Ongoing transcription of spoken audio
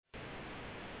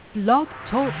Blog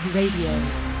Talk Radio.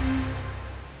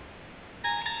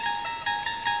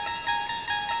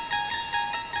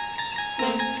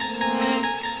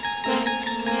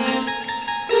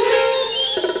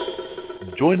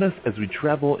 Join us as we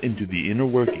travel into the inner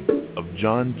workings of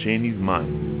John Chaney's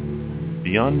mind.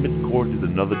 Beyond midcourt is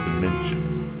another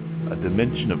dimension, a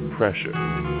dimension of pressure,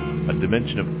 a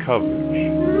dimension of coverage,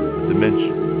 a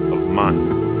dimension of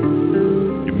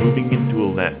mind. You're moving into a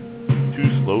land,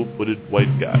 two slow-footed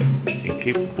white guys,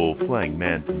 incapable of playing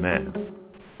man-to-man,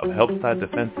 of help-side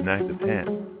defense and active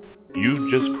hand.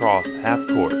 You've just crossed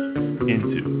half-court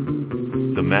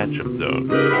into the matchup zone.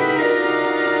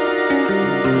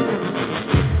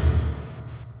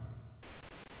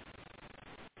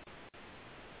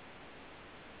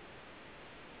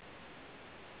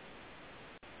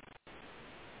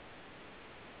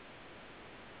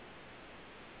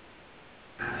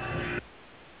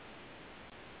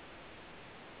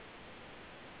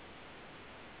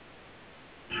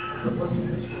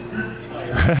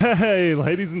 Hey,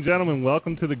 ladies and gentlemen,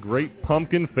 welcome to the Great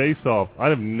Pumpkin Faceoff. I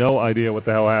have no idea what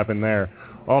the hell happened there.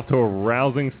 Off to a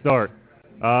rousing start.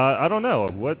 I don't know.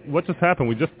 What just happened?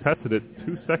 We just tested it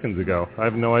 2 seconds ago. I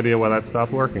have no idea why that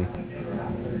stopped working.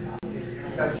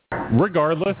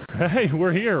 Regardless, hey,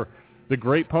 we're here. The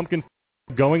Great Pumpkin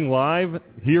going live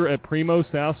here at Primo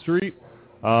South Street.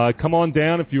 Come on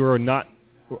down if you are not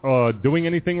doing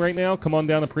anything right now. Come on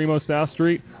down to Primo South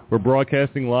Street. We're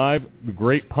broadcasting live the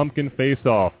Great Pumpkin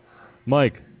Face-Off.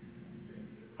 Mike,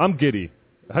 I'm giddy.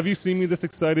 Have you seen me this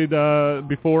excited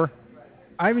before?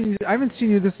 I haven't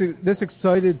seen you this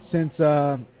excited since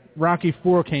Rocky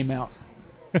IV came out.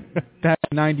 That's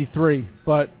 93.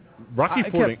 But Rocky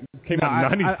IV came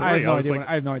out in 93.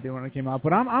 I have no idea when it came out.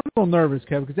 But I'm a little nervous,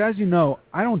 Kev, because as you know,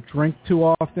 I don't drink too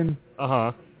often.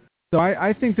 Uh-huh. So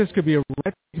I think this could be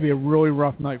a really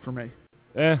rough night for me.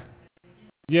 Yeah.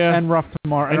 And rough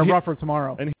tomorrow, and rougher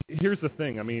tomorrow. And here's the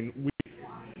thing. I mean,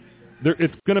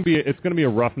 it's gonna be a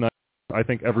rough night. I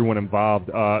think everyone involved.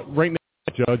 Right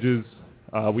now, judges.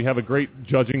 We have a great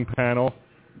judging panel.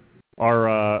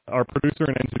 Our producer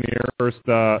and engineer,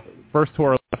 first to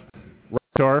our left, Rob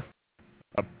Sharf,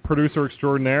 a producer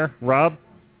extraordinaire. Rob,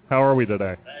 how are we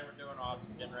today? Hey, we're doing awesome.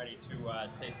 Getting ready to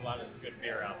taste a lot of this good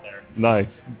beer out there. Nice.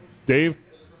 Dave,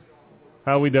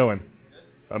 how are we doing?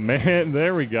 Man,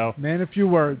 there we go. Man, a few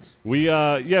words.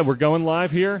 We're going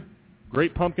live here.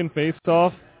 Great Pumpkin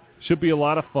Face-Off. Should be a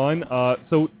lot of fun.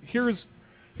 So here's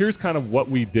kind of what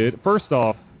we did. First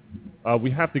off, we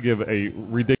have to give a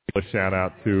ridiculous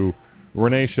shout-out to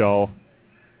Renee Shull.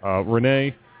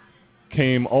 Renee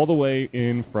came all the way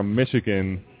in from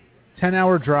Michigan.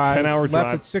 10-hour drive. Left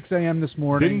at 6 a.m. this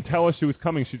morning. Didn't tell us she was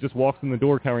coming. She just walks in the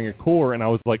door carrying a core, and I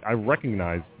was like, I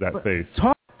recognize that face.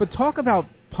 Talk about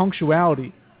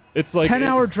punctuality. It's like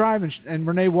 10-hour drive, and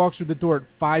Renee walks through the door at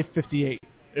 5:58.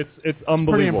 It's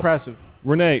unbelievable. Pretty impressive.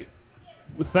 Renee,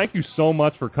 thank you so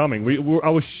much for coming. I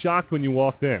was shocked when you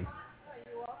walked in.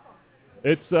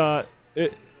 It's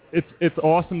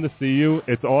awesome to see you.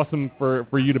 It's awesome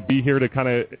for you to be here to kind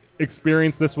of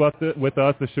experience this with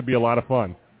us. This should be a lot of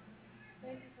fun.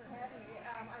 Thank you for having me.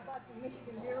 I bought some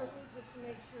Michigan beer with me just to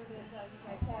make sure that you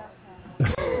guys have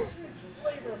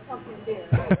flavor of pumpkin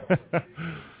beer.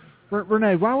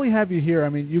 Renee, while we have you here, I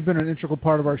mean, you've been an integral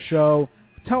part of our show.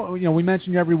 We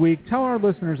mention you every week. Tell our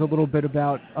listeners a little bit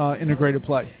about integrated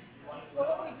play. Well,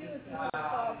 what we do is we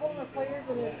help former players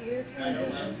in their career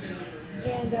transition,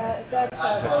 and if that's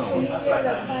social media,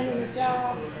 that's finding a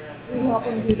job, we help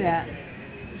them do that.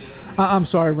 I'm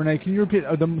sorry, Renee. Can you repeat?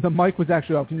 The mic was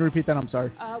actually off. Can you repeat that? I'm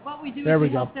sorry. What we do is we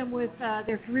help them with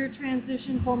their career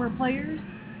transition, former players.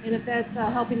 And if that's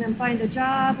helping them find a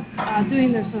job,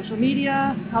 doing their social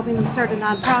media, helping them start a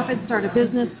nonprofit, start a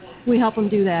business, we help them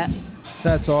do that.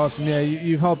 That's awesome. Yeah,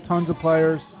 you've helped tons of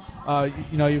players.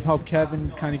 You've helped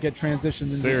Kevin kind of get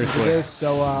transitioned into this.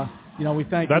 So, we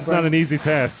thank you. That's not an easy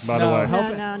task, by the way.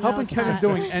 Helping Kevin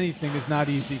doing anything is not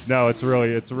easy. No, it's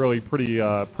really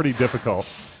pretty difficult.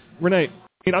 Renee,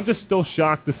 I'm just still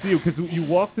shocked to see you because you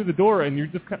walked through the door and you're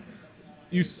just kind of,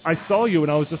 I saw you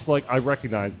and I was just like, I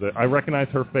recognized it. I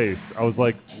recognized her face. I was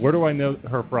like, where do I know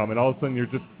her from? And all of a sudden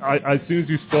as soon as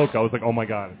you spoke, I was like, oh my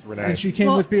God, it's Renee. And she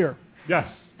came with beer. Yes,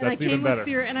 that's even better. With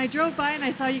beer, and I drove by and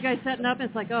I saw you guys setting up. And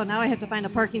it's like, oh, now I have to find a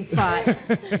parking spot.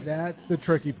 That's the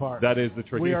tricky part. That is the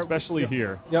tricky, especially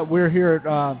here. Yeah, we're here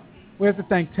at, we have to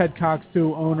thank Ted Cox,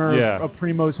 too, owner of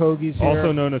Primo's Hoagies here.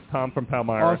 Also known as Tom from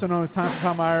Palmyra.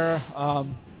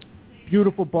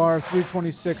 Beautiful bar,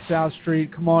 326 South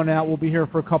Street. Come on out. We'll be here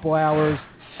for a couple hours.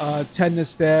 Ted and his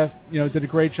staff, did a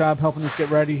great job helping us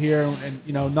get ready here, and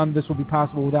none of this would be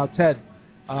possible without Ted.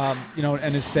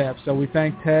 and his staff. So we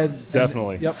thank Ted.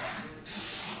 Definitely. Yep.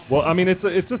 Well, I mean,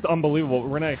 it's just unbelievable,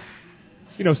 Renee.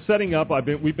 Setting up,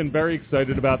 we've been very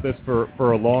excited about this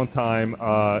for a long time.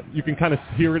 You can kind of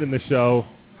hear it in the show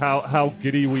how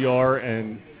giddy we are,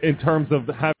 and in terms of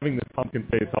having this pumpkin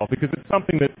face-off, because it's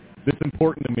something that's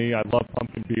important to me. I love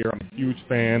pumpkin beer. I'm a huge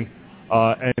fan,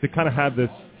 and to kind of have this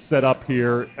set up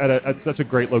here at such a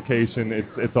great location,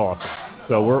 it's awesome.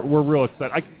 So we're real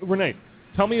excited. Renee,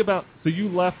 tell me about. So you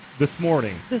left this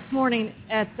morning. This morning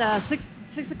at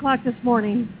 6 o'clock this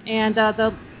morning, and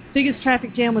the biggest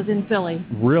traffic jam was in Philly.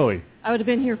 Really? I would have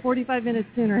been here 45 minutes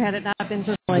sooner had it not been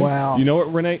for Philly. Wow. You know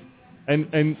what, Renee?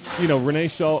 And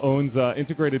Renee Shaw owns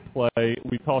Integrated Play.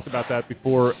 We talked about that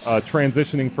before,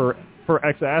 transitioning for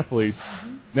ex-athletes.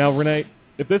 Mm-hmm. Now, Renee,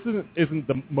 if this isn't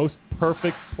the most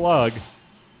perfect plug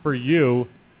for you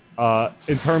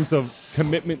in terms of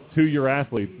commitment to your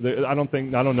athletes, I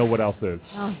don't know what else is.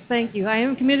 Oh, thank you. I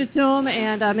am committed to them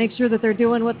and make sure that they're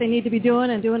doing what they need to be doing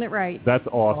and doing it right. That's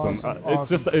awesome.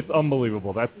 It's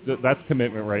unbelievable. That's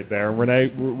commitment right there.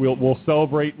 Renee, we'll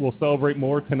celebrate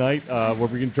more tonight. We're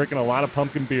drinking a lot of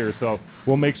pumpkin beer, so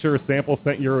we'll make sure a sample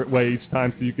sent your way each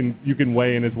time so you can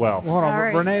weigh in as well. Hold on,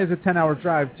 right. Renee is a 10-hour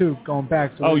drive too, going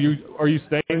back. So are you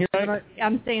staying here tonight?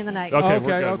 I'm staying the night. Okay,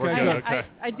 we're good. Okay.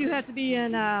 I do have to be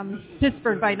in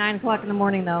Pittsburgh by 9 o'clock in the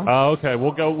morning, though. Oh, okay.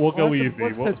 We'll go easy.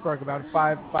 What's Pittsburgh about?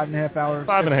 5.5 hours?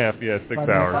 5.5, yeah, 6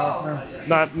 hours.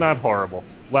 Not horrible.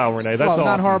 Wow, Renee, that's awesome.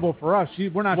 Not horrible for us.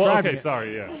 We're not driving. Okay,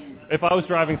 sorry, yeah. If I was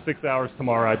driving 6 hours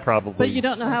tomorrow, I'd probably. But you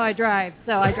don't know how I drive,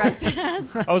 so I drive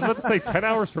fast. I was about to say 10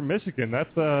 hours from Michigan.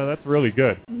 That's really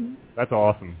good. Mm-hmm. That's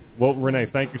awesome. Well, Renee,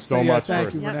 thank you so much.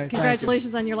 Thank you, Renee.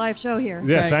 Congratulations on your live show here.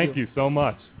 Yeah, thank you so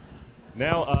much.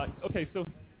 Now, okay, so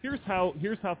here's how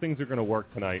things are going to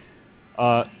work tonight.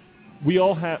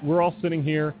 We're all sitting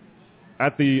here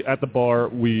at the bar.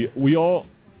 We all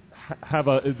have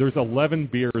there's 11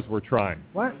 beers we're trying.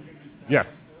 What? Yes,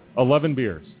 11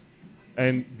 beers,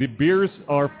 and the beers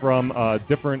are from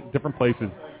different places.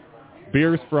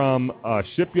 Beers from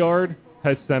Shipyard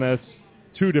has sent us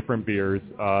 2 different beers.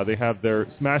 They have their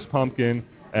Smash Pumpkin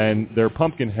and their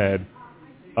Pumpkinhead.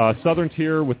 Southern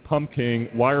Tier with Pumpkin,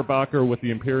 Weyerbacher with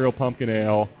the Imperial Pumpkin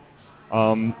Ale,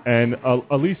 and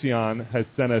Elysion has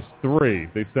sent us 3.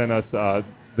 They sent us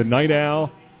the Night Owl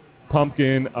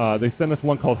Pumpkin. They sent us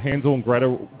one called Hansel and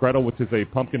Gretel, which is a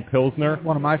pumpkin pilsner.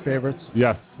 One of my favorites.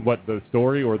 Yes. What, the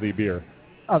story or the beer?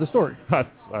 The story.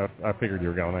 I figured you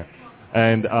were going there.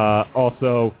 And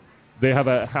also, they have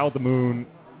a Howl the Moon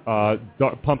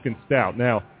pumpkin stout.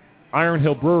 Now, Iron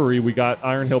Hill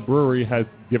Brewery has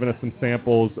given us some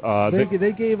samples.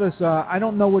 They gave us, I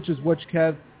don't know which is which,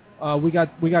 Kev. We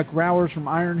got growlers from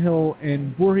Iron Hill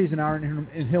in Voorhees and Iron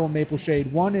Hill in Maple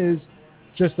Shade. One is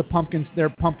just their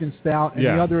pumpkin stout, and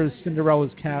the other is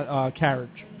Cinderella's Carriage.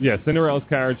 Yeah, Cinderella's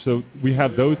Carriage. So we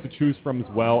have those to choose from as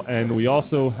well, and we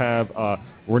also have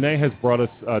Renee has brought us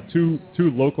two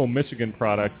local Michigan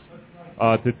products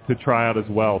to try out as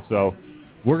well. So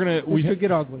we could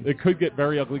get ugly. It could get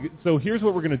very ugly. So here's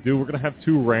what we're going to do. We're going to have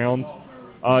 2 rounds,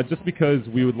 just because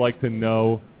we would like to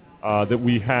know that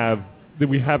we have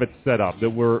it set up.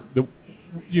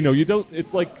 You don't.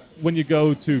 It's like when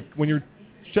you're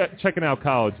checking out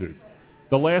colleges.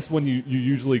 The last one you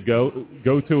usually go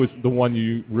to is the one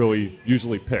you really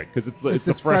usually pick because it's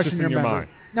the freshest in your mind.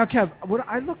 Now, Kev, what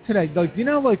I looked today, like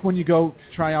like when you go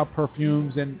try out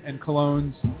perfumes and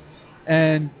colognes,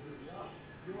 and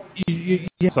you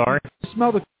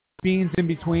smell the beans in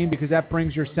between because that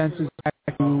brings your senses back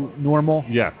to normal.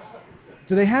 Yes.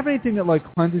 Do they have anything that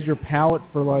cleanses your palate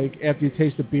for after you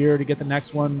taste the beer to get the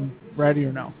next one ready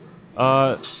or no?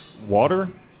 Water.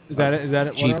 Is that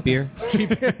it? Cheap beer. Cheap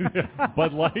beer.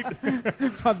 Bud Light.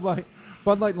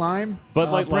 Bud Light Lime. Bud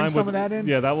Light Lime. Some of that in.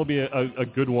 Yeah, that will be a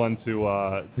good one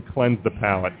to cleanse the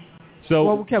palate. So,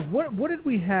 well, Kev, what did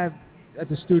we have at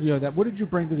the studio? What did you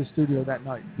bring to the studio that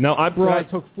night? Now I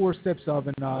took 4 sips of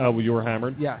and. You were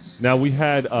hammered. Yes. Now we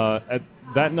had at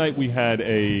that night we had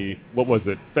what was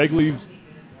it? Fegley's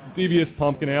Devious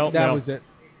Pumpkin Ale. That was it.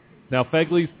 Now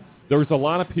Fegley's, there was a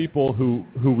lot of people who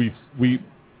we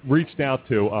reached out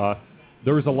to.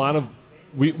 There was a lot of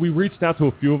we reached out to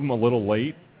a few of them a little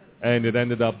late, and it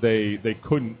ended up they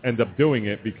couldn't end up doing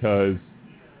it because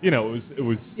it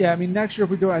was. Yeah, I mean next year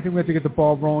if we do it, I think we have to get the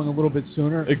ball rolling a little bit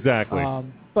sooner. Exactly.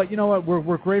 But you know what?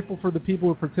 We're grateful for the people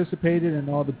who participated and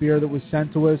all the beer that was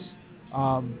sent to us.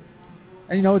 And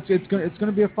it's going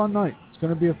to be a fun night. It's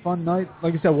going to be a fun night.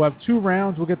 Like I said, we'll have 2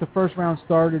 rounds. We'll get the first round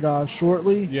started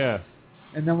shortly. Yes.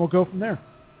 And then we'll go from there.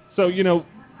 So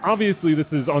obviously this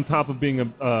is on top of being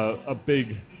a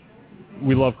big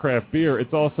we love craft beer,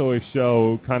 it's also a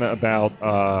show kind of about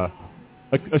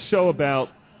a show about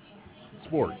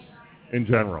sports in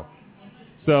general.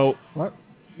 So what?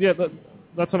 Yeah,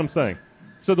 that's what I'm saying.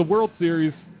 So the World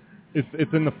Series,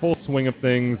 it's in the full swing of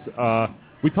things.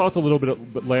 We talked a little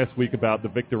bit last week about the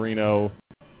Victorino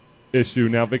issue.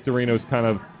 Now Victorino's kind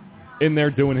of in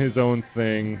there doing his own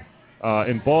thing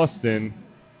in Boston.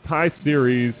 Tie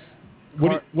series.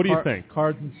 What do you think?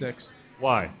 Cards in 6.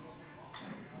 Why?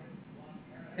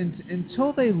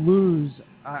 Until they lose,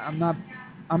 I'm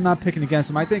not picking against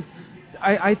them. I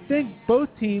think both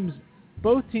teams,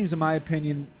 in my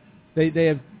opinion, they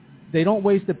don't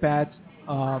waste at bats.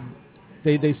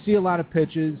 They see a lot of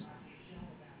pitches.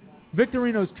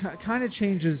 Victorino's kind of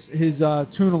changes his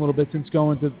tune a little bit since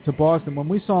going to Boston. When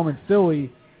we saw him in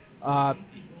Philly,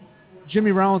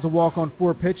 Jimmy Rollins will walk on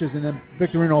 4 pitches, and then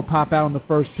Victorino will pop out on the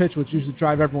first pitch, which used to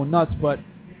drive everyone nuts. But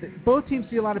both teams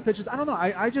see a lot of pitches. I don't know.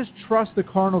 I just trust the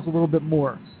Cardinals a little bit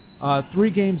more. 3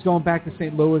 games going back to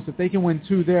St. Louis. If they can win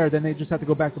 2 there, then they just have to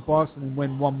go back to Boston and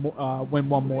win one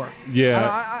more.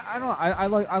 Yeah. I don't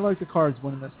know. I like the Cards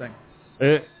winning this thing.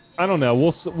 I don't know.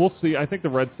 We'll see. I think the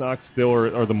Red Sox still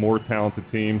are the more talented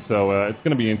team, so it's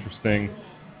going to be interesting.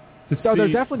 They're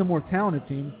definitely the more talented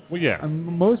team. Well, yeah.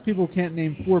 Most people can't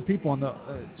name 4 people on the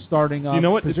starting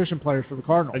position players for the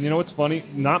Cardinals. And you know what's funny?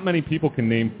 Not many people can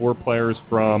name 4 players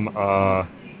from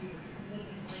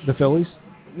the Phillies.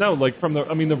 No, like from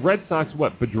the Red Sox.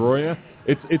 What, Pedroia?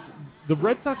 It's the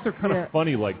Red Sox are kind of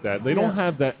funny like that. They don't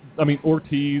have that. I mean,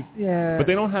 Ortiz. Yeah. But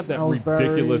they don't have that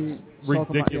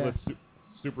ridiculous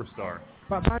superstar.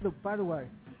 By the way,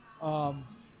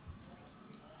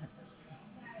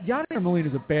 Yadier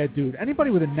Molina's a bad dude. Anybody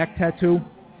with a neck tattoo?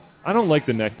 I don't like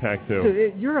the neck tattoo.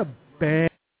 Dude, you're a bad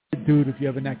dude if you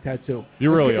have a neck tattoo.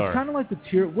 You really are. It's kind of like the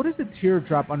tear. What does the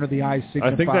teardrop under the eye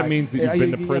signify? I think that means that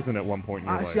you've been to prison at one point in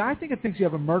your life. See, I think it thinks you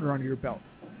have a murder under your belt.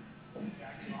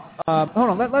 Hold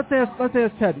on. Let's ask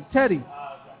Teddy.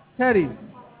 Teddy,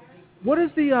 what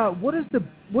does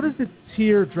the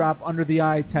teardrop under the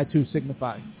eye tattoo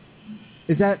signify?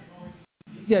 Is that?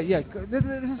 Yeah. This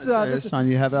is son,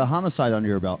 you have a homicide under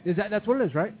your belt. That's what it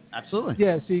is, right? Absolutely.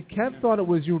 Yeah. See, Kev thought it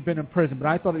was you've been in prison, but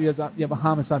I thought you have a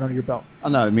homicide under your belt. Oh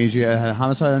no, it means you had a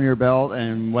homicide under your belt,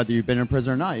 and whether you've been in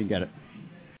prison or not, you get it.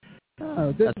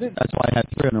 That's why I had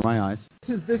 3 under my eyes.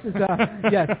 This is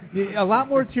yes. A lot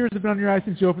more tears have been on your eyes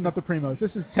since you opened up the Primos.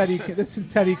 This is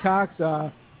Teddy Cox,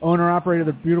 owner operator of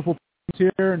the beautiful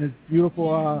here, and his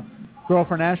beautiful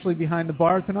girlfriend Ashley behind the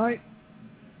bar tonight.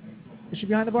 Is she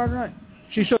behind the bar tonight?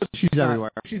 She should. She's everywhere.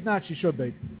 She's not. She should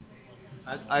be.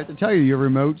 I have to tell you, your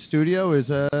remote studio is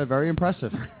very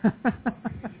impressive.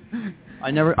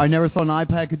 I never thought an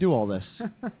iPad could do all this.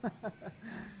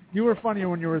 You were funnier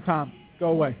when you were Tom. Go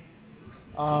away.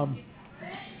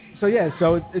 So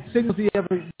it signals that you have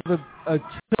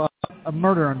a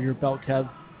murder under your belt, Kev.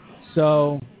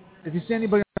 So if you see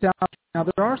anybody on South Street, now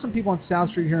there are some people on South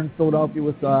Street here in Philadelphia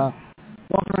with walking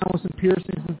around with some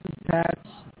piercings and some tats.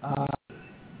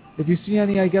 If you see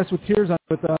any, I guess, with teardrops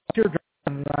on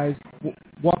their eyes,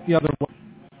 walk the other way.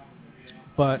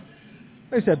 But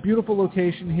like I said, beautiful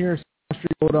location here, South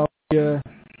Street, Philadelphia.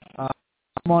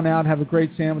 Come on out, have a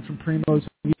great sandwich from Primo's.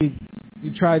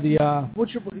 You try the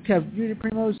Kev? You eat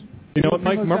Primo's? You know what,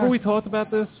 Mike? Remember we talked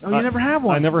about this? Oh, you never have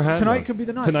one. I never had. Tonight could be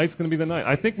the night. Tonight's going to be the night.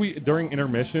 I think during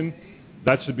intermission.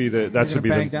 That should be the.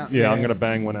 Yeah, I'm going to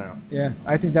bang one out. Yeah,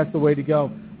 I think that's the way to go.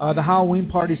 The Halloween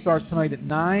party starts tonight at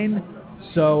 9,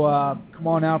 so come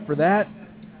on out for that.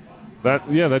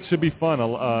 That should be fun.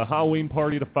 A Halloween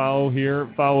party to follow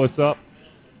here. Follow us up.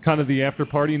 Kind of the after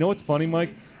party. You know what's funny,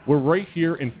 Mike? We're right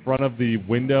here in front of the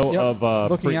window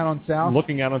of looking out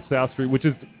on South Street, which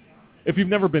is, if you've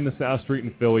never been to South Street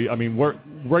in Philly, I mean, we're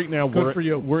in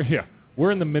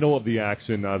the middle of the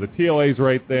action. The TLA's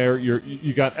right there.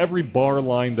 You got every bar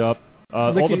lined up.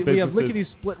 All the businesses. We have Lickety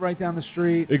Split right down the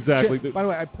street. Exactly. By the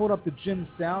way, I pulled up the Jim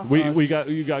South.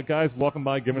 You got guys walking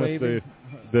by giving waving. us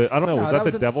the I don't know, was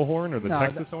that the devil horn or the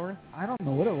Texas horn? I don't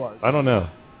know what it was. I don't know.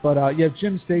 But you have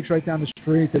Jim Steaks right down the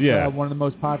street. That's one of the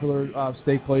most popular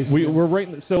steak places. We're right.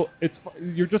 So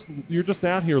you're just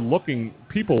out here looking,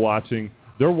 people watching.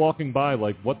 They're walking by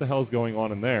like, what the hell's going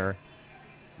on in there?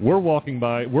 We're walking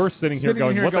by. We're sitting here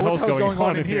going, what the hell's going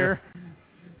on in here?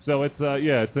 So it's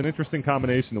an interesting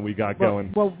combination that we got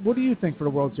going. Well, what do you think for the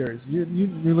World Series? You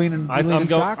leaning?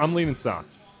 Sox? I'm leaning Sox.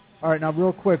 All right, now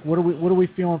real quick, what are we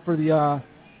feeling for the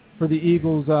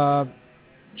Eagles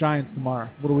Giants tomorrow?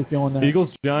 What are we feeling there? Eagles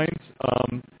Giants.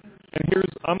 And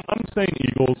I'm saying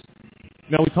Eagles.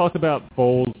 Now we talked about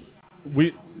Foles.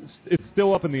 It's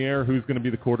still up in the air who's going to be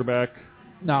the quarterback.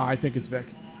 No, I think it's Vic.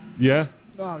 Yeah.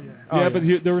 Oh yeah. Yeah, but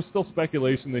there was still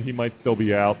speculation that he might still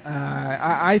be out.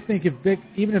 I think if Vic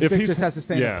just has to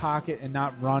stay in the yeah. pocket and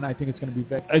not run, I think it's going to be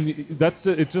Vic. And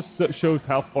it just shows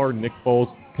how far Nick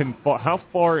Foles can fall, how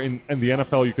far in the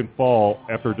NFL you can fall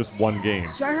after just one game.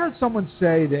 So I heard someone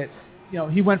say that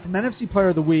he went from NFC Player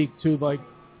of the Week to like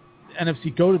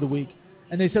NFC Goat of the Week.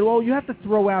 And they said, well, you have to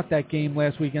throw out that game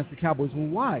last week against the Cowboys. Well,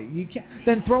 why? You can't.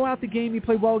 Then throw out the game you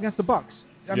played well against the Bucks.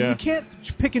 I mean, you can't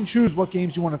pick and choose what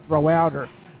games you want to throw out or.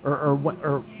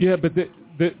 Yeah, but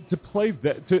to play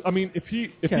that. If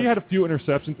he had a few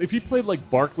interceptions, if he played like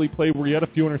Barkley played, where he had a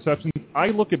few interceptions, I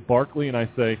look at Barkley and I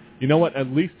say, you know what? At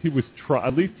least he was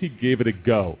at least he gave it a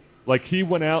go. Like he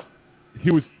went out,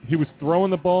 he was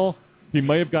throwing the ball. He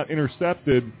may have got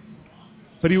intercepted,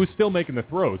 but he was still making the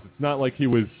throws. It's not like he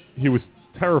was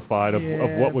terrified of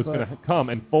what was going to come,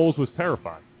 and Foles was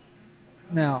terrified.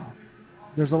 Now,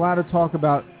 there's a lot of talk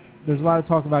about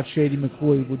Shady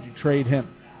McCoy. Would you trade him?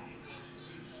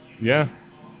 Yeah,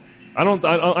 I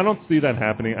don't see that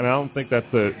happening, and I don't think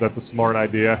that's a smart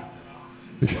idea.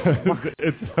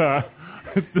 It's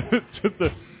just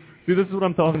see, this is what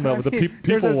I'm talking about with the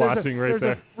people watching right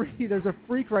there. There's a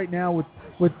freak right now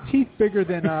with teeth bigger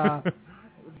than a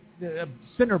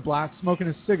cinder block smoking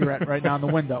a cigarette right now in the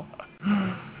window.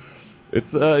 It's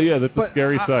that's a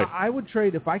scary sight. I would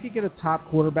trade if I could get a top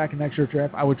quarterback in next year's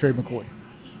draft. I would trade McCoy.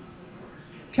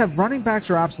 Kev, running backs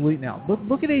are obsolete now.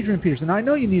 Look at Adrian Peterson. Now, I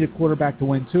know you need a quarterback to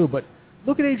win too, but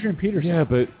look at Adrian Peterson. Yeah,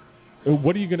 but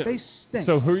what are you going to? They stink.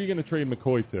 So who are you going to trade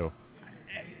McCoy to?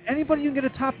 Anybody you can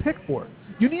get a top pick for.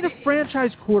 You need a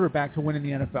franchise quarterback to win in the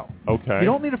NFL. Okay. You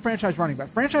don't need a franchise running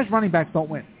back. Franchise running backs don't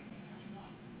win.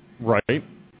 Right.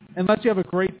 Unless you have a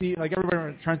great like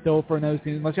everybody, Trent Dilfer and those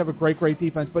teams. Unless you have a great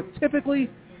defense, but typically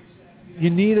you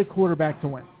need a quarterback to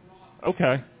win.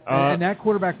 Okay. And that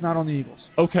quarterback's not on the Eagles.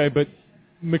 Okay, but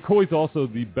McCoy's also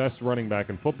the best running back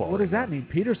in football. What does that mean?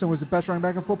 Peterson was the best running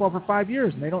back in football for 5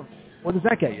 years, and they don't. What does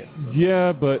that get you?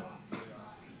 Yeah, but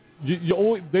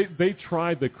they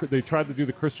tried to do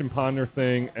the Christian Ponder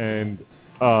thing, and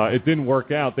it didn't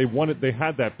work out. They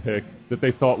had that pick that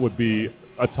they thought would be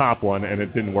a top one, and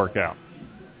it didn't work out.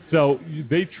 So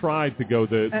they tried to go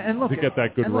to get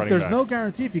that good running back. There's no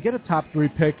guarantee if you get a top 3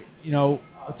 pick, a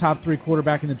top 3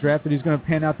 quarterback in the draft, that he's going to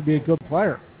pan out to be a good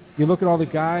player. You look at all the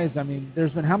guys. I mean,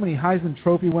 there's been how many Heisman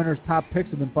Trophy winners, top picks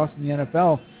have been busting the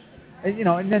NFL,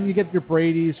 and then you get your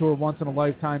Brady's who are once in a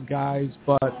lifetime guys.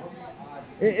 But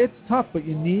it's tough. But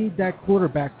you need that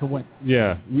quarterback to win.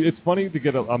 Yeah, it's funny to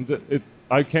get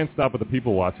I can't stop with the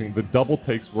people watching the double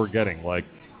takes we're getting. Like,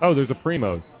 oh, there's a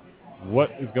Primo's.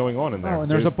 What is going on in there? Oh, and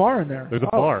there's a bar in there. There's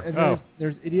a bar. And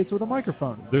there's idiots with a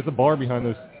microphone. There's a bar behind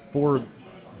those 4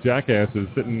 jackasses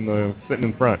sitting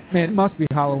in front. Man, it must be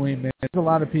Halloween, man. There's a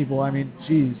lot of people. I mean,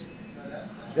 geez.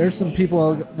 There's some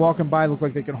people walking by look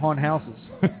like they can haunt houses.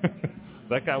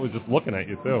 That guy was just looking at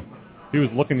you too. He was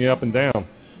looking you up and down.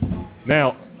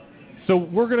 Now, so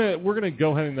we're gonna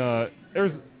go ahead and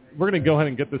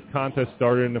get this contest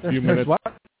started in a few minutes. What?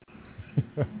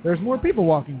 There's more people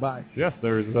walking by. Yes,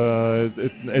 there's.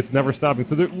 It's never stopping.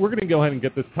 So we're going to go ahead and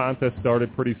get this contest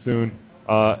started pretty soon,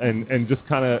 and just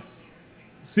kind of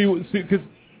see because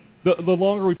the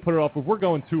longer we put it off, if we're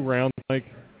going 2 rounds, like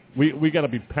we got to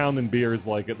be pounding beers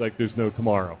like there's no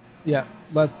tomorrow. Yeah,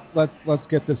 let's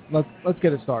get this. Let's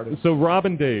get it started. So Rob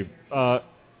and Dave, what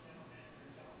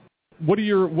are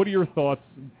your thoughts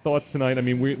tonight? I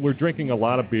mean, we're drinking a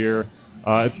lot of beer.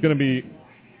 It's going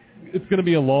to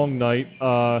be a long night.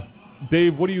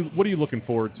 Dave, what are you looking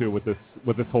forward to with this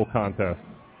whole contest?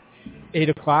 8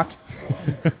 o'clock.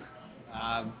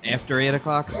 After 8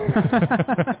 o'clock.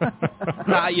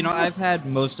 I've had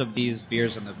most of these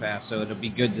beers in the past, so it'll be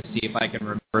good to see if I can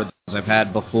remember those I've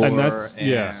had before.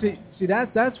 And See,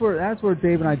 that's where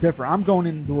Dave and I differ. I'm going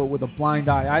into it with a blind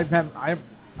eye. I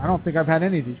don't think I've had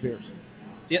any of these beers.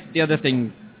 The other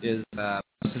thing is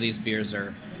most of these beers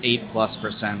are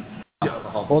 8+%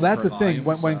 alcohol. Well, that's the volume,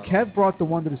 thing. When Kev brought the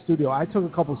one to the studio, I took a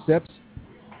couple sips,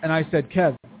 and I said,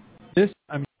 Kev, you're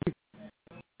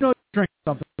drinking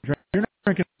something. You're not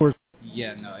drinking Coors.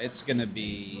 Yeah, no, it's going to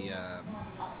be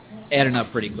adding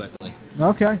up pretty quickly.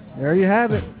 Okay, there you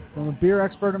have it from a beer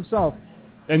expert himself.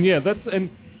 And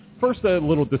first a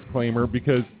little disclaimer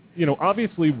because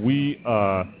obviously we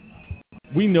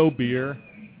know beer,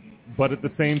 but at the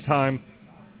same time,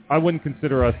 I wouldn't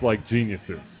consider us like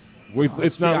geniuses.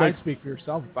 It's not like I'd speak for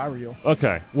yourself if I were you.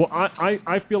 Okay. Well,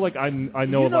 I feel like I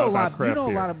know a lot about craft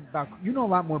beer. You know a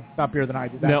lot more about beer than I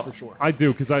do. That's for sure. I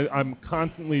do because I'm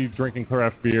constantly drinking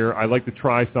craft beer. I like to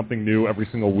try something new every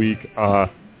single week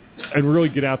and really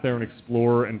get out there and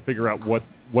explore and figure out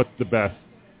what's the best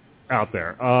out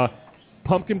there.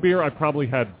 pumpkin beer, I probably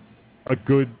had a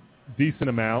good, decent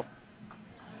amount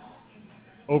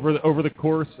over the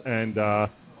course, and I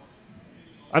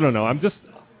don't know. I've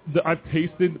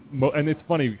tasted, and it's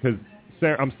funny because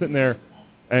Sarah, I'm sitting there,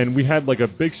 and we had like a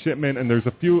big shipment, and there's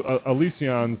a few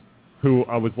Elysions who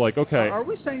I was like, okay. Are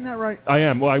we saying that right? I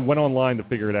am. Well, I went online to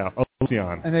figure it out.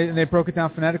 Elysion. And they broke it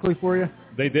down phonetically for you?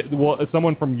 They did. Well,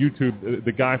 someone from YouTube,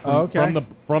 the guy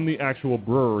from the actual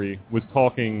brewery was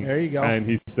talking. There you go. And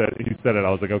he said it. I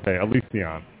was like, okay,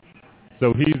 Elysion.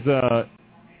 So he's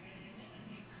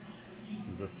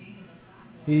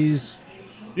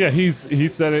he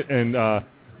said it, and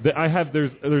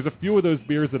there's a few of those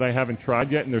beers that I haven't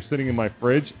tried yet, and they're sitting in my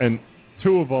fridge, and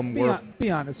two of them were.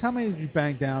 Be honest. How many did you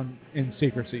bang down in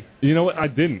secrecy? You know what? I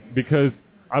didn't, because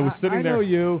I was sitting there. I know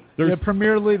you. The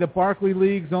Premier League, the Barclay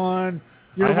League's on.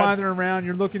 You're wandering around.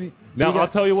 You're looking. I'll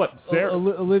tell you what. Sarah,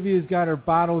 Olivia's got her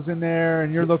bottles in there,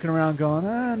 and you're looking around going,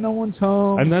 no one's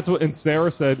home. And that's what. And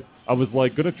Sarah said, I was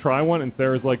like, going to try one, and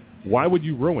Sarah's like, why would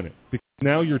you ruin it? Because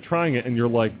now you're trying it, and you're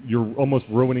like, you're almost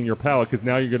ruining your palate, because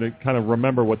now you're going to kind of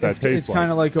remember what that tastes like. It's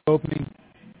kind of like opening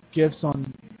gifts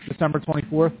on December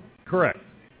 24th. Correct.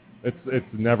 It's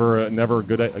never a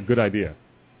good idea.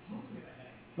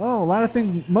 Well, a lot of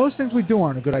things, most things we do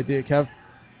aren't a good idea, Kev.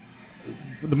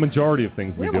 The majority of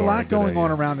things we do. We have a lot going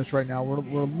on around us right now.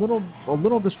 We're a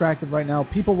little distracted right now.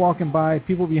 People walking by,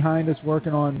 people behind us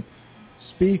working on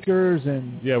speakers,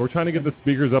 and yeah, we're trying to get the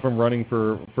speakers up and running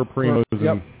for Primos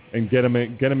and get them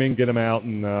in, get them out,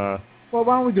 and. Well,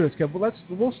 why don't we do this, Kev?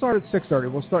 We'll start at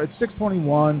 6:30. We'll start at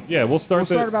 6:21. Yeah, we'll start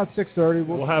about 6:30.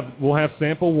 We'll have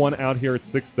sample one out here at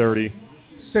 6:30.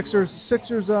 Sixers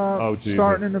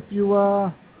starting in a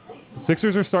few.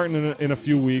 Sixers are starting in a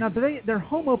few weeks. Now, their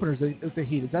home openers is the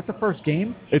Heat. Is that the first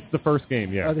game? It's the first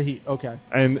game, yeah. Oh, the Heat. Okay.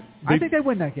 And I think they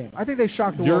win that game. I think they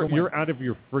shock the world. You're out of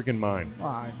your freaking mind.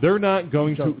 Why? They're not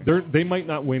going to. They might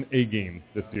not win a game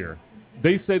this year.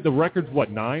 They said the record's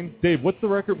what, 9? Dave, what's the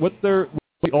record? What's the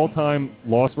all-time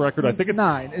loss record? I think it's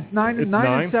 9. It's 9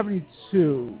 and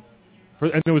 72.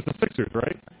 And it was the Sixers,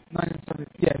 right? 9 and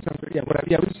 70. Yeah, whatever.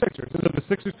 Yeah, it was the Sixers. So the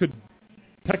Sixers could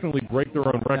technically break their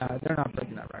own record. Yeah, they're not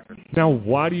breaking that record. Now,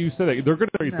 why do you say that? They're going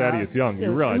to trade Thaddeus Young.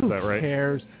 You realize that, right? Who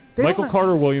cares? Michael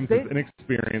Carter Williams is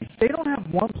inexperienced. They don't have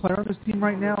one player on this team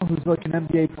right now who's like an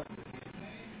NBA player.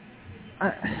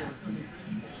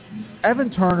 Evan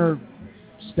Turner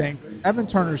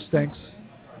stinks.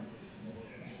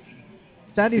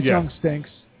 Thaddeus Young stinks.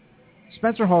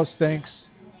 Spencer Hall stinks.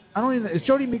 Is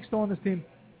Jody Meek still on this team?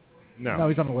 No,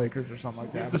 he's on the Lakers or something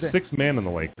like that. He's the sixth man on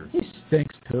the Lakers. He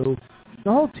stinks too.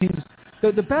 The whole team.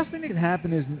 The best thing that can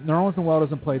happen is Nerlens Noel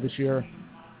doesn't play this year.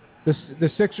 The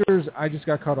Sixers, I just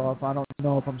got cut off. I don't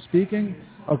know if I'm speaking.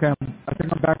 Okay, I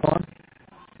think I'm back on.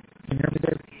 Can you hear me,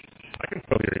 Dave? I can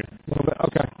still hear you. A little bit.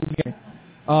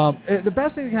 Okay. The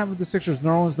best thing that can happen with the Sixers,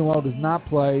 Nerlens Noel does not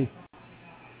play.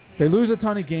 They lose a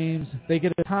ton of games. They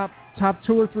get a top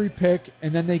 2 or 3 pick,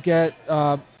 and then they get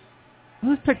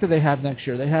whose pick do they have next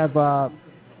year? They have the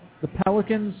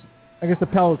Pelicans. I guess the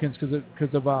Pelicans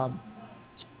because of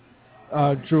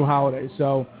Drew Holiday.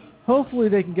 So hopefully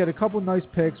they can get a couple nice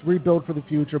picks, rebuild for the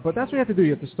future. But that's what you have to do.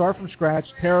 You have to start from scratch,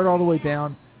 tear it all the way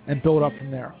down, and build up from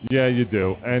there. Yeah, you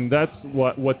do, and that's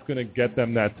what's going to get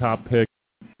them that top pick.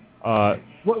 The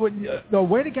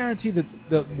way to guarantee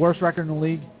the worst record in the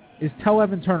league is tell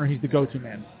Evan Turner he's the go-to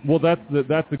man. Well,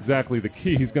 that's exactly the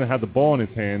key. He's going to have the ball in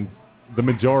his hands the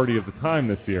majority of the time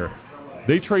this year.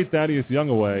 They trade Thaddeus Young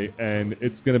away, and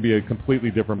it's going to be a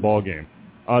completely different ball game.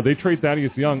 They trade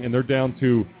Thaddeus Young, and they're down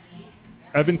to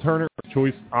Evan Turner,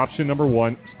 choice option number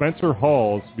 1. Spencer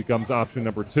Hawes becomes option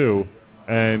number 2.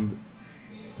 And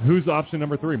who's option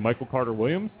number 3? Michael Carter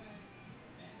Williams?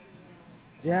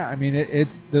 Yeah, I mean, it's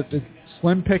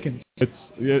slim pickings.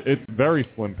 It's very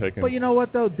slim pickings. But you know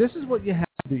what, though? This is what you have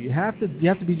to do. You have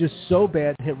to be just so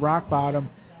bad, hit rock bottom,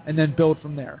 and then build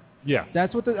from there. Yeah.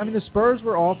 That's what the Spurs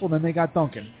were awful, then they got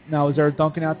Duncan. Now, is there a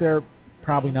Duncan out there?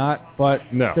 Probably not, but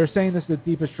no. They're saying this is the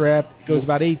deepest draft. It goes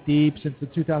about 8 deep since the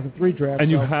 2003 draft.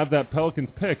 And you have that Pelicans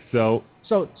pick, so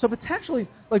potentially,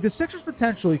 like the Sixers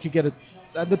potentially could get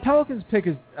the Pelicans pick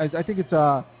is, I think it's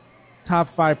top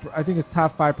 5. I think it's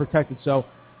top 5 protected. So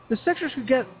the Sixers could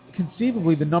get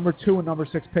conceivably the number 2 and number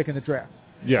 6 pick in the draft.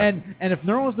 Yeah. And if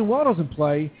Nerlens Noel doesn't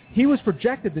play, he was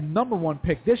projected the number 1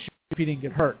 pick this year if he didn't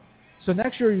get hurt. So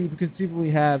next year you could conceivably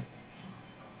have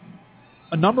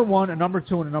a number 1, a number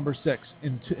 2, and a number 6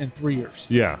 in 3 years.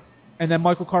 Yeah. And then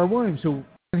Michael Carter Williams,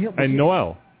 and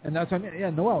Noel. And that's what I mean.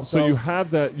 Yeah, Noel. So you have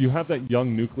that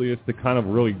young nucleus to kind of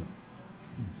really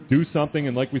do something,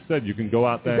 and like we said, you can go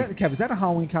out there. Kev, is that a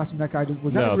Halloween costume that guy did?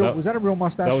 Was that a real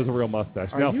mustache? That was a real mustache.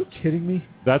 Are you kidding me?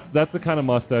 That's the kind of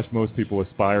mustache most people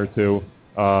aspire to.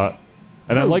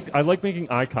 And I like making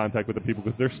eye contact with the people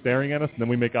because they're staring at us, and then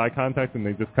we make eye contact, and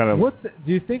they just kind of...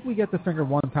 Do you think we get the finger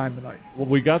one time tonight? Well,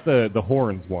 we got the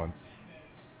horns once.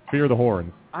 Fear the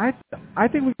horns. I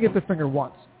think we get the finger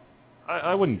once.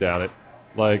 I wouldn't doubt it.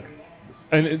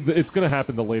 And it's going to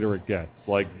happen the later it gets.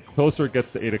 Closer it gets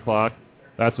to 8 o'clock,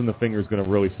 that's when the finger's going to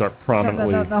really start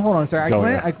prominently Now hold on a second.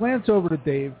 I glance over to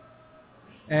Dave,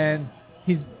 and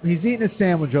he's eating a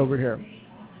sandwich over here.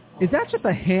 Is that just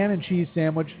a ham and cheese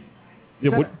sandwich?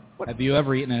 Yeah, Have you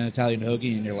ever eaten an Italian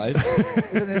hoagie in your life? Is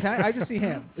it Italian? I just see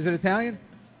ham. Is it Italian?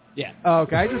 Yeah. Oh,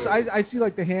 okay. I see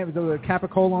the ham, the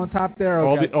capicola on top there.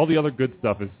 Okay. All the other good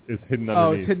stuff is hidden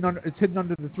underneath. Oh, it's hidden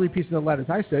under the 3 pieces of lettuce.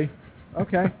 I see.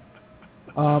 Okay.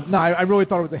 No, I really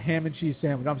thought it was a ham and cheese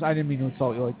sandwich. I didn't mean to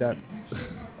insult you like that.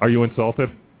 Are you insulted?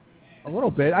 A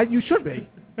little bit. You should be.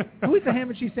 Who eats a ham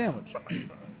and cheese sandwich?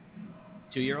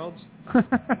 2-year-olds?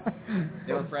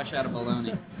 They were fresh out of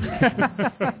bologna.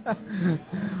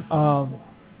 All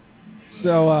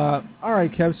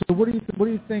right, Kev. So what do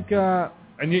you think? Are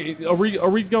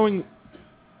we going?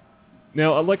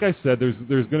 Now, like I said,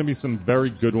 there's going to be some very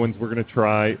good ones we're going to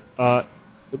try.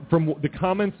 From the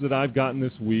comments that I've gotten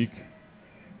this week,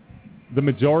 the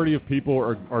majority of people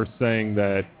are saying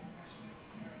that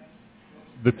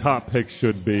the top pick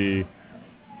should be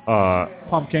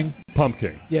Pumpkin.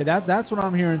 Yeah, that's what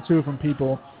I'm hearing too from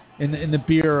people in the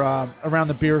beer around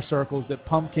the beer circles, that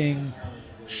Pumpkin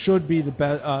should be the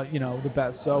best. The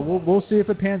best. So we'll see if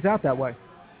it pans out that way.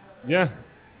 Yeah.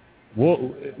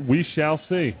 We shall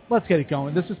see. Let's get it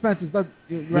going. The suspense is.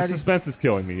 You ready? The suspense is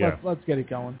killing me. Yeah. Let's get it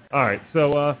going. All right.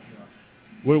 So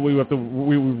we have to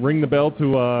ring the bell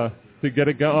to get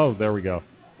it going. Oh, there we go.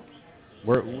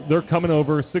 They're coming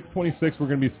over 6:26. We're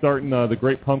going to be starting the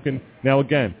Great Pumpkin. Now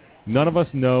again, none of us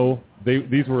know.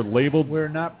 These were labeled. We're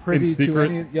not privy in secret,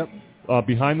 to any. Yep.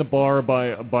 Behind the bar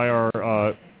by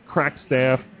our crack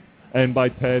staff and by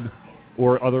Ted,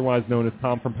 or otherwise known as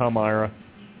Tom from Palmyra.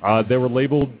 They were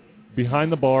labeled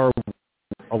behind the bar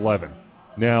 11.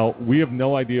 Now we have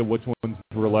no idea which ones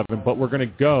were 11, but we're going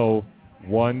to go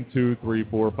 1, 2, 3,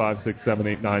 4, 5, 6, 7,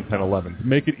 8, 9, 10, 11. To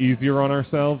make it easier on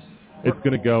ourselves, it's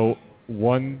going to go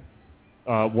 1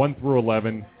 through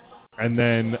 11, and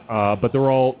then but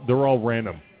they're all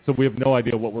random. So we have no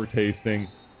idea what we're tasting.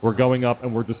 We're going up,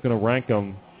 and we're just going to rank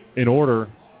them in order.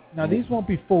 Now these won't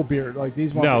be full beer,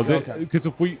 these won't. No, okay.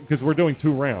 because we're doing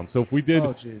 2 rounds. So if we did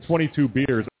 22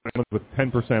 beers with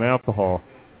 10% alcohol,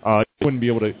 you wouldn't be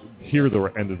able to hear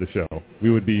the end of the show. We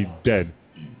would be dead.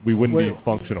 We wouldn't be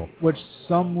functional. Which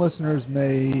some listeners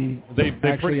may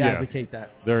actually advocate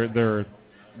that.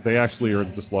 They actually are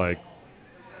just like,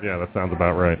 yeah, that sounds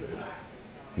about right.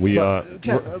 A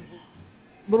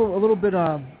little bit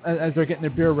as they're getting their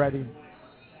beer ready.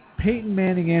 Peyton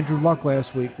Manning, Andrew Luck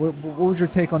last week. What was your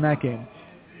take on that game?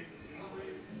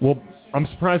 Well, I'm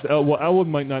surprised. Elwood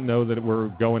might not know that we're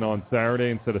going on Saturday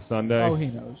instead of Sunday. Oh, he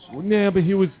knows. Yeah, but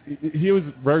he was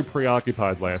very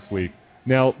preoccupied last week.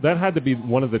 Now that had to be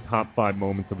one of the top 5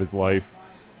 moments of his life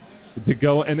to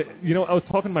go. And I was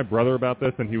talking to my brother about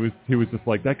this, and he was just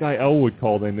like, that guy Elwood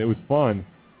called in. It was fun.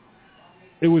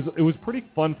 It was pretty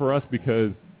fun for us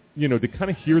because to kind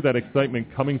of hear that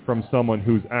excitement coming from someone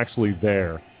who's actually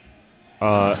there.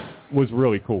 Was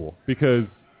really cool because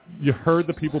you heard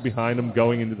the people behind him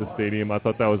going into the stadium. I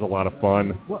thought that was a lot of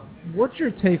fun. What's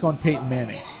your take on Peyton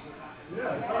Manning?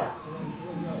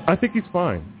 I think he's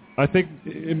fine. I think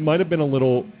it might have been a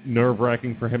little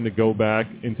nerve-wracking for him to go back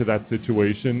into that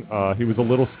situation. He was a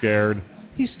little scared.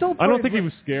 I don't think he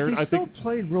was scared. I think he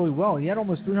played really well. He had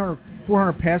almost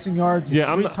 400 passing yards. Yeah,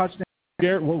 I'm not touchdowns.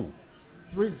 Scared. Whoa.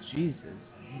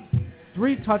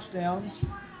 3 touchdowns.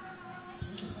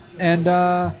 And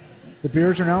the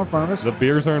beers are now in front of us. The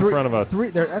beers are in front of us.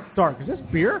 That's dark. Is this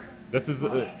beer? This is.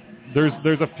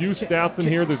 There's a few stouts in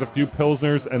here. There's a few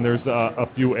pilsners, and there's a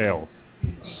few ales.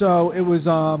 So it was.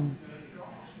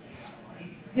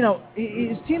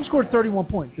 His team scored 31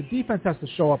 points. The defense has to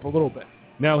show up a little bit.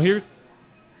 Now here's.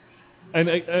 And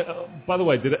by the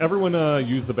way, did everyone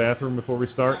use the bathroom before we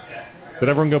start? Did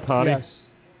everyone go potty? Yes.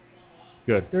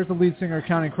 Good. There's the lead singer of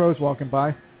Counting Crows walking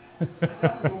by.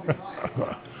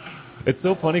 It's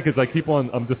so funny because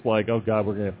I'm just like, oh God,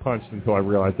 we're going to get punched until I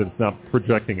realize that it's not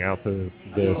projecting out to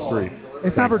the street.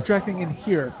 It's not projecting in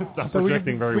here. It's not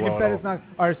projecting very well. We can bet it's not.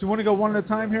 All right, so you want to go one at a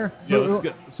time here? Yeah, let's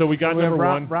go. So we got number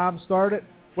one. Rob started.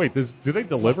 Wait, do they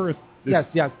deliver? Yes,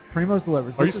 Primo's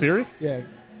delivers. Are you serious? Yeah,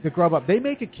 the Grub Up. They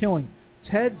make a killing.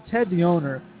 Ted, the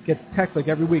owner, gets text like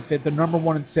every week that they're number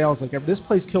one in sales. Like this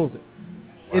place kills it.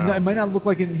 Wow. It might not look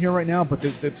like it in here right now, but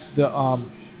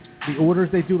the orders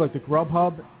they do, like the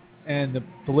Grubhub and the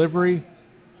delivery,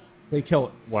 they kill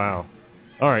it. Wow.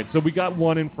 All right, so we got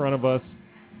one in front of us.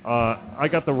 I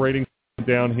got the rating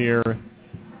down here.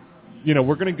 You know,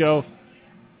 we're gonna go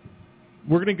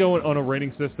on a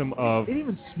rating system of. It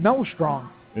even smells strong.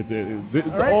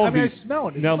 I smell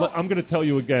it. Now, I'm going to tell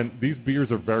you again, these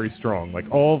beers are very strong. Like,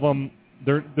 all of them,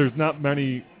 there's not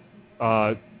many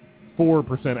 4%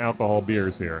 alcohol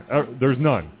beers here. There's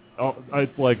none.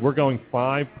 It's like we're going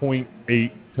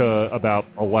 5.8 to about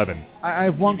 11. I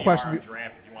have one question. PBR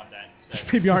draft, if you want that.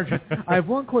 PBR draft. I have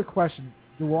one quick question.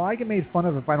 Will I get made fun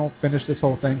of if I don't finish this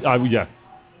whole thing? Yeah.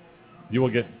 You will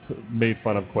get made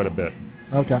fun of quite a bit.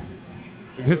 Okay.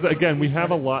 Because, again, we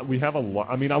have a lot.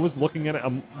 I mean, I was looking at it.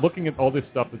 I'm looking at all this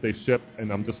stuff that they ship, and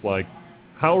I'm just like,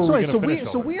 how are we going to finish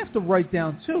all So this? we have to write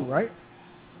down too, right?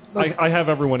 I have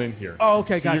everyone in here. Oh,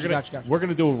 okay, So gotcha. We're going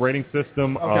to do a rating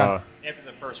system. Okay. After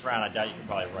the first round, I doubt you could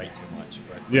probably write too much.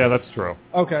 But Yeah, that's true.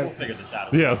 Okay. we'll figure this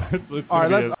out. Yeah. All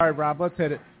right, Rob, let's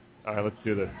hit it. All right, let's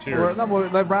do this. Cheers.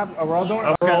 Let Rob. We're all doing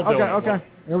it. We're all doing it. Okay.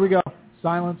 Here we go.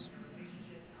 Silence.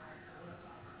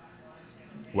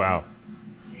 Wow.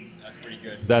 That's pretty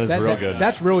good. That is real good.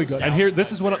 That's really good. And here, this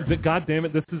is what. God damn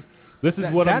it! This is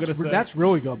what I'm going to say. That's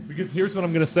really good. Because here's what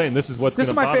I'm going to say, and this is what's This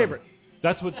going to is my favorite.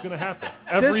 That's what's going to happen.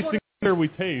 Every single beer we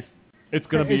taste, it's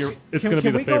going to be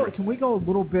the favorite. Can we go a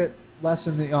little bit less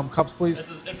in the cups, please?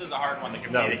 This is a hard one to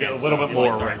compete No, against. get a little bit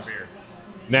more right beer.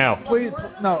 Now. Please,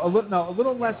 a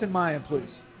little less in mine, please.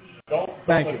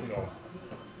 Thank you.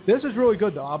 This is really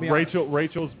good, though. I'll be honest.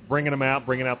 Rachel's bringing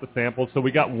out the samples. So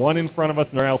we got one in front of us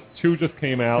now. Two just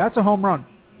came out. That's a home run.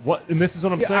 What? And this is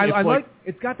what I'm saying. I like.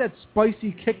 It's got that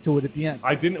spicy kick to it at the end.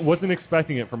 I wasn't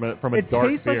expecting it from a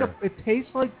dark beer. It tastes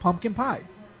like pumpkin pie.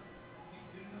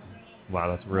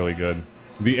 Wow, that's really good.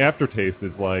 The aftertaste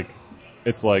is like,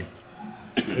 it's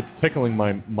tickling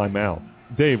my mouth.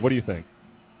 Dave, what do you think?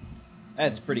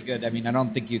 That's pretty good. I mean, I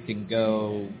don't think you can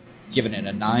go giving it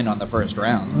a 9 on the first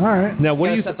round. All right. Now, what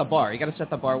do you set the bar? You got to set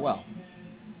the bar well.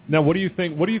 Now, what do you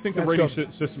think? What do you think the rating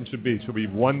system should be? Should be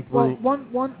 1 through?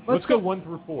 One. Let's go 1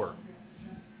 through 4.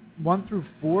 1 through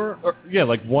 4. Yeah,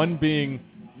 like 1 being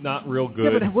not real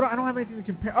good. Yeah, but I don't have anything to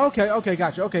compare. Okay,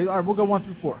 gotcha. Okay, all right, we'll go 1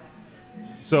 through 4.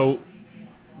 So,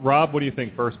 Rob, what do you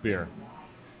think? First beer.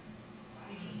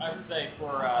 I would say for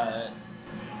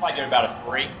probably give it about a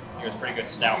 3. It was pretty good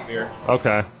stout beer.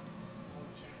 Okay.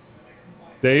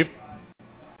 Dave.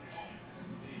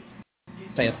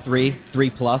 Say a 3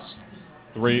 plus.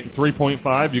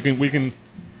 3.5.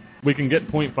 We can get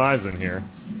 0.5s in here.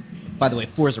 By the way,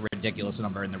 4 is a ridiculous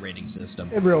number in the rating system.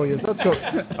 It really is. Let's go.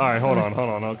 All right, hold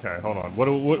on. Okay, hold on.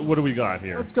 What do we got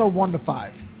here? Let's go 1 to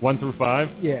 5. 1 through 5?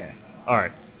 Yeah. All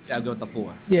right. I'll go with the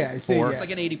 4. Yeah, I see. 4. Yeah. It's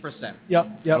like an 80%.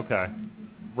 Yep. Okay.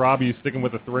 Rob, are you sticking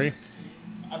with a 3?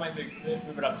 I might move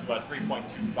it up to a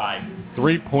 3.25.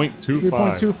 3.25.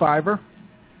 3.25er.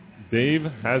 Dave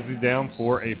has you down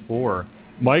for a 4.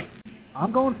 Mike?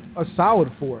 I'm going a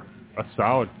solid 4. A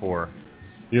solid 4.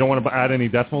 You don't want to add any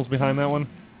decimals behind that one?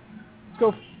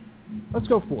 Let's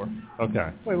go 4. Okay.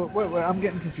 Wait, I'm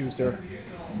getting confused there.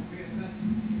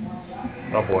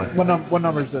 Oh, boy. What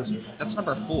number is this? That's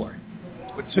number 4.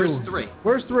 Two.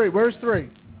 Where's 3? Where's 3?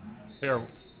 Here.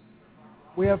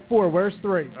 We have 4. Where's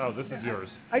 3? Oh, this is yours.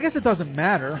 I guess it doesn't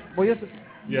matter. Well, yes.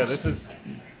 Yeah, this is...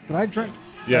 Can I drink?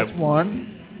 Yeah. That's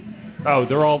 1. Oh,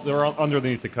 they're all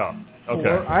underneath the cup. Okay.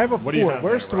 4. I have a 4. What do you have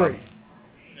Where's there, Rob? 3?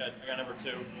 Yeah, I got number 2.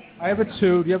 I have a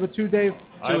 2. Do you have a 2, Dave?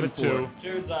 I have a 2. 2's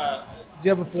Do you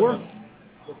have a 4?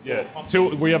 Yeah,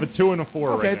 2. We have a 2 and a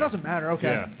 4 Okay, right it now. doesn't matter. Okay.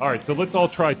 Yeah. All right, so let's all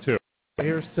try 2.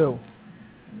 Here's 2.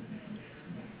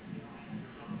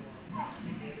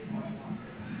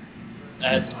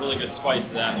 That's really good spice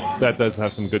to that one. That does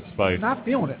have some good spice. Not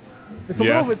feeling it.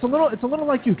 It's a little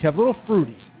like you, Kev. A little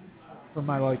fruity, for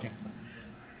my liking.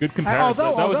 Good comparison.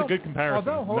 That was although- a good comparison.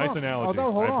 although, Nice hold on. analogy.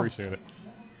 Hold I on. appreciate it.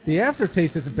 The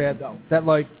aftertaste isn't bad though.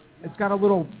 It's got a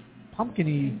little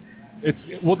pumpkin-y.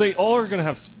 They all are going to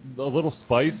have a little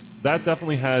spice. That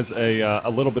definitely has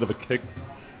a little bit of a kick.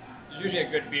 There's usually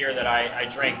a good beer that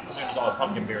I drink as soon as all the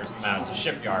pumpkin beers come out. It's a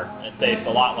Shipyard. It tastes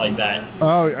a lot like that.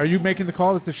 Oh, are you making the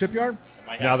call at the Shipyard?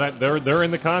 Now that they're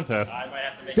in the contest. I might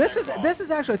have to make This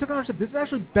is actually, I took another sip. This is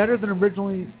actually better than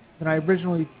I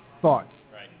originally thought.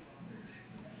 Right.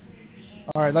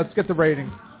 All right, let's get the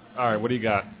rating. All right, what do you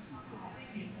got?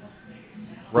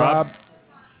 Rob?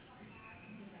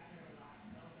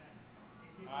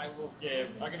 I'll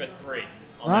give it 3.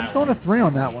 I'm going to 3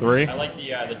 on that one. 3? I like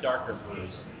the darker brews.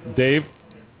 Dave?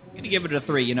 I'm going to give it a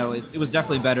 3. You know, it was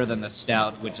definitely better than the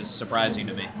stout, which is surprising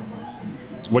to me.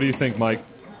 What do you think, Mike?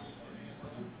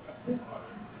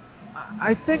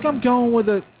 I think I'm going with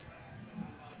a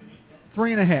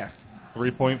 3.5.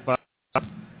 3.5.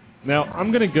 Now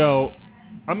I'm gonna go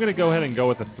ahead and go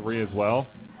with a 3 as well.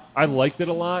 I liked it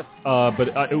a lot,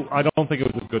 but I don't think it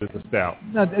was as good as the stout.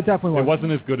 No, it definitely wasn't. It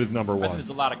wasn't as good as number I think one. there's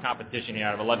a lot of competition here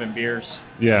out of 11 beers.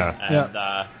 Yeah. And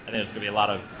I think there's going to be a lot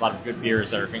of good beers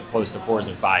that are getting close to 4s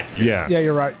and 5s. Here. Yeah. Yeah,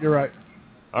 you're right. You're right.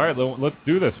 All right, let's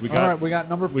do this. We got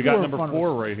number 4. We got number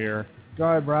 4 right here. Go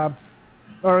ahead, Rob.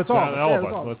 Or it's all of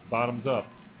us. Let's bottoms up.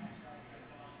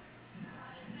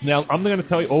 Now I'm going to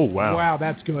tell you. Oh wow. Wow,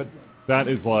 that's good. That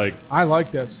is like. I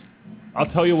like this. I'll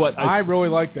tell you what. I really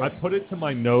like this. I put it to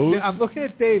my nose. I'm looking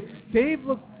at Dave. Dave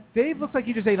looks like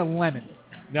he just ate a lemon.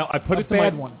 Now I put it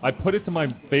to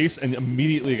my face, and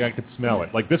immediately I could smell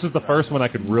it. Like this is the first one I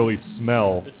could really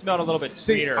smell. It smelled a little bit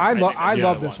sweeter. I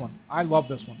love this one. I love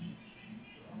this one.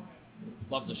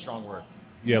 Love's a strong word.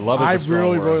 Yeah, love is a strong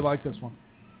word. I really like this one.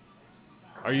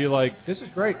 Are you like? This is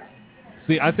great.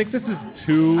 See, I think this is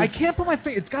too. I can't put my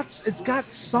finger. It's got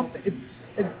something.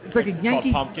 It's like a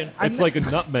Yankee pumpkin. It's like a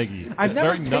nutmeggy. It's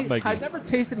very nutmeggy. I've never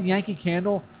tasted a Yankee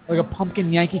Candle, like a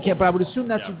pumpkin Yankee Candle, but I would assume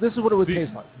this is what it would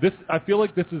taste like. This, I feel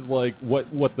like this is like what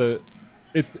the.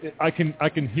 I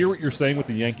can hear what you're saying with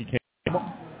the Yankee Candle.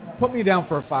 Put me down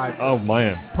for a 5. Oh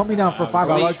man. Put me down for a 5.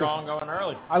 Really I like strong going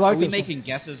early. I like. Are we making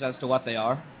guesses as to what they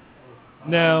are?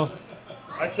 No.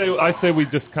 I say we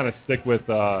just kind of stick with.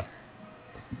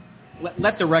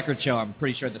 Let the record show. I'm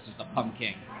pretty sure this is the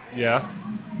Pumpkin. Yeah.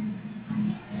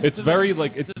 It's very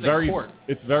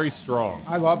strong.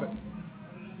 I love it.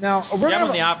 Now I'm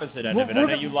on the opposite end of it. I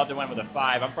know you loved it, went with a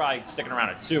 5. I'm probably sticking around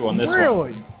at 2 on this one.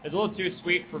 Really? It's a little too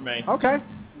sweet for me. Okay.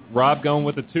 Rob going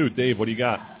with a 2. Dave, what do you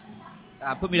got?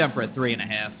 Put me down for a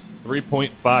 3.5.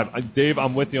 3.5. Dave,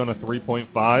 I'm with you on a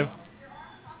 3.5.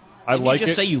 I Did like you it.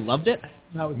 just say you loved it?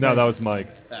 No, that was Mike.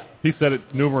 He said it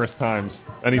numerous times,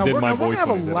 and he did my voice. We have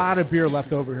a lot of beer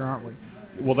left over here, aren't we?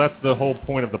 Well, that's the whole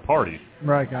point of the party.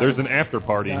 Right, There's an after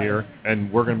party here,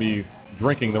 and we're going to be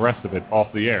drinking the rest of it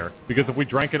off the air. Because if we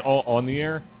drank it all on the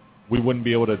air, we wouldn't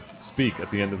be able to speak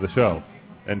at the end of the show,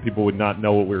 and people would not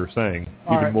know what we were saying,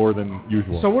 even more than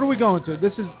usual. So what are we going to?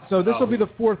 This will be the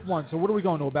 4th one. So what are we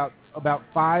going to? About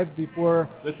 5 before?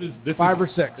 This 5 or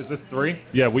 6. Is this 3?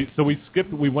 Yeah. We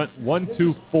skipped. We went 1,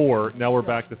 2, 4. Now we're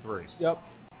back to 3. Yep.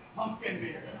 Pumpkin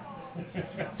beer.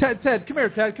 Ted, come here.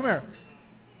 Ted, come here.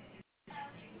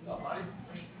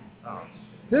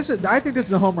 I think this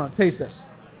is a home run. Taste this.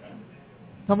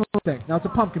 Tell me what you think. Now it's a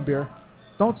pumpkin beer.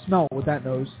 Don't smell it with that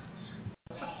nose.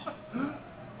 I'm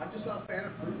just not a fan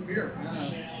of fruit and beer.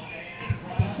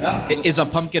 Is a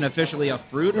pumpkin officially a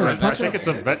fruit or a vegetable? I think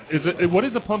it's what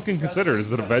is a pumpkin considered?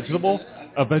 Is it a vegetable?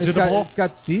 A vegetable? It's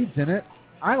got seeds in it.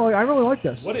 I really like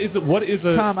this. What is it? What is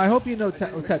a... Tom, I hope you know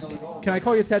Ted. Can I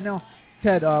call you Ted now?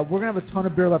 Ted, we're going to have a ton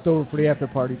of beer left over for the after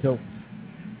party, too.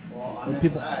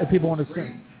 If people want to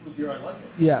sing.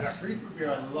 Yes.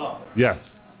 Yes.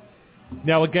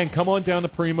 Now, again, come on down to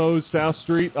Primo's, South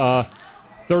Street.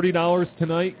 $30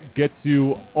 tonight gets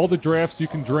you all the drafts you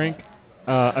can drink,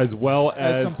 as well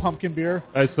as some pumpkin beer.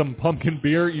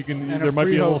 You can. There might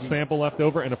be a little sample left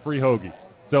over and a free hoagie.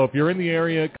 So if you're in the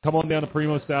area, come on down to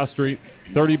Primo's, South Street.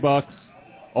 $30,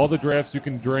 all the drafts you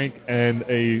can drink, and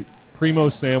a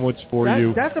Primo sandwich for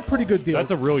you. That's a pretty good deal.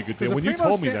 That's a really good deal. When you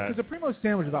told me that, because a Primo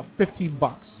sandwich is about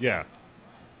 $15. Yeah.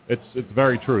 It's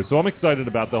very true. So I'm excited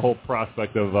about the whole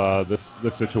prospect of this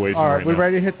situation. All right, we now.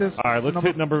 ready to hit this? All right, let's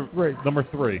hit number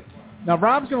 3. Now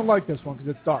Rob's gonna like this one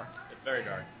because it's dark. It's very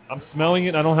dark. I'm smelling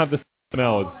it. I don't have the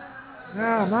smell. No,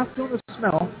 I'm not feeling the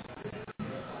smell.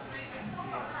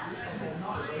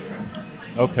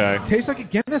 Okay. Tastes like a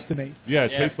Guinness to me. Yeah, it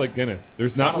tastes like Guinness.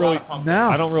 There's not really. No,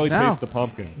 I don't really taste the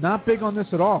pumpkin. Not big on this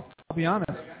at all. I'll be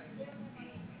honest.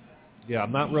 Yeah,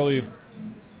 I'm not really.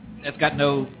 It's got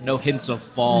no hints of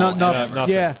fall. Nothing.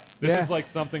 Yeah. This is like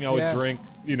something I would drink,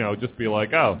 just be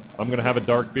like, oh, I'm going to have a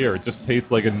dark beer. It just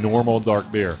tastes like a normal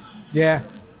dark beer. Yeah.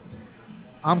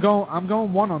 I'm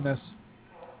going 1 on this.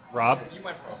 Rob? You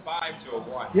went from a 5 to a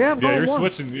 1. Yeah, I'm going you're 1.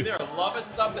 Switching. You're either loving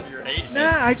something or you're hating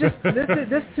Nah,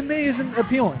 this to me isn't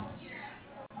appealing.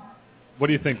 What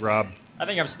do you think, Rob? I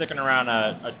think I'm sticking around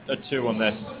a 2 on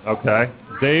this. Okay.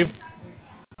 Dave?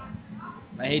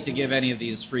 I hate to give any of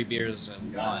these free beers a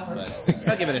 1, but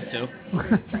I'll give it a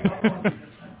 2.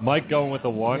 Mike going with a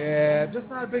 1? Yeah, just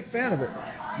not a big fan of it.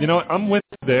 You know, I'm with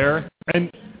you there,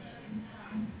 and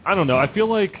I don't know. I feel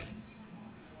like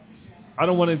I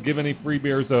don't want to give any free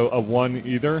beers a 1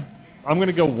 either. I'm going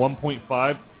to go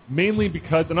 1.5. mainly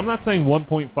because, and I'm not saying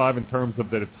 1.5 in terms of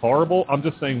that it's horrible. I'm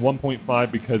just saying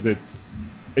 1.5 because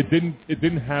it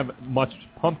didn't have much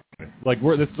pumpkin. Like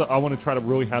I want to try to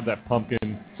really have that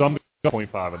pumpkin. So I'm going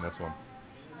 0.5 on this one.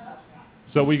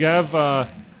 So we have.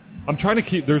 I'm trying to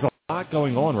keep. There's a lot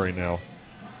going on right now.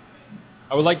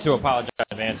 I would like to apologize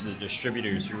in advance to the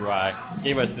distributors who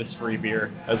gave us this free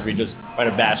beer, as we just might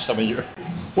have bashed some of your.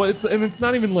 Well, it's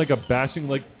not even like a bashing.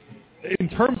 Like in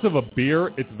terms of a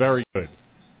beer, it's very good.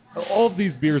 All of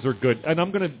these beers are good, and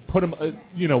I'm going to put them.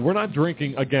 We're not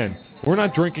drinking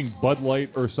Bud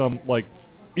Light or some like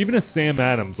even a Sam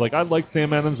Adams. Like I like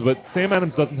Sam Adams, but Sam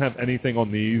Adams doesn't have anything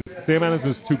on these. Sam Adams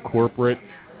is too corporate.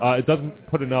 It doesn't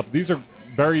put enough. These are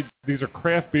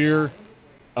craft beer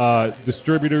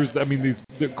distributors. I mean,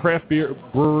 the craft beer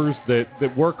brewers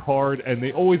that work hard, and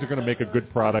they always are going to make a good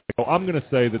product. So I'm going to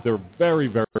say that they're very,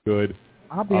 very good.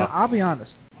 I'll be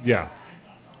honest. Yeah.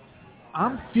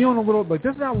 I'm feeling a little, like,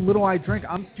 this is how little I drink.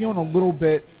 I'm feeling a little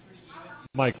bit.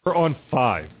 Mike, we're on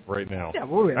 5 right now. Yeah,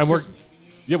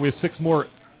 we have 6 more,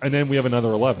 and then we have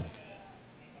another 11.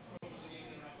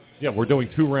 Yeah, we're doing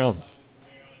 2 rounds.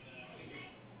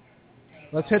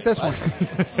 Let's hit this one.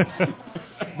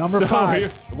 Number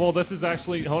 5. Well, this is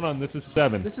actually, hold on, this is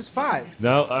 7. This is 5.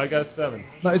 No, I got 7.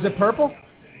 No, is it purple?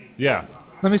 Yeah.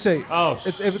 Let me see. Oh.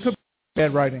 If it could be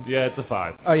bad writing. Yeah, it's a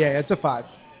 5. Oh, yeah, it's a 5.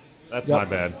 That's my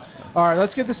bad. All right,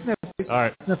 let's get the sniff. Please. All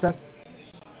right. Sniff that.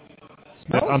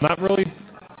 Smells? I'm not really.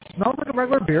 Smells like a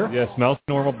regular beer. Yeah, smells like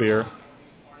normal beer.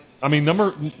 I mean,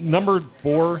 number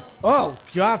 4. Oh,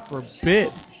 God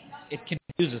forbid. It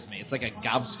confuses me. It's like a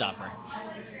gobstopper.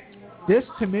 This,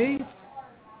 to me,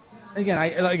 again,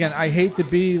 I hate to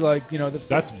be like,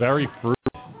 That's very fruity.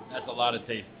 That's a lot of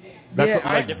taste. That's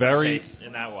Like very taste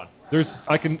in that one.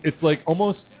 It's like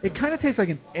almost. It kind of tastes like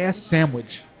an ass sandwich.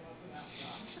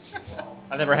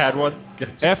 I never had one.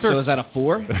 So is that a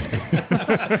 4?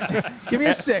 Give me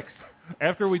a 6.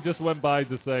 After we just went by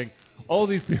just saying, all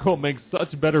these people make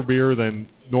such better beer than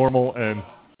normal, and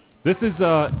this is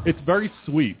it's very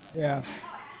sweet. Yeah.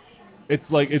 It's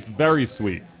very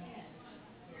sweet.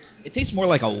 It tastes more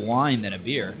like a wine than a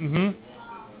beer. Mm-hmm.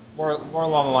 More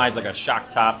along the lines like a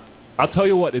shock top. I'll tell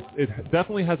you what, it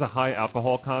definitely has a high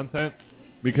alcohol content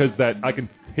because I can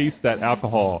taste that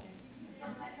alcohol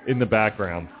in the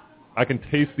background. I can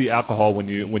taste the alcohol when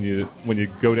you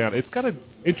go down. It's got an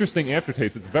interesting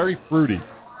aftertaste. It's very fruity.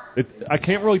 I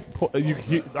can't really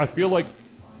I feel like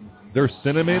there's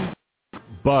cinnamon,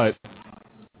 but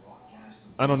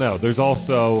I don't know. There's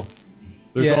also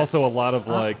a lot of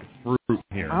fruit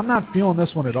here. I'm not feeling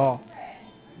this one at all.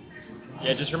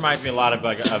 Yeah, it just reminds me a lot of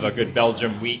a good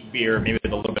Belgium wheat beer, maybe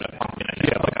with a little bit of pumpkin.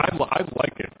 Yeah, I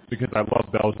like it because I love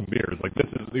Belgian beers. Like this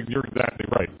is, you're exactly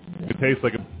right. It tastes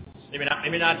like a.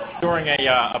 Maybe not during a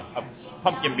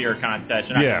pumpkin beer contest.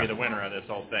 You're not going to be the winner of this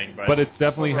whole thing, but it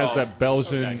definitely has that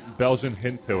Belgian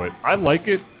hint to it. I like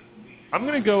it. I'm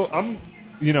gonna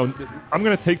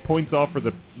take points off for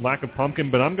the lack of pumpkin,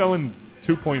 but I'm going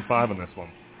 2.5 on this one.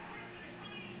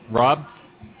 Rob?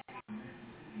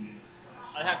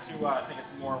 I have to think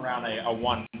it's more around a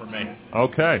 1 for me.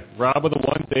 Okay. Rob with a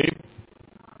 1. Dave?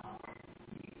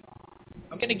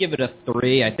 I'm going to give it a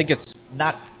 3. I think it's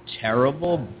not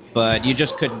terrible, but you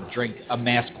just couldn't drink a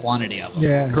mass quantity of them.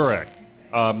 Yeah. Correct.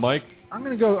 Mike? I'm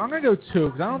gonna go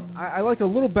 2 because I like it a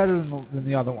little better than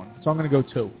the other one, so I'm gonna go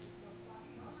 2.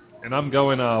 And I'm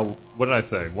going. What did I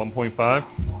say? 1.5.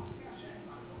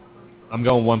 I'm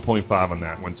going 1.5 on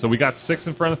that one. So we got 6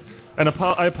 in front of. And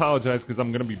I apologize because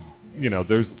I'm gonna be.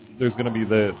 There's gonna be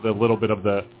the little bit of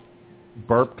the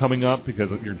burp coming up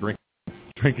because you're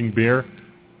drinking beer.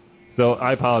 So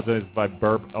I apologize if I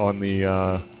burp on the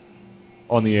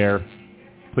air.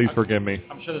 Please forgive me.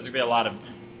 I'm sure there's going to be a lot of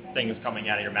things coming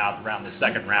out of your mouth around the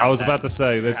second round. I was about to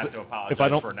say, if I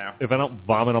don't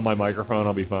vomit on my microphone,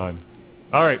 I'll be fine.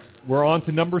 All right, we're on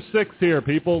to number 6 here,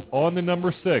 people. On to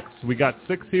number 6. We got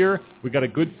 6 here. We got a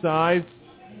good size.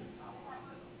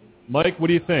 Mike, what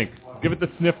do you think? Give it the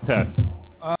sniff test.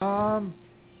 I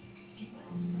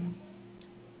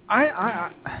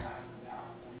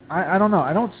don't know.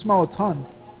 I don't smell a ton.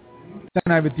 Then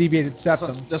I have a deviated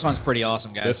septum. This one's pretty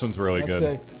awesome, guys. This one's really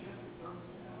good.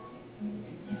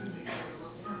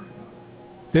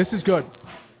 This is good.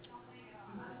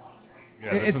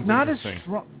 Yeah, it's not as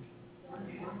strong.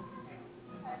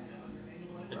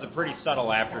 It's a pretty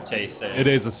subtle aftertaste. It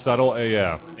is a subtle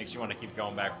AF. Makes you want to keep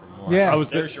going back for more. Yeah.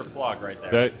 There's your plug right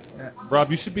there.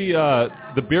 Rob, you should be.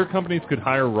 The beer companies could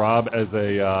hire Rob as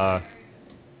a.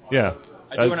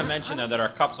 I do want to mention, though, that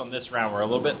our cups on this round were a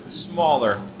little bit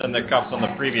smaller than the cups on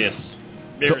the previous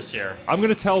beers here. I'm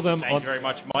going to tell them. Thank you very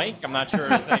much, Mike. I'm not sure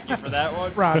to thank you for that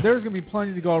one. Rob, there's going to be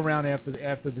plenty to go around after the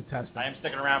testing. I am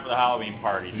sticking around for the Halloween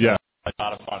party. So Yeah. it's a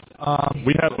lot of fun.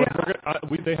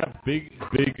 They have big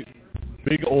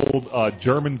old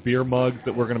German beer mugs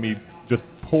that we're going to be just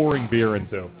pouring beer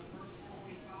into.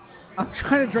 I'm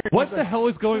trying to drink. What the hell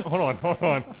is going? Hold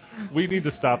on. We need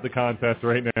to stop the contest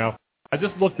right now. I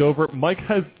just looked over. Mike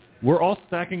has. We're all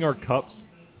stacking our cups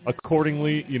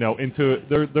accordingly, into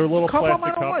their little cup plastic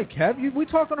I don't cups. like, Kev. We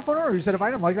talked on the phone earlier. You said if I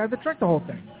didn't like it, I had to drink the whole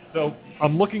thing. So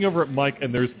I'm looking over at Mike,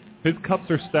 and his cups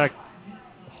are stacked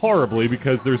horribly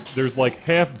because there's like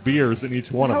half beers in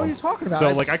each one of them. What are you talking about?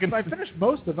 So I finished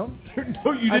most of them.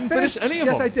 No, you didn't finish any of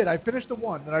them. Yes, I did. I finished the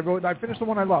one that I wrote. I finished the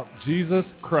one I loved. Jesus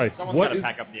Christ! Someone's got to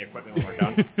pack up the equipment when we're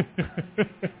done.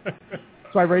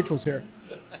 That's why Rachel's here.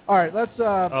 All right, let's.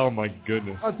 Oh my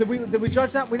goodness! Did we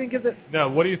judge that? We didn't give the. No.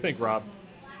 What do you think, Rob?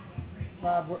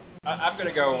 I'm going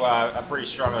to go a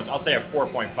pretty strong. I'll say a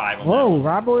 4.5 on Whoa, that.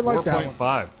 Rob really likes that one.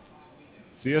 4.5.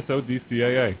 CSO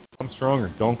DCAA. I'm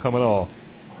stronger. Don't come at all.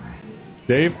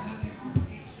 Dave?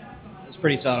 It's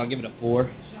pretty solid. I'll give it a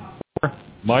 4.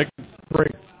 Mike? 3.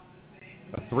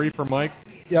 A 3 for Mike?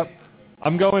 Yep.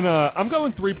 I'm going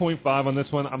 3.5 on this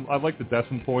one. I like the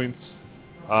decimal points.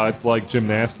 It's like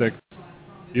gymnastics.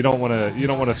 You don't want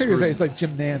to screw. It's like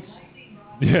Jim Nance.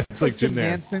 Yeah, it's like Jim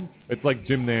Nance. Nansen. It's like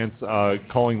Jim Nance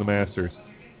calling the Masters.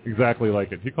 Exactly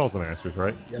like it. He calls the Masters,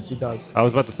 right? Yes, he does. I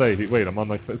was about to say, wait, I'm on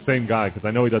the same guy because I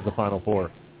know he does the Final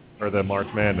Four or the March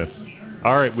Madness.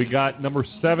 All right, we got number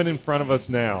 7 in front of us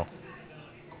now.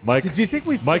 Mike,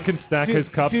 Mike can stack his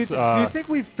cups. Do you think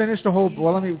we've finished a whole?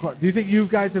 Well, do you think you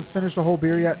guys have finished a whole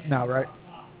beer yet? No, right?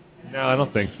 No, I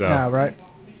don't think so. No, right?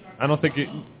 I don't think it.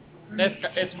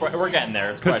 We're getting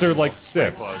there. Because they're like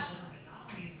 6.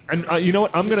 And you know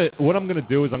what? I'm gonna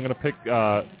do is I'm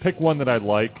gonna pick one that I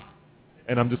like,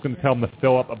 and I'm just gonna tell them to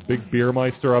fill up a big beer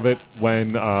meister of it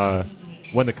when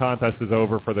the contest is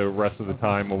over for the rest of the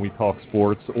time when we talk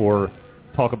sports or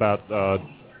talk about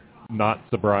not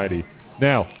sobriety.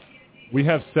 Now, we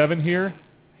have 7 here.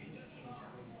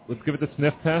 Let's give it the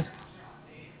sniff test.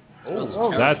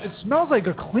 Oh, it smells like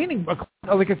a cleaning,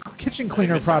 like a kitchen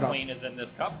cleaner product. Clean is in this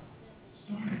cup.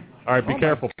 All right, be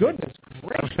careful. Goodness.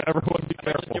 Everyone be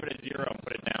careful. Just give it a 0 and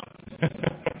put it down.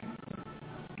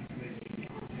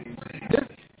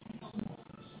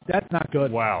 That's not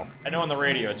good. Wow. I know on the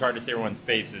radio it's hard to see everyone's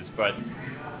faces, but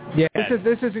yeah,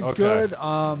 this isn't okay. good.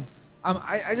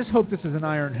 I just hope this is an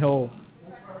Iron Hill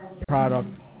product.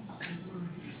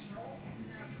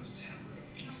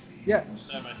 Yeah.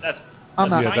 That's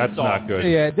that's not good.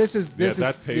 Yeah, this is.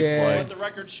 That tastes Let like. the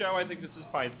record show, I think this is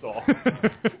pine salt.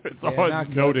 It's all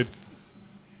noted.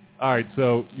 All right,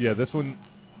 so yeah, this one.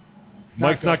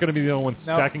 Mike's not going to be the only one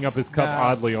stacking up his cup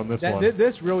oddly on this one.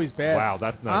 This really is bad. Wow,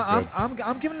 that's not good.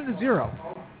 I'm giving it a 0.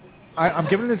 I'm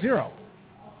giving it a 0.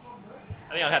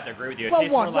 I think I'll have to agree with you. It Well,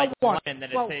 tastes one, more like well, 1, and then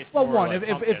it tastes well, more 1. like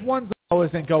If one's the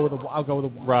lowest, then I'll go with a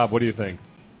 1. Rob, what do you think?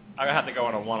 I'm gonna have to go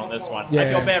on a 1 on this one. Yeah. I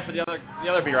feel bad for the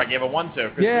other beer I gave a 1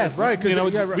 to. Yeah, right. You know,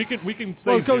 right. we can say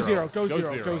Well, go 0. Go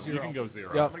 0. You can go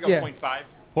 0. Yep. I'm gonna go 0.5.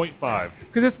 0.5.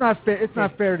 Because it's not fair. It's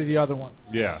not fair to the other one.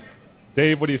 Yeah.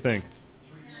 Dave, what do you think?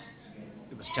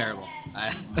 It was terrible.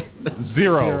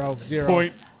 0. 0.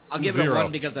 Point. I'll give it 0. a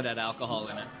 1 because of that alcohol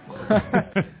in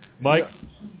it. Mike?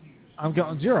 I'm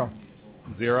going 0.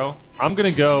 0. I'm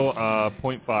gonna go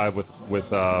 0.5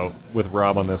 with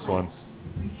Rob on this one.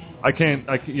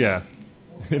 Yeah.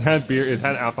 It had beer. It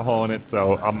had alcohol in it,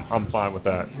 so I'm fine with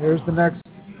that. Here's the next.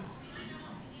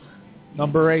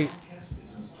 Number 8.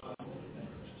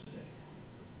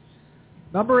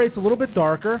 Number 8's a little bit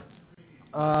darker.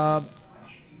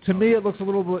 To me, it looks a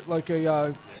little bit like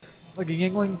a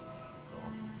Yingling.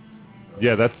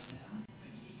 Yeah, that's.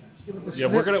 Yeah,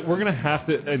 we're gonna have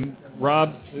to. And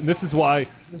Rob, and this is why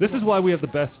we have the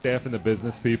best staff in the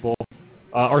business. People,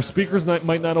 our speakers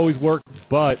might not always work,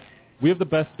 but we have the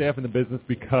best staff in the business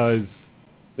because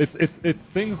it's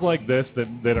things like this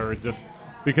that are just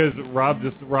because Rob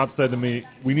said to me,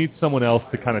 we need someone else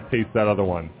to kind of taste that other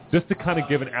one, just to kind of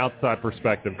give an outside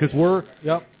perspective because we're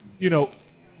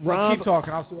Rob, keep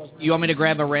talking. I'll see what You want me to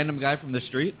grab a random guy from the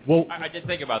street? Well, I did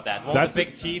think about that. One with the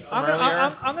big teeth from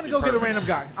earlier. I'm going to go get a random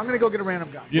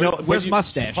guy. You know, where's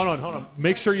mustache? Hold on.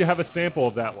 Make sure you have a sample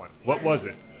of that one. What was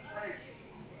it?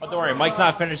 Oh, don't worry. Mike's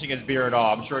not finishing his beer at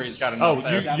all. I'm sure he's got enough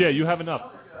there. You have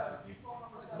enough.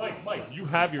 Mike, you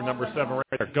have your number 7 right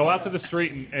there. Go out to the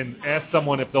street and ask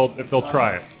someone if they'll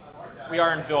try it. We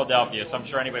are in Philadelphia, so I'm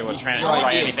sure anybody was trying to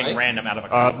try anything random out of a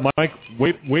cup. Mike,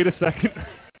 wait a second.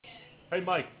 Hey,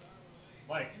 Mike.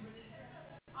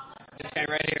 This guy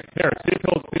right here. Here, see if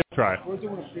he'll try it. We're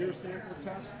doing a beer sample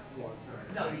test.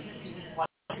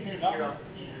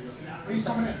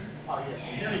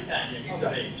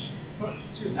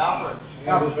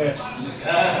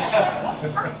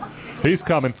 He's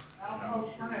coming.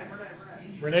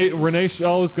 Renee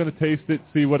Shaw is going to taste it,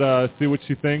 see what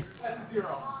she thinks.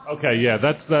 Okay, yeah,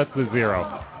 that's the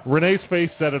 0. Renee's face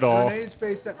said it all. Renee's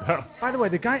face said. By the way,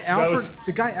 the guy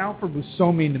Alfred was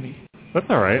so mean to me. That's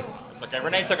all right. Okay,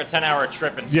 Renee took a 10-hour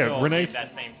trip and still made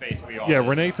that same face we all did.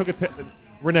 Renee took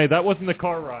Renee, that wasn't the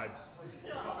car ride.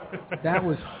 That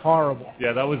was horrible.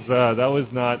 Yeah, that was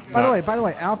not. By the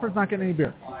way, Alfred's not getting any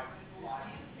beer.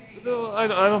 No, I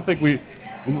don't think we.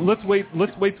 Let's wait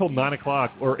till 9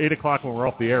 o'clock or 8 o'clock when we're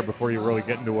off the air before you really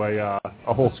get into a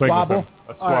whole thing with him.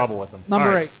 A squabble with him.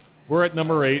 Number 8. We're at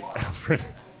number 8.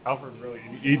 Alfred really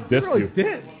he dissed really you.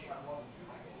 Did.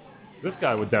 This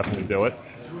guy would definitely do it.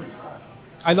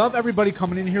 I love everybody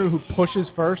coming in here who pushes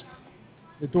first.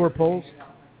 The door pulls.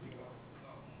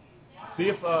 See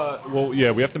if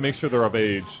we have to make sure they're of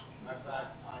age.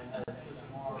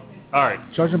 All right.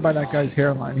 Judging by that guy's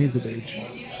hairline, he's of age.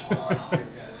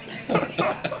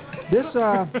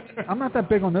 I'm not that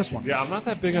big on this one. Yeah, I'm not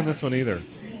that big on this one either.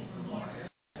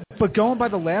 But going by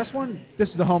the last one, this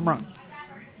is the home run.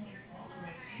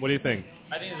 What do you think?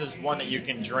 I think this is one that you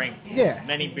can drink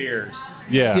many beers.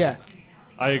 Yeah.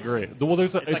 I agree. Well,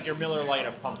 it's like your Miller Lite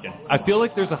of pumpkin. I feel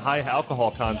like there's a high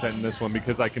alcohol content in this one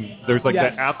because there's like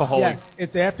that alcoholic. Yes,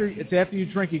 it's after you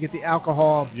drink, you get the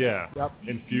alcohol. Yeah. Yep.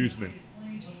 Infusement.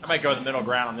 I might go the middle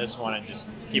ground on this one and just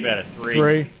keep it at a 3.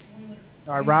 3.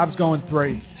 All right, Rob's going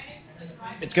 3.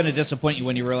 It's going to disappoint you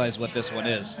when you realize what this one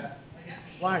is.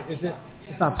 Why is it?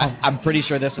 It's not pumpkin. I'm pretty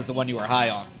sure this is the one you were high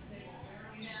on.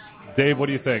 Dave, what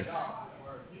do you think?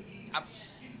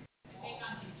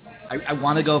 I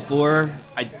want to go 4.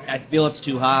 I feel it's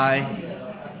too high.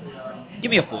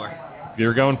 Give me a 4.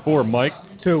 You're going 4. Mike?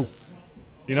 2.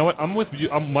 You know what? I'm with you.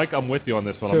 Mike, I'm with you on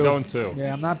this one. 2. I'm going 2.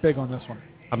 Yeah, I'm not big on this one.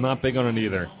 I'm not big on it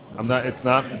either.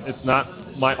 It's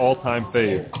not my all-time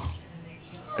fave.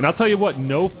 And I'll tell you what,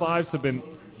 no 5s have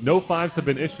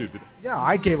been issued. Yeah,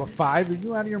 I gave a 5. Are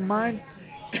you out of your mind?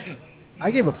 I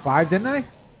gave a 5, didn't I?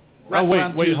 Oh,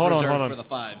 wait, hold on. For the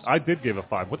 5s. I did give a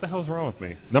 5. What the hell's wrong with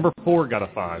me? Number 4 got a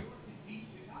 5.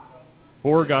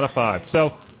 4 got a 5.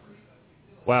 So,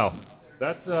 wow.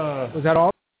 That's Was that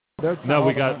all? No,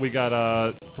 we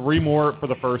got 3 more for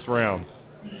the first round.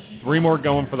 3 more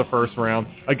going for the first round.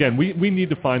 Again, we need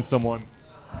to find someone.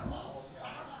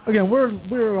 Again, we're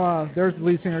there's the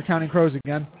lead singer Counting Crows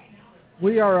again.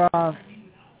 We're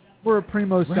at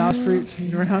Primo South Street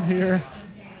around here.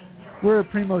 We're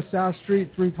at Primo South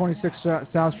Street, 326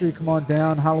 South Street. Come on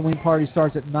down. Halloween party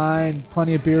starts at 9.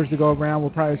 Plenty of beers to go around.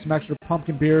 We'll probably have some extra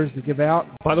pumpkin beers to give out.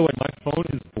 By the way, my phone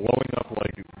is blowing up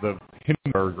like the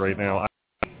Hindenburg right now.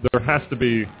 There has to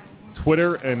be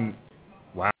Twitter and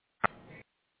wow.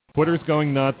 Twitter's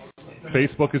going nuts.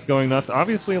 Facebook is going nuts.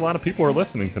 Obviously, a lot of people are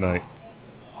listening tonight.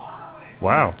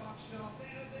 Wow.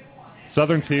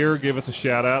 Southern Tier gave us a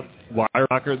shout out. Wire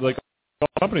Rocker, like all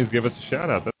companies give us a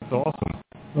shout out. That's awesome.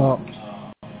 Well,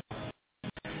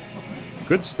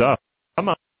 good stuff. I'm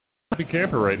a happy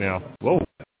camper right now. Whoa.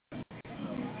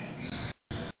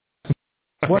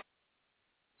 What?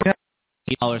 $8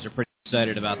 are pretty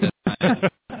excited about this.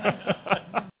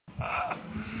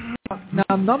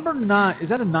 Now, number 9, is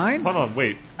that a 9? Hold on,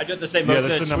 wait. I just have to say,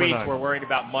 most of the tweets were worried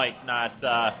about Mike, not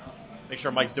make sure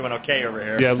Mike's doing okay over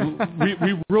here. Yeah,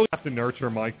 we really have to nurture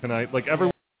Mike tonight. Like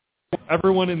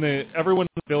everyone in the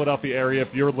Philadelphia area, if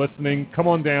you're listening, come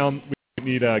on down. We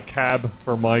need a cab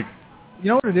for Mike. You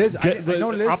know what it is?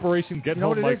 Operation Get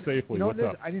Home Mike Safely. You know What's what it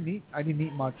up? is? I didn't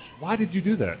eat much. Why did you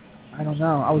do that? I don't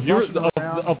know. I was rushing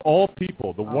around. Of all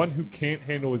people, the one who can't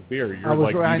handle his beer. I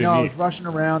was rushing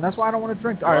around. That's why I don't want to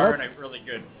drink. All right, a really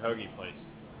good hoagie place,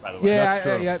 by the way.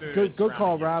 Yeah. Good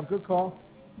call, Rob. Good call.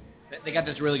 They got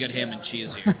this really good ham and cheese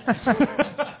here.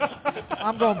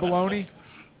 I'm going bologna.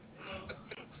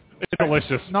 It's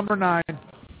delicious. Number 9.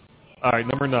 All right,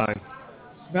 number 9.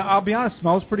 Now, I'll be honest,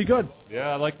 smells pretty good.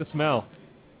 Yeah, I like the smell.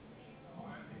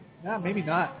 Yeah, maybe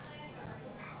not.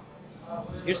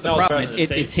 Here's the problem.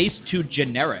 It tastes too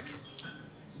generic.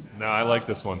 No, I like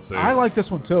this one, too. I like this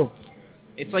one, too.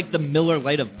 It's like the Miller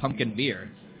Lite of pumpkin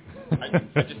beer. I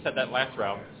just said that last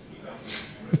round.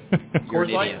 You're an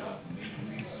idiot.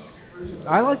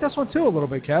 I like this one, too, a little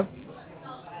bit, Kev.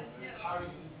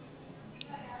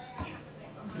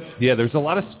 Yeah, there's a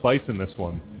lot of spice in this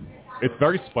one. It's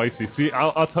very spicy. See,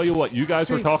 I'll tell you what. You guys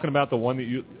were talking about the one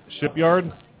that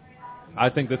Shipyard. I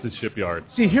think this is Shipyard.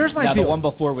 See, here's my deal. The one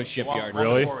before was Shipyard.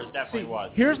 Really? Before definitely was.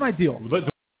 Here's my deal.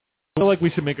 The feel like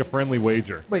we should make a friendly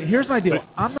wager. Wait, here's my deal.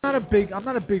 I'm not a big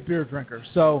beer drinker,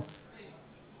 so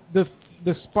the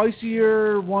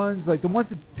spicier ones, like the ones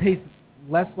that taste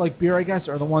less like beer, I guess,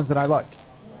 are the ones that I like.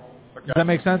 Okay. Does that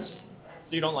make sense?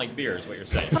 So you don't like beer, is what you're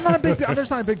saying? I'm just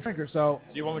not a big drinker, so. So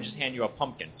you want me to just hand you a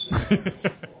pumpkin?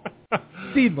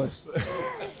 Seedless.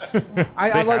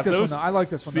 I like this one, though. I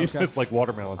like this one, though. Seedless like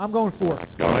watermelon. I'm going 4.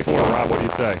 Let's go 4. Rob, what do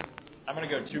you say? I'm going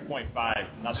to go 2.5.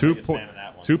 Not the biggest fan of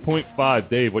that one. 2.5.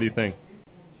 Dave, what do you think?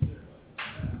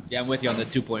 Yeah, I'm with you on the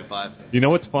 2.5. You know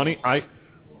what's funny?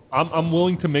 I'm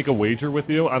willing to make a wager with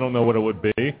you. I don't know what it would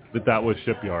be. That was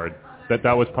Shipyard. That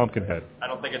was Pumpkinhead. I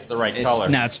don't think it's the right color.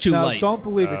 No, it's too light. Don't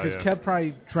believe it, because Kev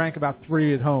probably drank about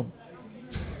 3 at home.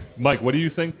 Mike, what do you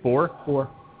think? 4? 4.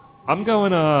 I'm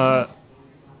going, you know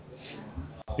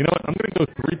what? I'm going to go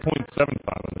 3.75 on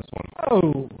this one.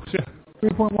 Oh.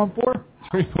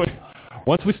 3.14?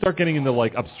 Once we start getting into,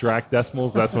 like, abstract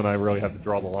decimals, that's when I really have to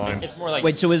draw the line. It's more like...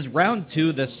 Wait, so is round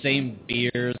 2 the same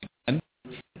beers again?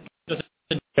 Yeah.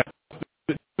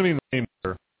 It's going to be the same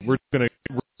beer. We're going to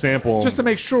sample... Just to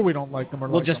make sure we don't like them or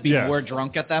We'll like just them. be more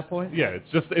drunk at that point? Yeah,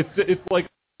 it's like...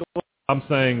 I'm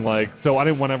saying, like... So I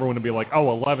didn't want everyone to be like,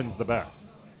 oh, 11's the best.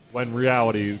 When in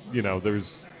reality, you know, there's...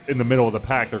 In the middle of the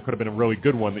pack, there could have been a really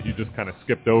good one that you just kind of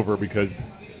skipped over because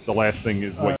the last thing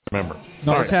is what you remember.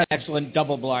 No, it's an excellent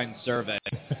double-blind survey.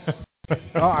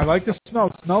 Oh, I like the smell.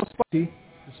 It smells spicy. It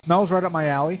smells right up my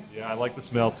alley. Yeah, I like the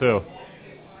smell, too.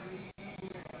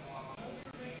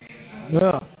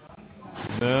 Yeah.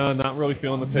 No, not really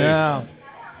feeling the taste. Yeah.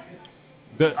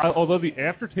 Although the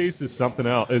aftertaste is something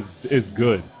else, is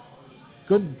good.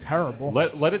 Good and terrible.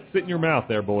 Let it sit in your mouth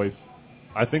there, boys.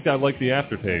 I think I like the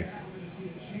aftertaste.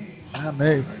 Not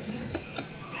me.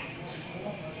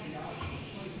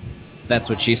 That's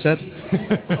what she said?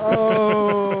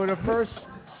 Oh, the first...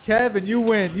 Kevin, you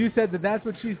win. You said that's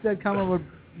what she said coming with...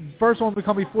 First one would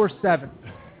come before 7.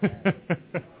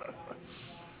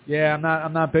 Yeah,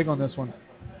 I'm not big on this one.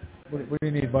 What do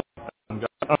you need, bud? I'm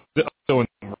doing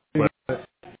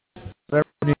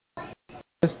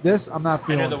This I'm not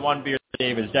feeling. I know the one beer that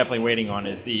Dave is definitely waiting on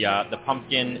is the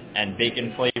pumpkin and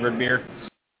bacon flavored beer.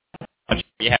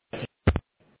 Yeah.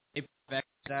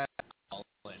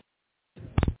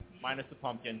 Minus the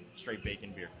pumpkin, straight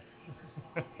bacon beer.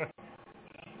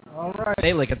 All right.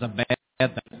 Say like it's a bad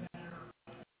thing.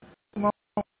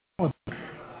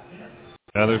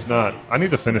 No, there's not. I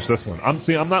need to finish this one. I'm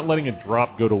not letting it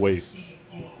go to waste.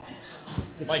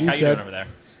 Mike, how you doing over there?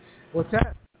 What's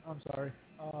that? I'm sorry.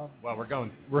 Wow, we're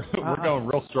going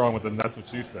real strong with the that's what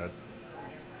she said.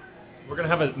 We're gonna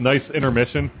have a nice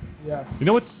intermission. Yeah. You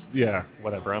know what's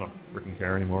whatever. I don't freaking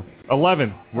care anymore.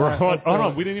 11. We're on. Hold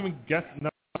on. We didn't even guess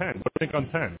 10. What do you think on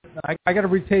 10? I got to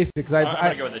retaste it because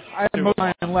I have most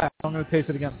of mine left. I'm going to taste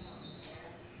it again.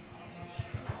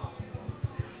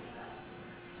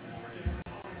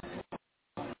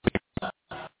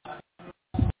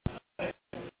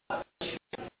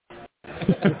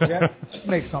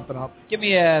 Make something up. Give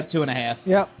me a 2.5.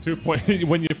 Yep. 2 point.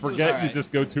 When you forget, Right. you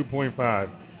just go 2.5.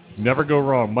 Never go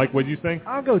wrong. Mike, what do you think?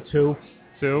 I'll go 2.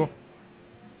 2.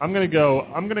 I'm gonna go.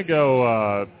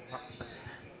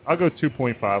 I'll go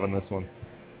 2.5 on this one.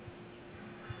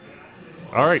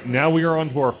 All right, now we are on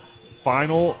to our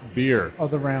final beer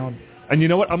of the round. And you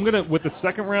know what? With the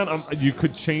second round, you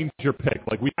could change your pick.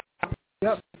 Like we.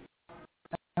 Yep.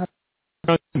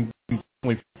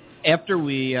 After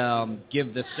we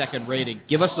give the second rating,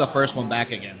 give us the first one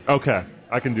back again. Okay,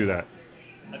 I can do that.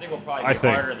 I think we'll probably get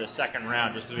harder the second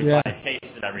round just so we probably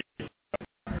tasted everything.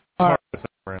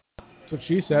 That's what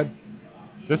she said.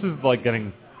 This is like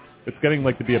getting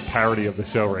like to be a parody of the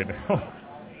show right now.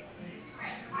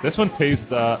 This one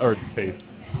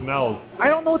smells. I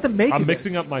don't know what to make I'm of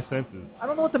mixing up my senses. I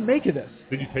don't know what to make of this.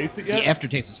 Did you taste it yet? The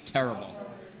aftertaste is terrible.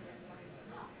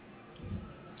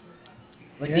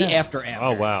 The after.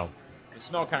 Oh, wow. The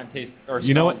smell kind of tastes, or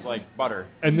you know smells what? like butter.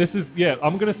 And this is,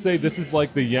 I'm going to say this is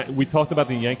like we talked about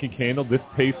the Yankee Candle. This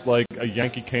tastes like a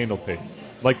Yankee Candle taste.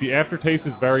 Like the aftertaste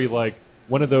is very like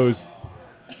one of those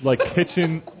like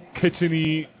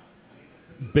kitchen-y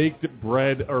baked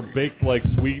bread or baked like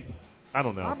sweet, I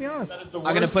don't know. I'll be honest. I'm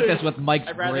going to put this with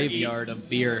Mike's graveyard of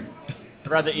beer. I'd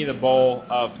rather eat a bowl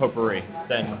of potpourri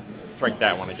than drink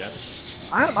that one again.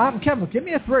 I'm Kevin. Give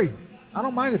me a 3. I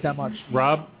don't mind it that much.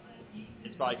 Rob?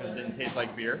 It's probably because it didn't taste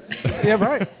like beer. Yeah,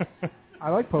 right. I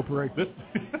like potpourri.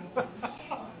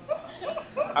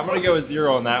 I'm going to go with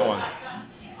 0 on that one.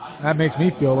 That makes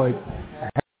me feel like...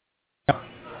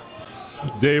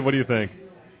 Dave, what do you think?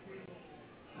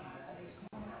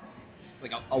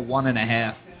 Like a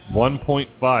 1.5.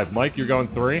 1.5. Mike, you're going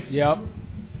 3? Yep.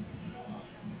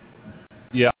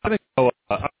 Yeah, I'm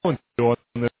going 2.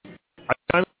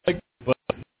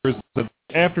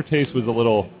 aftertaste was a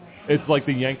little. It's like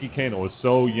the Yankee Candle. It was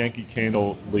so Yankee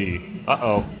Candle-y.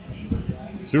 Uh-oh.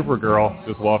 Supergirl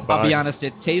just walked by. I'll be honest,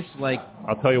 it tastes like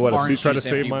I'll tell you what, if orange you try to juice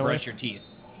after save you my brush life. your teeth.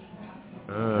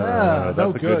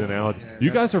 That's a good analogy. Yeah,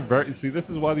 you guys are very... See, this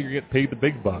is why you get paid the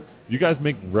big bucks. You guys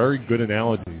make very good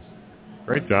analogies.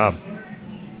 Great job.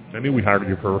 I knew we hired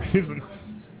you for a reason.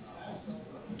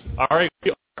 All right,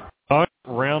 we are on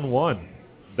round one.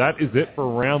 That is it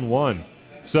for round one.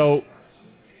 So,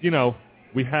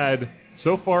 we had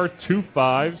so far 2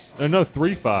 5s. No,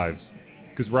 3 5s.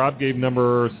 Because Rob gave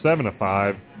number 7 a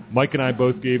 5. Mike and I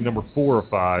both gave number 4 a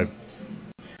 5.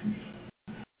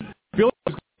 I feel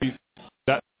like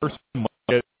that first one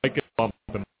might get bumped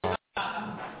up.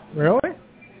 Really?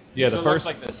 Yeah, so the it first.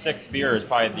 looks like the 6th beer is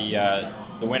probably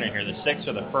the winner here. The 6th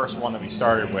or the first one that we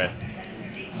started with.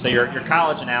 So your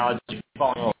college analogy,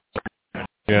 falling a little.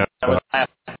 Yeah. That was last.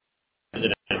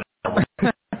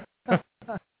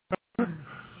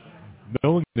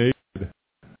 No one naked.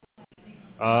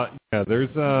 Yeah, there's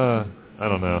I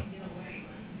don't know.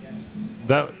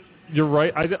 That you're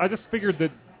right. I just figured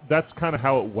that that's kind of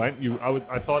how it went.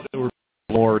 I thought there would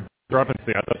be more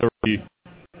discrepancy. I thought there would be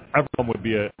everyone would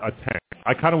be a 10.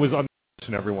 I kind of was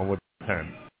understanding everyone would be a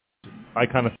 10. I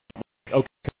kind of okay.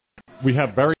 We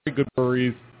have very good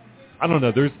breweries. I don't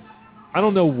know. I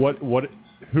don't know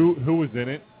who was in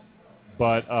it,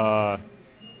 but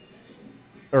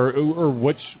or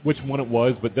which one it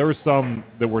was, but there were some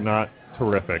that were not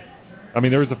terrific. I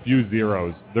mean, there was a few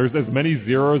zeros. There's as many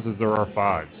zeros as there are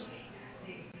 5s,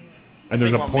 and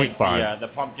there's a 0.5. The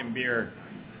pumpkin beer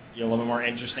a little bit more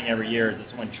interesting every year is that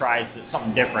someone tries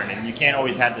something different, and you can't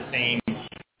always have the same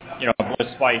blue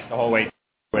spice the whole way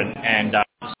through, and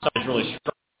something's really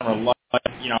strong or light,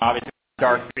 obviously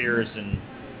dark beers and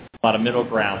a lot of middle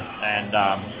ground, and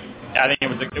I think it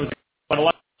was but a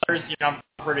lot of others,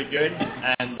 pretty good,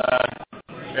 and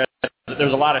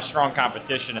there's a lot of strong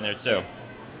competition in there too.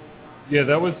 Yeah,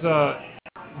 that was.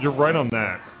 You're right on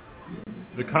that.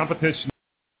 The competition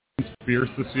is fierce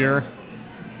this year.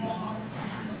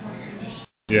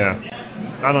 Yeah,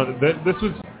 I don't know.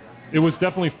 It was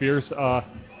definitely fierce.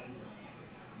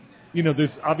 There's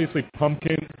obviously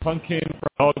pumpkin from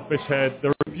Dogfish Head. There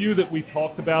were a few that we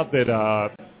talked about that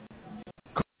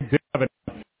didn't have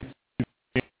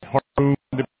Harpoon,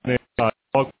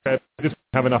 Dogfish Head, just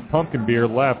didn't have enough pumpkin beer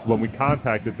left when we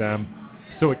contacted them,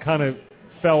 so it kind of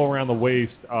fell around the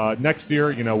waist. Next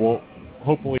year, we'll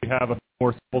hopefully have a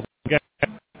more samples again.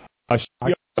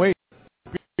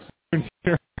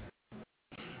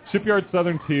 Shipyard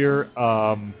Southern Tier,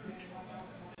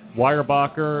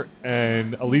 Weyerbacher,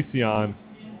 and Elysion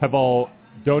have all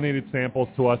donated samples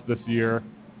to us this year,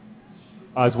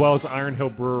 as well as Iron Hill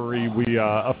Brewery.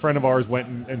 A friend of ours went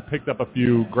and picked up a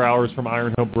few growlers from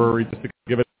Iron Hill Brewery just to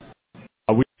give it.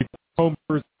 We home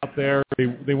brewers out there.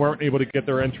 They weren't able to get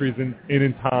their entries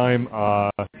in time,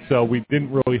 so we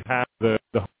didn't really have the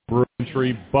brew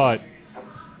entry, but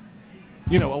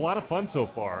a lot of fun so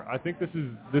far. I think this is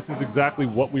exactly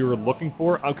what we were looking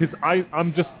for, because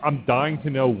I'm dying to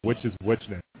know which is which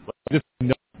now.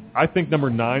 I think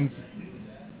number 9's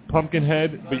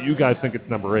Pumpkinhead, but you guys think it's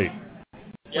number 8.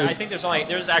 Yeah, I think there's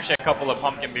actually a couple of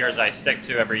pumpkin beers I stick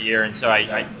to every year, and so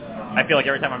I feel like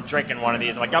every time I'm drinking one of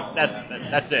these, I'm like, oh,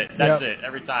 that's it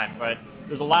every time. But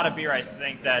there's a lot of beer I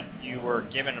think that you were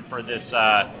given for this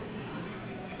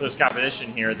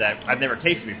competition here that I've never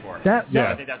tasted before. I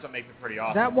think that's what makes it pretty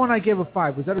awesome. That one I gave a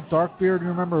 5. Was that a dark beer? Do you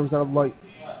remember, or was that a light?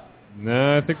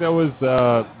 No, I think that was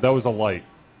a light.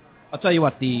 I'll tell you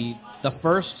what, the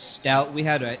first stout we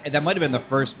had, that might have been the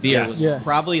first beer, was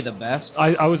probably the best.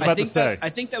 I was about to say. I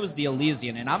think that was the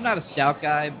Elysian, and I'm not a stout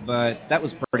guy, but that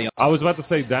was pretty awesome. I was about to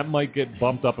say that might get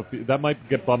bumped up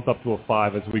to a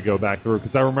 5 as we go back through,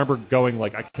 because I remember going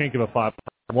like, I can't give a 5,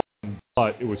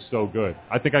 but it was so good.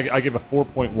 I think I gave a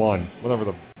 4.1, whatever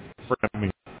the frick I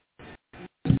mean.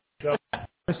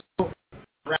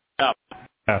 Wrap up.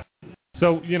 Yeah.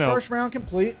 So First round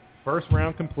complete.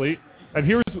 And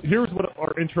here's what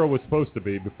our intro was supposed to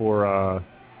be before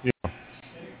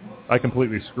I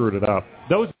completely screwed it up.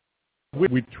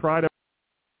 We tried to.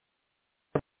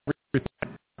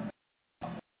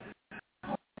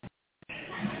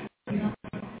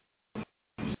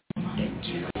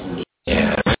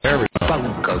 There we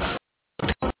go.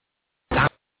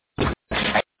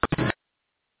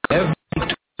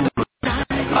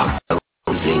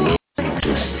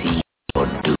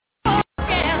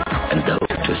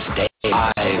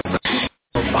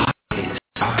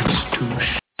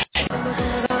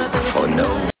 For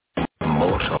no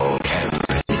mortal can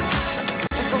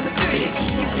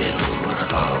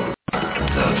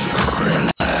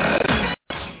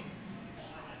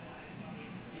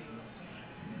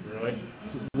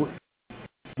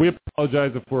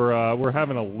apologize if we're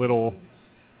having a little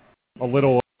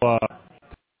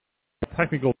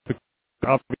technical.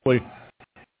 Obviously,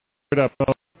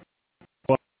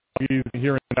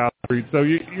 here in South Street, so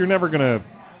you're never gonna.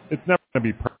 It's never gonna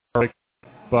be perfect,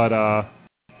 but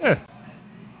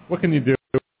what can you do?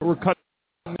 We're cutting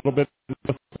a little bit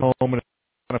home and it's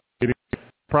kind of fading.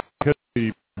 Probably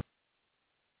the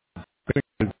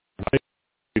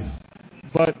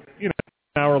but an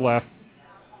hour left,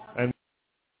 and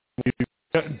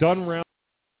we've done round.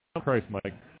 Christ,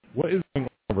 Mike, what is going on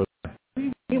over there?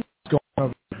 What's going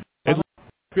on? It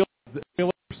feels like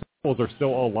the samples are still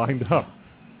all lined up.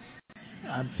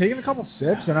 I'm taking a couple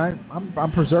sips, and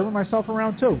I'm preserving myself for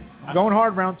round 2. I'm going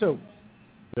hard round 2.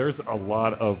 There's a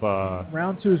lot of...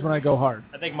 Round 2 is when I go hard.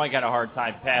 I think Mike had a hard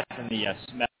time passing the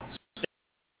smell.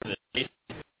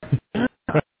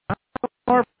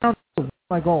 Hard round 2. That's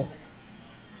my goal.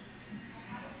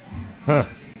 Huh.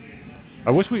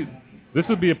 I wish this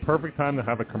would be a perfect time to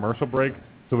have a commercial break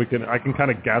so I can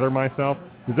kind of gather myself.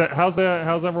 How's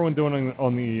everyone doing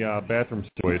on the bathroom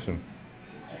situation?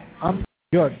 I'm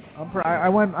good. I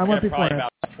went before.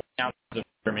 About 20 ounces of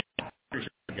beer, man.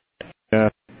 Yeah.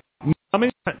 I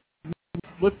mean,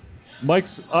 Mike's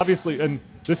obviously, and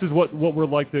this is what we're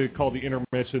like to call the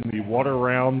intermission, the water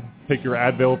round. Take your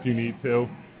Advil if you need to,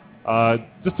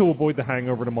 just to avoid the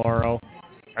hangover tomorrow.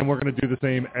 And we're going to do the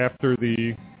same after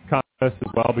the contest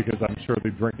as well, because I'm sure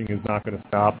the drinking is not going to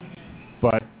stop.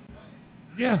 But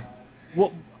yeah,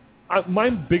 well, my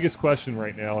biggest question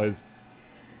right now is,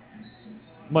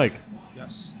 Mike.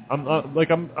 Yes.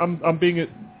 I'm being.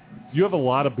 You have a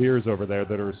lot of beers over there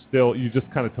that are still. You just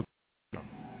kind of took.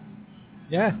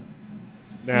 Yeah.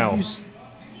 Now.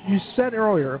 You said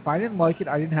earlier, if I didn't like it,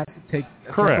 I didn't have to take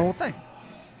the whole thing.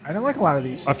 I didn't like a lot of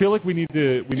these. I feel like we need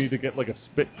to get like a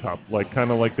spit cup, like kind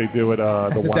of like they do at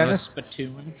the dentist.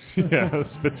 Spittoon. Yeah, a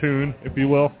spittoon, if you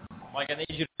will. Mike, I need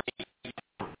you to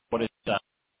what is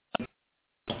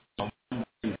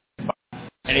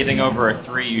anything over a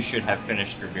 3, you should have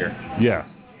finished your beer. Yeah.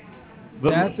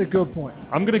 That's a good point.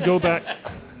 I'm going to go back.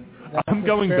 I'm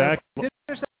going back.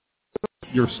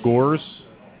 Your scores.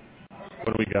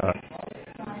 What do we got?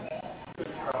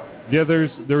 Yeah,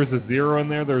 there's a 0 in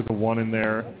there. There's a 1 in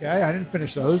there. Okay, I didn't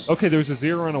finish those. Okay, there's a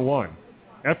 0 and a 1.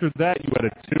 After that, you had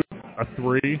a 2, a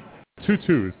 3, 2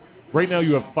 2s. Right now,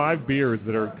 you have 5 beers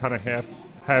that are kind of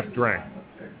half drank.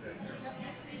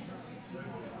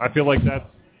 I feel like that's.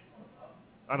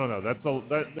 I don't know.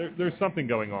 There's something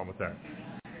going on with that.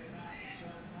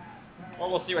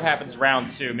 Well, we'll see what happens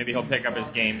round 2. Maybe he'll pick up his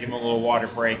game, give him a little water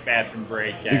break, bathroom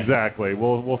break. Exactly.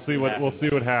 We'll see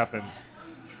what happens.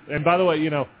 And by the way,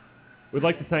 we'd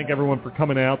like to thank everyone for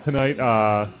coming out tonight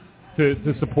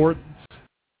to support.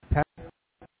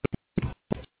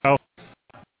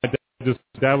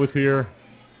 Dad was here,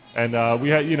 and we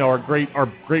had our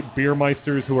great beer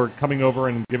meisters who are coming over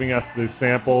and giving us the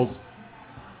samples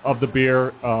of the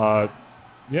beer.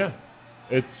 Yeah,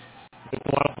 it's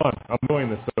a lot of fun. I'm enjoying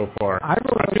this so far. I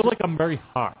feel like I'm very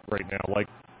hot right now. Like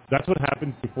that's what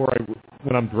happens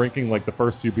when I'm drinking like the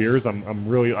first few beers.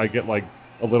 I get like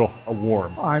a little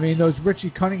warm. I mean, those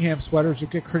Richie Cunningham sweaters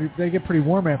get pretty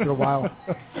warm after a while.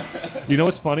 You know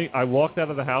what's funny? I walked out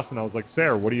of the house and I was like,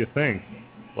 Sarah, what do you think?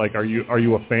 Like, are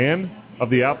you a fan of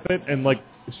the outfit? And like,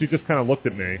 she just kind of looked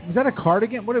at me. Is that a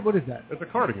cardigan? What is that? It's a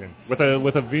cardigan with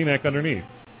a V-neck underneath.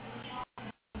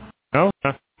 No?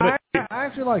 I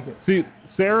actually like it. See,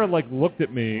 Sarah like looked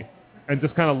at me and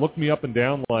just kind of looked me up and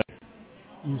down like,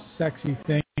 you sexy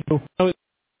thing. It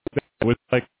was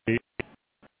like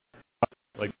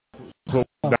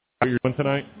what you're doing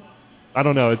tonight. I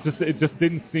don't know. It just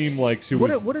didn't seem like she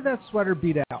was. What did that sweater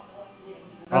beat out?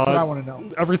 That's what I want to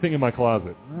know. Everything in my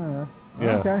closet.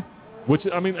 Yeah. Okay. Which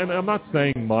I mean, and I'm not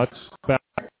saying much. But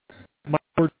my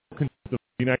word consists of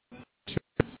V-neck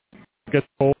shirts. Gets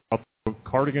cold, I'll throw a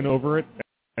cardigan over it,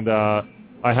 and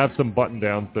I have some button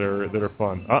downs that are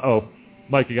fun.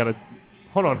 Mike, you gotta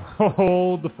hold on.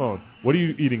 Hold the phone. What are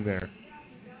you eating there?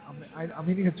 I'm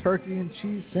eating a turkey and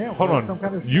cheese sandwich. Hold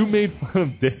on. You made fun of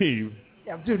Dave.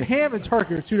 Yeah, dude, ham and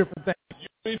turkey are two different things. You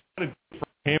made fun of Dave for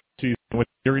ham and cheese sandwich.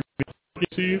 You're eating turkey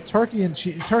cheese?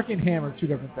 Turkey and ham are two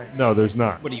different things. No, there's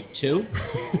not. What are you, 2?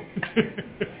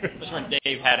 Just when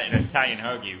Dave had an Italian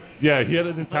hoagie. Yeah, he had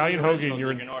an Italian hoagie, and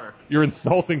you're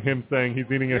insulting him, saying he's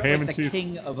eating a ham and cheese. You're the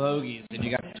king of hoagies, and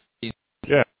you got cheese.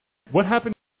 Yeah. What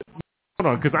happened?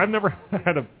 Hold on, because I've never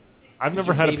had a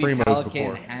Primo's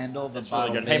before. Handle the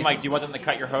really good. Hey, Mike, do you want them to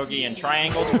cut your hoagie in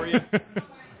triangles for you?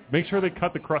 Make sure they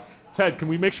cut the crust. Ted, can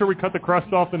we make sure we cut the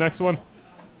crust off the next one?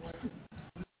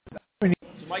 So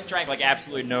Mike drank like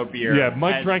absolutely no beer. Yeah,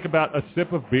 Mike drank about a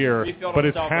sip of beer, but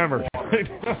it's hammered.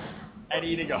 and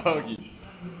eating a hoagie.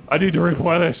 I need to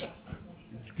replenish.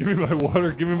 Give me my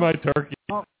water. Give me my turkey.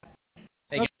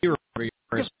 Hey, you remember your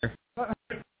first year.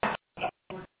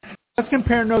 Let's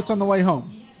compare notes on the way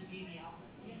home.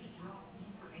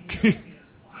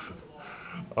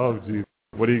 Oh, geez.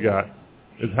 What do you got?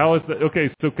 How is that? Okay,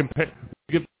 so compare.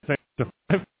 Give the same to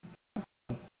 5.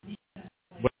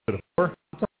 What is it, a 4?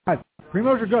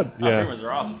 Primos are good. Yeah. Primos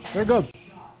are awesome. They're good.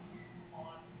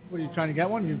 What are you trying to get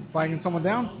one? You flagging someone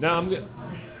down? No, I'm good.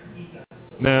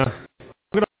 Nah. I'm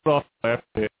going to put off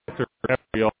after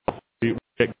we all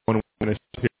get going and finish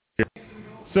here.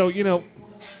 So,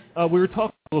 we were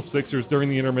talking a little Sixers during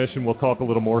the intermission. We'll talk a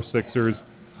little more Sixers.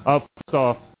 First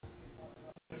off,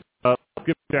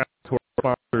 give it down to our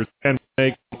sponsors and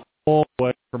make all the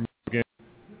way from Michigan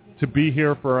to be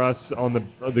here for us on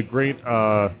the great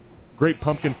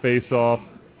pumpkin face-off.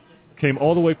 Came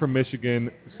all the way from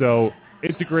Michigan, so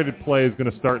Integrated Play is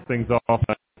going to start things off.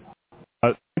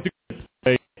 Integrated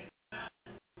Play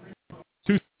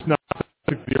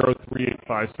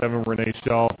 269-660-3857, Renee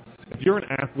Shaw. If you're an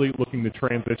athlete looking to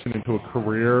transition into a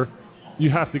career,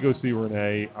 you have to go see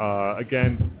Renee.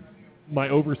 Again, my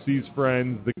overseas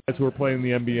friends, the guys who are playing in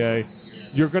the NBA,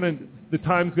 the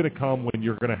time's going to come when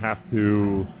you're going to have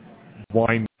to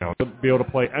wind down. You'll be able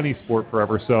to play any sport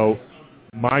forever. So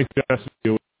my suggestion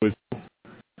to you is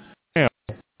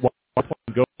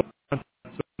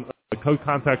go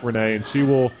contact Renee, and she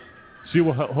will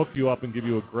hook you up and give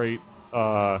you a great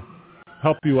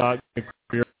help you out in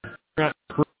your career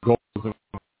goals and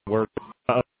work.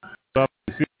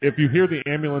 If you hear the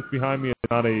ambulance behind me,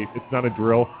 it's not a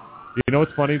drill. You know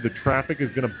what's funny? The traffic is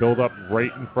going to build up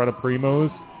right in front of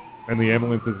Primo's, and the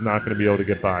ambulance is not going to be able to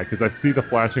get by because I see the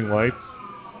flashing lights,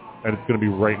 and it's going to be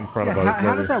right in front of us.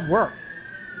 How does that work?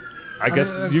 I guess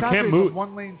you can't move.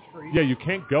 One-lane street. Yeah, you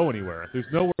can't go anywhere. There's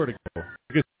nowhere to go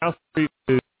because South Street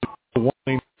is a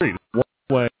one-lane street. It's one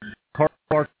way. Cars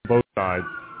parked on both sides.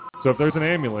 So if there's an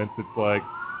ambulance, it's like,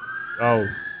 oh,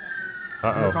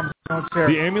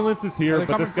 the ambulance is here,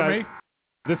 but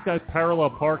this guy's parallel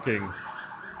parking.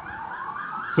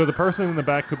 So the person in the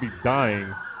back could be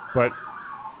dying, but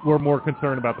we're more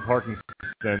concerned about the parking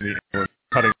than the ambulance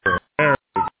cutting through.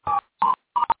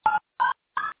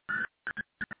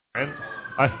 And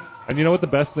you know what the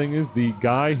best thing is? The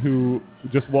guy who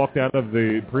just walked out of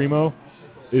the Primo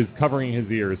is covering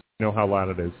his ears. You know how loud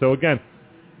it is. So again,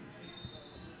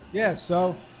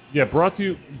 brought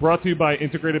to you by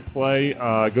Integrated Play.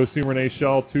 Go see Renee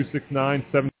Shull,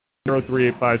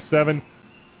 269-703-3857.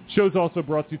 Show's also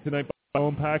brought to you tonight by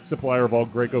Foam Pack, supplier of all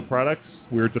Graco products.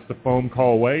 We're just a phone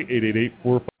call away,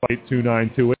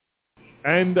 888-458-2928.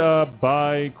 And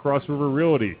by Cross River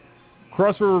Realty.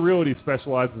 Cross River Realty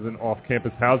specializes in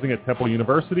off-campus housing at Temple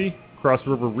University. Cross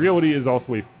River Realty is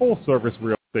also a full-service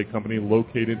real estate company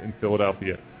located in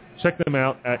Philadelphia. Check them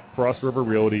out at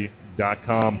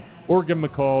crossriverrealty.com or give them a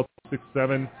call,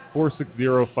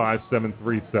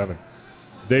 667-460-5737.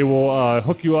 They will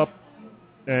hook you up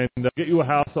and get you a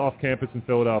house off campus in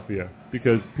Philadelphia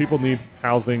because people need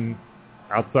housing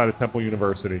outside of Temple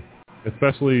University,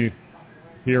 especially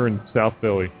here in South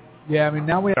Philly. Yeah, I mean,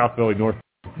 now we have South Philly, North.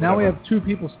 Now we have two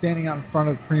people standing out in front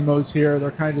of Primo's here.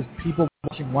 They're kind of just people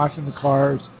watching the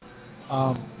cars.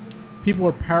 People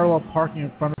are parallel parking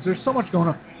in front of us. There's so much going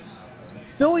on.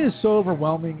 Philly is so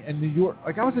overwhelming, and New York.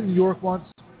 Like I was in New York once.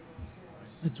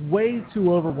 It's way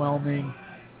too overwhelming.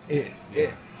 It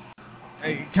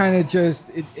kind of just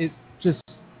it just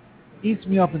eats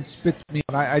me up and spits me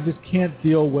out. I just can't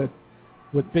deal with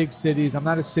big cities. I'm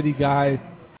not a city guy.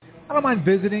 I don't mind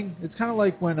visiting. It's kind of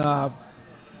like when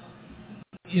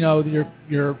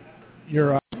you're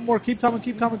more keep coming.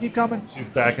 She's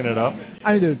backing it up.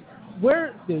 I mean,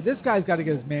 dude, this guy's got to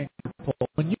get his man pulled.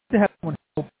 When you have someone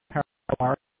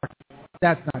parallel,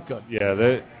 that's not good. Yeah,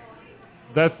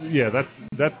 that's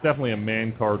definitely a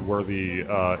man card worthy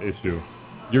issue.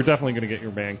 You're definitely going to get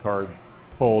your man card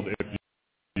pulled if you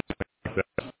like that.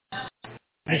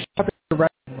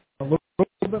 A little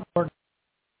bit more.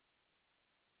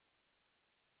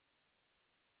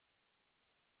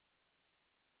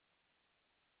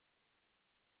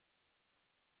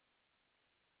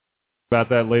 About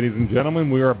that, ladies and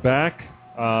gentlemen, we are back.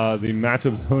 The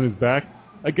matchup zone is back.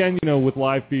 Again, with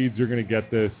live feeds, you're going to get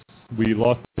this. We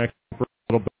lost the connection for a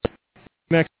little bit.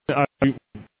 Next,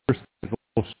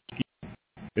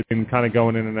 it's been kind of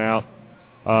going in and out.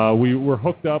 We're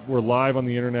hooked up. We're live on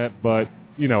the internet, but,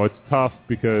 it's tough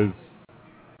because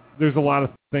there's a lot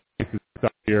of things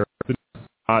out here. So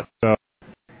in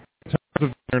terms of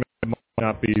the internet, it might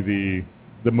not be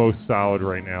the most solid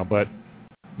right now, but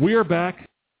we are back.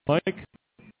 Mike?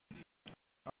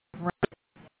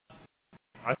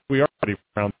 We are ready.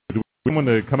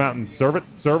 come out and serve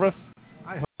us?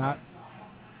 I hope not.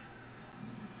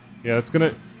 Yeah, it's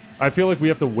gonna. I feel like we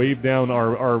have to wave down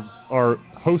our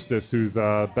hostess who's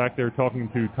back there talking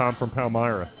to Tom from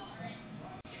Palmyra.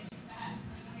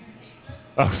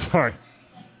 Oh, sorry.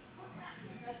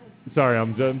 Sorry,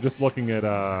 I'm just looking at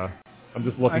the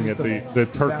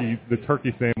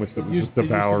turkey sandwich that was just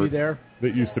devoured.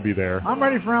 That used to be there. I'm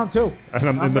ready for round 2. And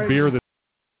I'm the beer that.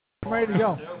 I'm ready to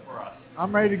go.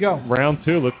 I'm ready to go. Round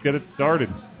 2. Let's get it started.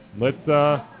 Let's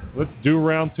do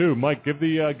round 2. Mike, give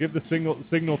the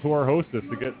signal to our hostess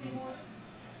to get.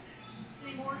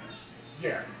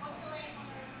 Yeah.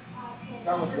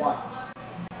 That was what?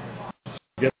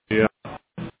 Get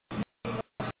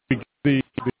the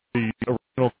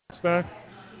original back.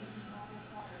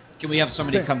 Can we have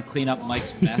somebody come clean up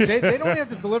Mike's mess? They don't have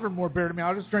to deliver more beer to me.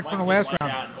 I'll just drink from the last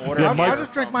round. I'll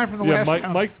just drink mine from the last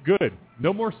round. Mike's good.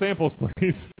 No more samples,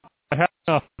 please. I have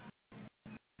enough.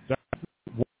 That's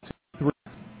 1, 2, 3.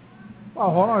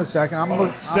 Oh, hold on a second.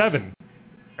 I'm 7.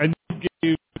 And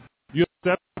you have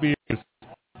 7 beers.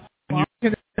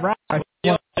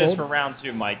 Just for round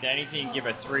 2, Mike. Anything you give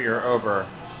a 3 or over,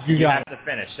 you have to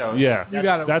finish. So yeah, you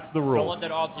got it. That's the rule. Don't let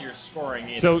that alter your scoring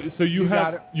either. So you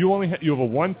have a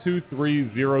 1, 2,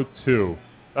 3, 0, 2.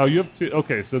 Oh, you have 2.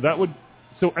 Okay,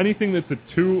 so anything that's a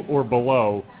 2 or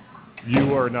below,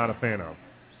 you are not a fan of.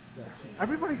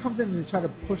 Everybody comes in and they try to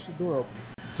push the door open.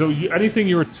 So anything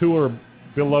you're a 2 or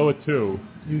below a 2,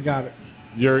 you got it.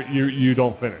 You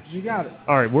don't finish. You got it.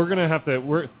 All right, we're gonna have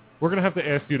to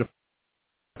ask you to.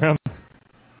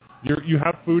 You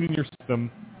have food in your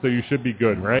system, so you should be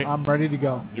good, right? I'm ready to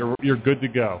go. You're good to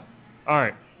go. All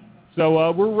right.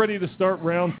 So we're ready to start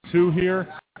round 2 here.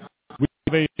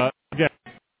 We have again.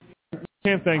 We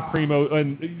can't thank Primo,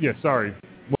 and sorry.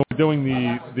 When we're doing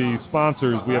the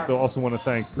sponsors, we have to also want to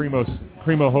thank Primo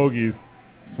Hoagies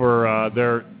for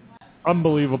their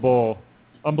unbelievable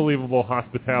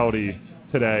hospitality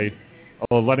today,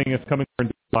 letting us come in here and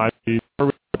do live.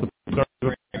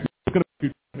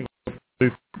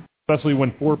 Especially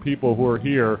when 4 people who are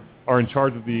here are in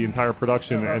charge of the entire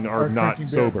production and are not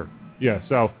sober. Yeah,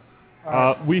 so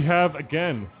we have,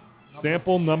 again,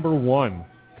 sample number 1.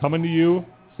 Coming to you,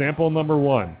 sample number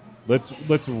 1. Let's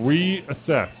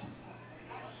reassess.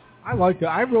 I like that.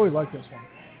 I really like this one.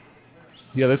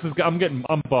 Yeah,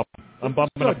 I'm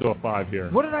bumping up to a 5 here.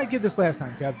 What did I give this last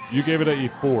time, Kev? You gave it a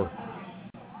 4.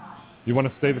 You want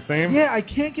to stay the same? Yeah, I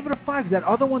can't give it a 5. That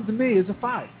other one to me is a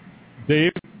 5.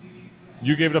 Dave?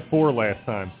 You gave it a 4 last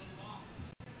time.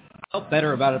 I felt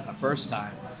better about it the first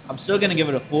time. I'm still going to give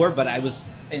it a 4, but I was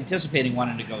anticipating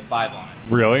wanting to go 5 on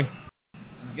it. Really?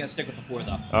 I'm going to stick with the 4,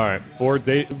 though. All right. 4,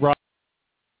 Dave, Rob,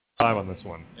 5 on this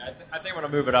one. Yeah, I think I'm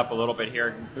going to move it up a little bit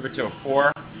here. Move it to a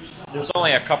 4. There's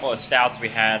only a couple of stouts we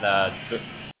had.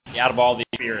 Out of all these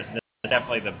beers, this is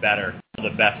definitely the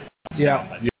best.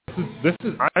 Yeah. This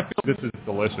is. I feel this is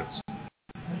delicious.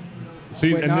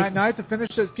 See, wait, now I have to finish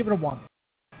this. Give it a 1.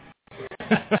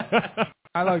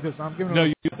 I like this. I'm giving it. No,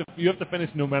 you have to finish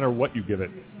no matter what you give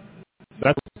it.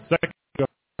 That's the second.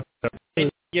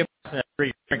 Give us a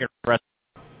 3. Drink it for the rest.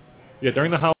 Yeah,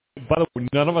 during the holiday. By the way,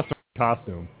 none of us are in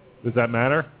costume. Does that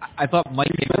matter? I thought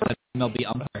Mike gave us an MLB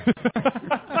umpire.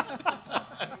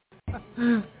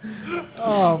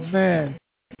 Oh man.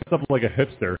 Something like a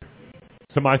hipster.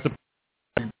 To my surprise,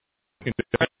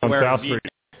 on South Street.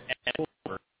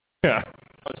 Yeah.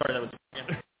 Oh, sorry, that was.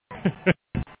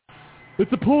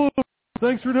 It's a pull.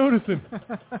 Thanks for noticing.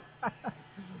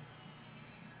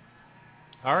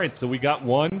 All right, so we got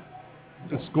 1.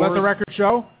 The score. Let the record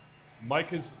show. Mike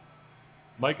has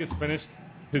finished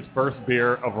his first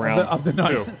beer of round of the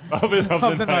night. 2 of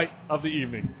the night of the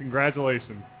evening.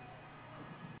 Congratulations.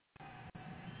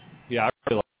 Yeah, I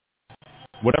really like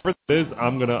it. Whatever it is,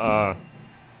 I'm gonna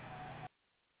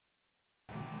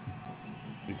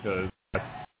because.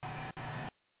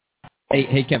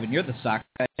 Hey, Kevin, you're the soccer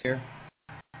guy here.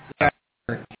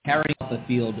 You're carrying off the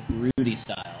field Rudy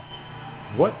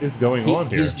style. What is going on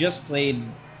here? He's just played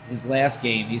his last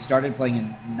game. He started playing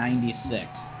in '96.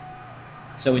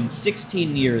 So in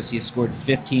 16 years, he's scored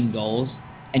 15 goals,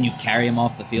 and you carry him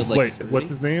off the field like Wait, Rudy? what's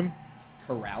his name?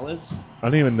 Corrales. I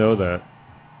don't even know that.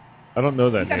 I don't know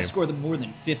that He's got name. to score more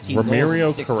than 15 Romario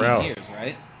goals in 16 Corrales. years,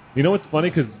 right? You know what's funny?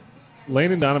 Because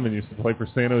Landon Donovan used to play for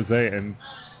San Jose and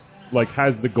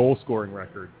has the goal scoring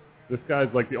record. This guy's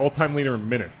like the all-time leader in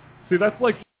minutes. See, that's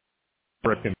like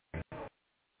frickin'. I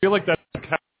feel like that's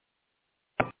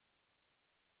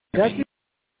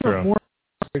more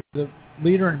the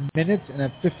leader in minutes and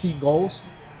have 15 goals.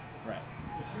 Right.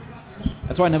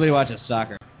 That's why nobody watches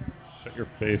soccer. Shut your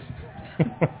face.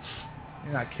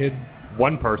 You're not kidding.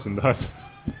 One person does.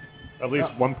 At least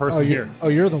one person here. Oh,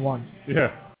 you're the one.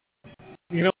 Yeah.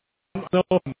 You know, I'm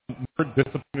more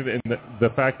disappointed in the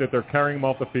fact that they're carrying them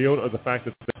off the field or the fact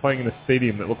that they're playing in a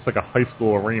stadium that looks like a high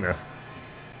school arena.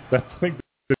 That's like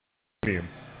the stadium.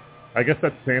 I guess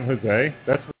that's San Jose.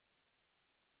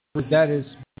 That is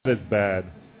bad.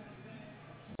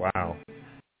 Wow.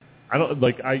 I don't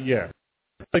like.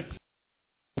 Like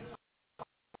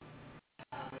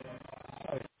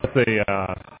that's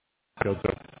a field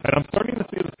joke. And I'm starting to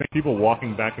see the same people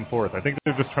walking back and forth. I think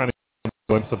they're just trying to get a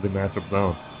glimpse of the matchup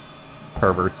zone.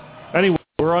 Perverts. Anyway,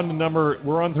 we're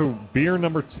on to beer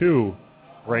number 2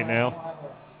 right now.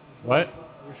 What?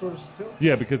 You're sure it's 2?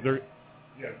 Yeah, because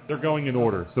they're going in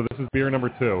order. So this is beer number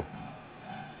 2.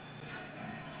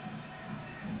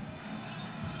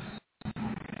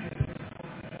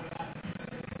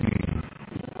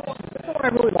 That's the one I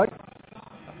really like.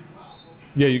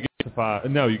 Yeah, you gave it a 5.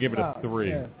 No, you gave it a 3.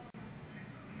 Yeah.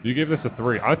 You gave this a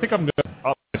 3. I think I'm going to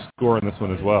up my score on this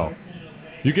one as well.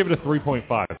 You give it a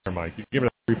 3.5 there, Mike. You give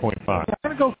it a 3.5. I'm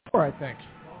going to go 4, I think.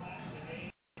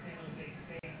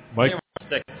 Mike?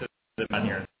 Stick to the man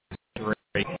here. 3.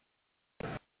 I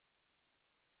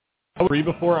was 3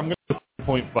 before. I'm going to go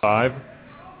 3.5.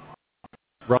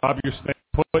 Rob, you're staying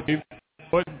put.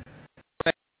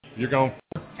 You're going.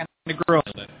 Kind of grow.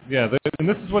 Yeah, and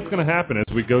this is what's going to happen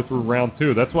as we go through round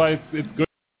 2. That's why it's good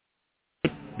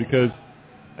because,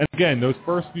 and again, those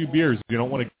first few beers, you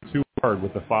don't want to get too hard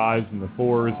with the 5s and the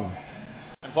 4s.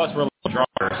 And plus, we're a little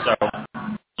drunker, so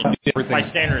my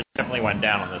standards definitely went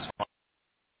down on this one.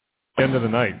 End of the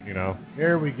night, you know.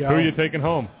 Here we go. Who are you taking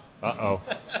home? Uh-oh.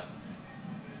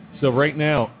 So right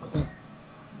now,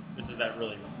 this is that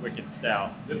really wicked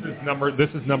stout. This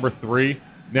is number 3.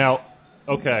 Now,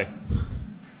 okay.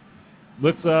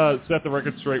 Let's set the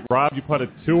record straight. Rob, you put a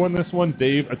 2 on this one.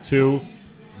 Dave, a 2.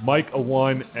 Mike, a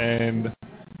 1. And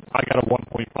I got a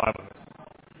 1.5 on this.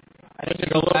 I just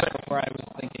took a little bit before I was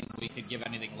thinking we could give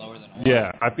anything lower than 1.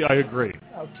 Yeah, I agree.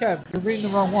 Oh, Kev, you're reading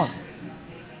the wrong one.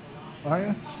 Are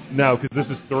you? No, because this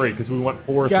is 3, because we went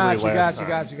 4-3 last time.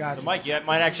 Gotcha. So Mike, you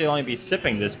might actually only be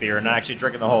sipping this beer and not actually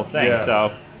drinking the whole thing. Yeah.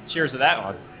 So cheers to that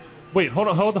one. Wait, hold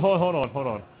on.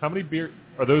 How many beer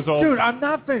are those all? Dude, I'm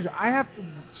not finished. I have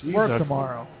to work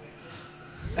tomorrow.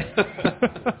 Where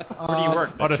do you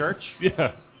work? At church?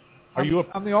 Yeah.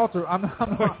 I'm the altar.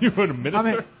 Are you an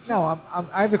minister?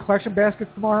 I have the collection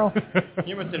baskets tomorrow.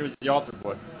 You said it was the altar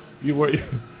boy. You were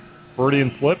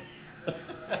Freudian slip?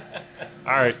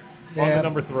 All right. On Yeah. to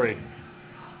number 3.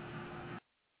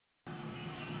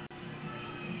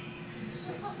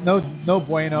 No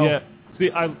bueno. Yeah. See,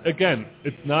 again,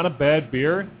 it's not a bad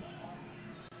beer.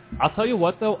 I'll tell you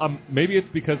what, though. Maybe it's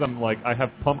because I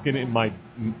have pumpkin in my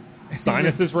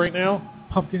sinuses right now.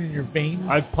 Pumpkin in your veins?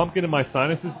 I have pumpkin in my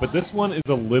sinuses, but this one is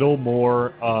a little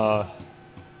more, I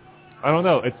don't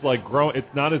know. It's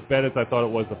it's not as bad as I thought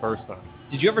it was the first time.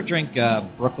 Did you ever drink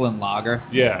Brooklyn Lager?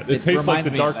 Yeah, it tastes like the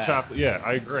dark of that, chocolate. Yeah,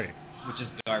 I agree. which is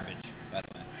garbage, by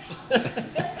the way.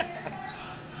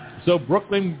 So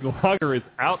Brooklyn Lager is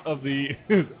out of the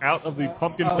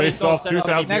Pumpkin Faceoff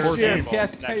 2014. Next year,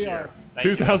 Next year. Thank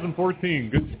you. 2014.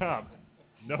 Good job.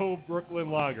 No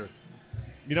Brooklyn Lager.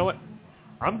 You know what?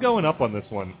 I'm going up on this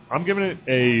one. I'm giving it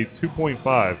a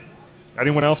 2.5.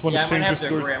 Anyone else want to change I might have their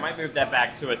to score? agree. I might move that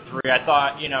back to a 3. I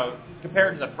thought,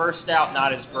 compared to the first stout,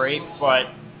 not as great, but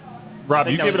Rob,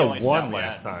 you that gave was it the a only 1 stout we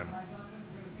last had. time.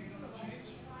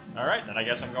 All right, then I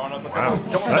guess I'm going up a Wow,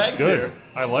 couple that's bags good. here.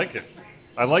 I like it.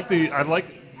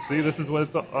 See, this is what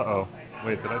it's. Uh-oh.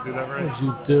 Wait, did I do that right? What did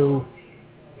you do?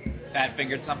 Fat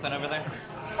fingered something over there?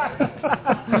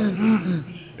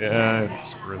 Yeah,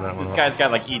 screw that one This up. guy's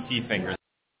got like ET fingers.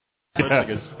 Looks like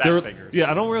his fat fingers.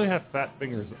 Yeah, I don't really have fat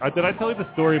fingers. Did I tell you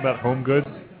the story about Home Goods?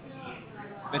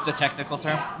 It's a technical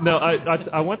term? No,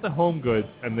 I went to Home Goods,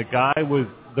 and there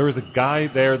was a guy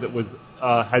there that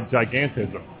had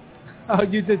gigantism. Oh,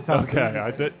 you did something. Okay,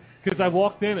 I did. Because I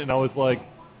walked in, and I was like,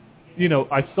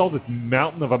 I saw this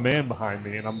mountain of a man behind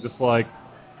me, and I'm just like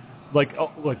what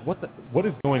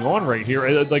is going on right here?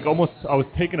 And, almost, I was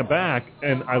taken aback,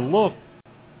 and I looked,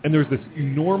 and there's this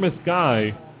enormous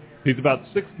guy. He's about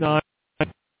 6'9".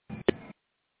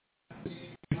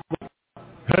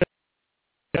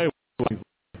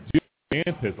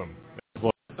 Gigantism.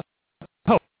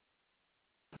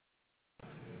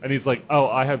 And he's like, oh,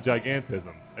 I have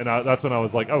gigantism. And that's when I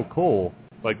was like, oh, cool.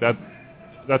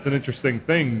 That's an interesting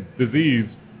disease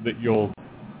that you'll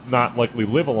not likely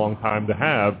live a long time to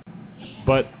have.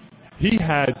 But he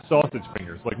had sausage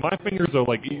fingers. My fingers are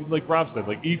like Rob said,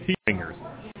 like ET fingers.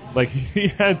 He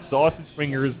had sausage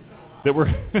fingers that were,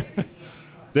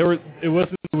 it was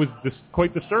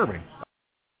quite disturbing.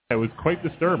 It was quite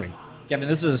disturbing. Kevin,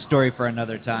 this is a story for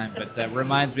another time, but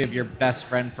reminds me of your best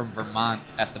friend from Vermont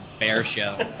at the bear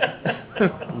show.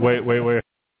 Wait.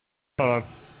 Hold on.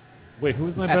 Wait, who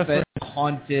was my best friend? At the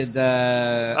haunted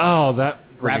that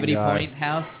Gravity guy. Point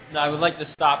house. No, I would like to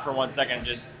stop for 1 second and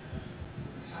just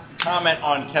comment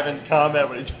on Kevin's comment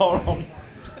when he told him.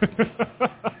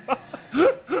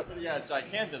 When he had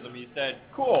gigantism, he said,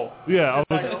 "Cool." Yeah, I'm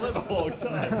going to live a long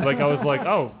time. I was like,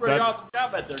 oh, Pretty awesome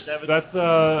job out there, Kevin.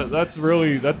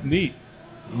 that's neat.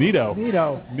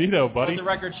 Neato, buddy. Let the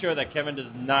record show that Kevin does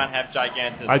not have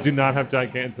gigantism. I do not have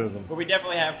gigantism. But we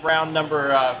definitely have round number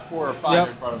 4 or 5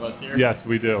 in front of us here. Yes,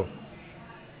 we do.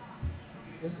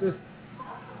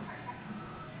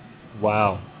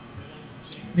 Wow.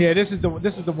 Yeah, this is the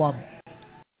one.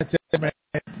 That's it, man.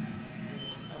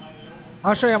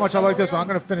 I'll show you how much I like this one. I'm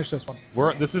going to finish this one.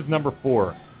 This is number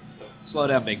 4. Slow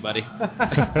down, big buddy.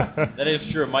 That is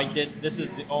true. Mike did. This is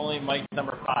the only Mike's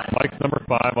number 5. Mike's number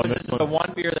 5 on this this is one. the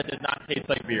one beer that does not taste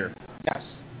like beer. Yes.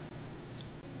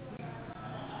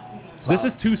 This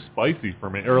is too spicy for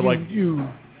me. Or like you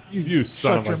son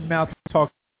shut of your a. mouth and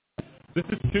talk. This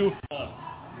is too.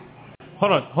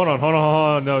 Hold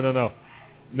on.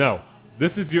 No.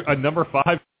 This is a number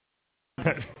 5.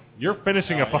 You're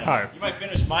finishing a 5. Yeah. You might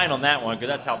finish mine on that one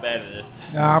because that's how bad it is.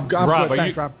 No, I'm Rob, good.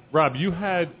 Thanks, Rob. Rob, you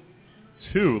had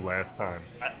 2 last time.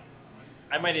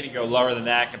 I might even go lower than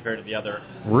that compared to the other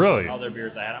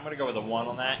beers I had. I'm going to go with a 1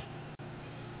 on that.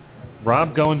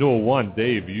 Rob going to a 1.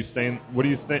 Dave, are you staying? What are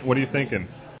you thinking?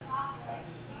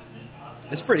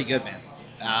 It's pretty good, man.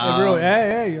 Really?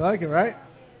 Hey, you like it, right?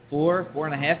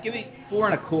 4.5. Give me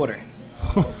 4.25.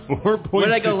 4.2. Where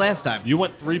did I go last time? You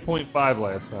went 3.5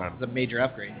 last time. It's a major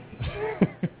upgrade.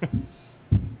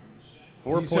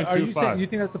 4.25. You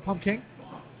think that's the pumpkin?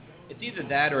 It's either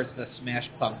that or it's the smashed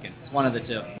pumpkin. It's one of the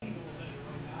two.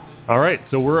 All right,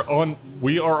 so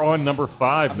we are on number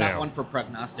 5 I'm now. not one for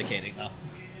prognosticating, though.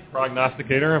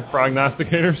 Prognosticator and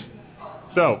prognosticators.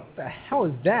 So, What the hell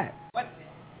is that? What?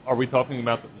 are we talking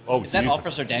about? Is that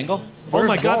Officer Dangle? Oh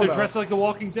my God, Waldo? they're dressed like The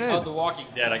Walking Dead. Oh, The Walking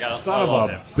Dead. I got Son of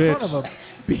a bitch. Son of a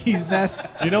bee's nest.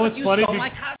 You know what's You funny? stole my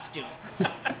costume.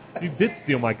 You did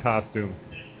steal my costume.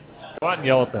 Go out and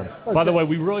yell at them. By the way,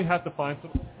 we really have to find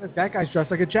some. That guy's dressed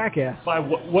like a jackass.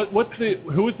 What was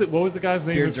the guy's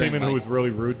name who came in who was really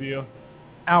rude to you?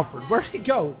 Alfred. Where'd he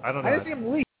go? I don't know. I didn't see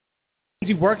him leave. Does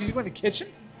he work? Is he in the kitchen?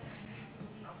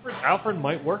 Alfred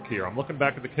might work here. I'm looking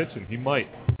back at the kitchen. He might.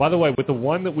 By the way, with the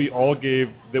one that we all gave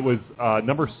that was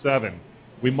number 7,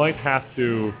 we might have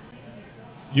to.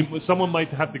 Someone might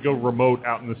have to go remote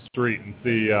out in the street and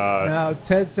see. No,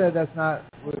 Ted said that's not.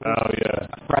 Oh yeah.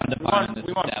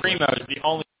 We want Primo's the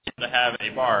only to have a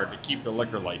bar to keep the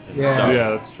liquor license. Yeah. So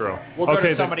Yeah, that's true. we'll go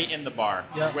to somebody in the bar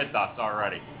with us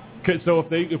already. Okay, so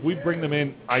if we bring them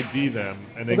in, ID them,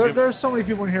 and they Well, there's so many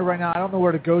people in here right now. I don't know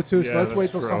where to go to. So Yeah, let's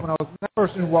wait till that's true. someone else. That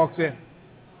person who walks in.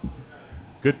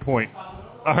 Good point.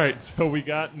 All right, so we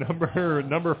got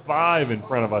number 5 in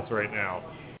front of us right now.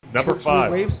 Number Should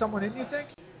 5. we wave someone in? You think?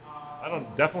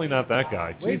 Definitely not that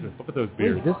guy. Wait. Jesus, look at those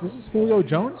beards. Wait, this is Julio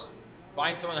Jones?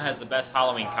 Find someone that has the best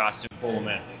Halloween costume, pull them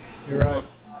in. You're right.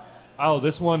 Oh,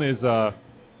 this one is.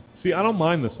 See, I don't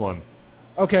mind this one.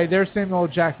 Okay, there's Samuel L.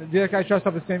 Jackson. The guy dressed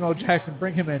up as Samuel L. Jackson.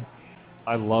 Bring him in.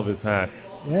 I love his hat.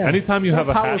 Yeah. Anytime you have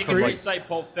a hat, If from you like, recite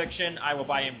Pulp Fiction, I will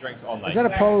buy him drinks all night. Is that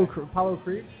Apollo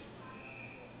Creed?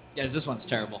 Yeah, this one's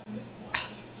terrible.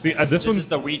 see, This is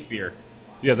the wheat beer.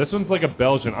 Yeah, this one's like a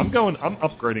Belgian. I'm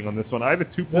upgrading on this one. I had a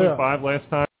 2.5 last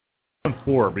time. I'm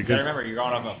 4 You because. gotta remember, you're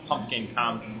going off a pumpkin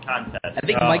contest. I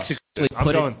think Mike's actually I'm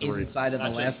put going it 3. inside of the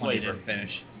Not last just one he flavor. didn't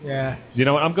finish. Yeah. You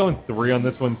know what? I'm going 3 on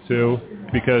this one too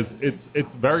because it's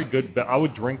very good. I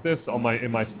would drink this in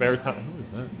my spare time. Who is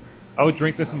that? I would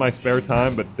drink this in my spare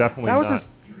time, but definitely not.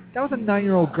 That was a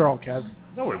 9-year-old girl, Kev.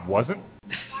 No, it wasn't.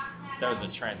 That was a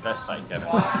transvestite, Kevin.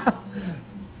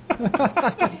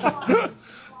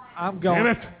 I'm Damn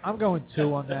it. going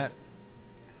 2 on that.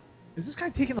 Is this guy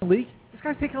taking a leak? This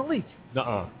guy's taking a leak.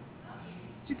 Nuh-uh.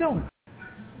 What's he doing?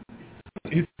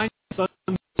 He's my son.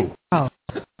 Oh.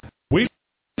 We.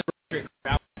 Give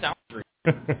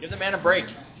the man a break.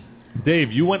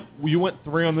 Dave, you went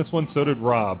 3 on this one. So did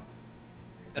Rob.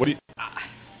 What do you?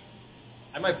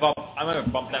 I might bump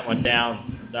that one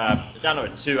down to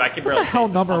a 2. I can What barely. the hell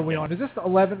taste number are pumpkin. we on? Is this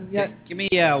 11 yet? Give me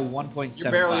 1.75.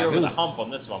 You're barely over Ooh. the hump on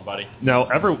this one, buddy. No,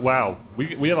 wow.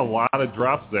 We had a lot of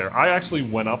drops there. I actually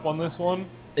went up on this one.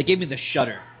 They gave me the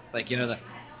shudder. Like, you know, the...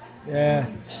 Yeah.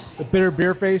 The bitter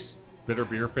beer face. Bitter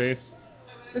beer face.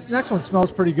 This next one smells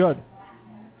pretty good.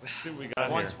 Let's see what we I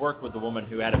got once here. worked with a woman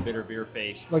who had a bitter beer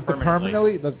face. Like the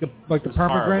permanently. like the It was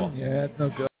horrible. permagrin. Yeah, it's no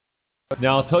good.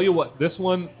 Now I'll tell you what. This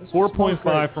one,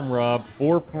 4.5 from Rob,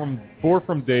 4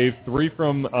 from Dave, 3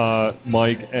 from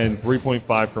Mike, and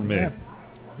 3.5 from me.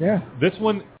 Yeah. This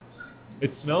one,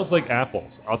 it smells like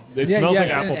apples. It smells like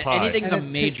apple pie. Anything's a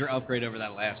major upgrade over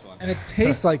that last one. And it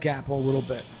tastes like apple a little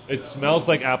bit. It smells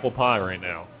like apple pie right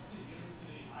now.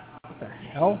 What the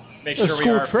hell? Make There's sure we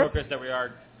school are trip? focused that we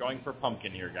are going for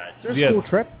pumpkin here, guys. There's a school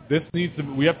trip.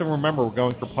 We have to remember we're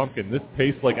going for pumpkin. This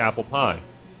tastes like apple pie.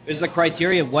 Is the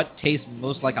criteria what tastes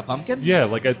most like a pumpkin? Yeah,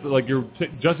 like you're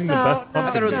judging the best pumpkin.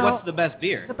 I thought it was beer. what's the best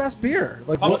beer? The best beer.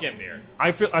 Like Pumpkin beer.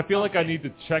 I feel like I need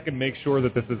to check and make sure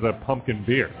that this is a pumpkin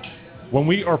beer. When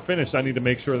we are finished, I need to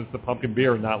make sure that it's a pumpkin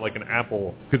beer and not like an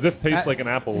apple, because this tastes like an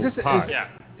apple pie.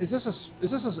 Is this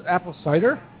an apple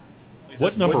cider?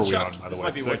 What number are we Woodchuck? on, by the This way?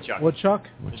 might be Woodchuck. Woodchuck?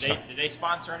 Did they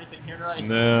sponsor anything here tonight?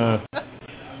 Nah.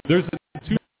 There's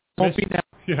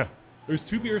There's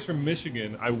 2 beers from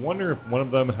Michigan. I wonder if one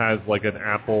of them has like an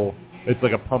apple. It's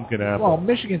like a pumpkin apple. Well,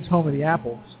 Michigan's home of the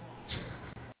apples.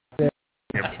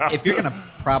 If you're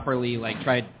gonna properly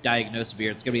try to diagnose a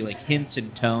beer, it's gonna be like hints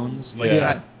and tones. What does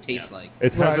that taste like?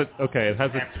 It has it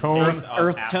has a tone.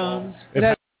 Earth tones. It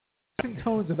has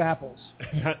tones of apples.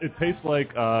 It tastes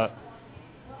like I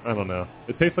don't know.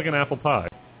 It tastes like an apple pie.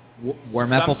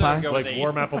 Warm apple pie? Like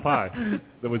warm apple pie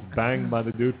that was banged by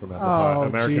the dude from Apple Pie,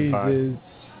 American Jesus. Pie.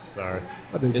 Sorry.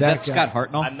 Is that Scott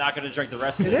Hartnell? I'm not going to drink the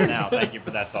rest of it now. Thank you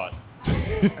for that thought.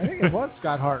 I think it was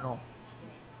Scott Hartnell.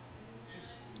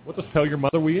 We'll just tell your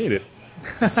mother we ate it.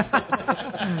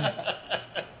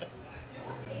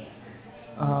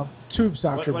 Tube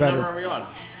socks are what better. number are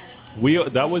we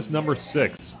on? That was number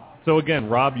 6. So again,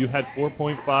 Rob, you had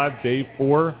 4.5, Dave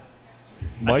 4,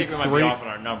 Mike I think we might 3, be off on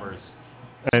our numbers.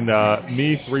 and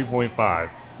me 3.5.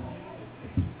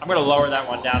 I'm going to lower that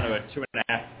one down to a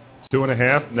 2.5.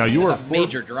 2.5. Now you were a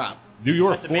major drop. You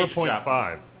were That's a major 4.5. drop.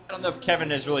 I don't know if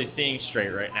Kevin is really seeing straight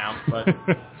right now, but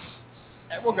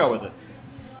we'll go with it.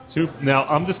 Now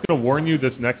I'm just going to warn you.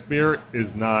 This next beer is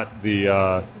not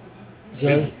the.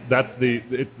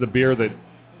 It's the beer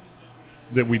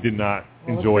that we did not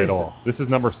enjoy at all. This is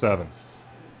number 7.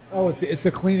 Oh, it's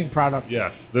a cleaning product.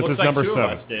 Yes, this Looks is like number 2 7.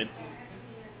 of us did.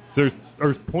 There's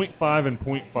 0.5 and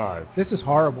 0.5. This is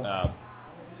horrible.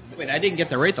 Wait, I didn't get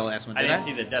to rate the last one, I did I?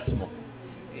 didn't see the decimal.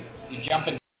 You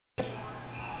jumping? Is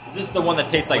this the one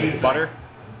that tastes like butter?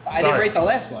 I didn't rate the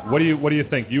last one. What do you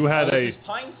think? You had This is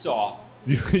Pine Saw.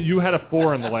 you had a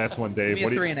 4 on the last one, Dave. Give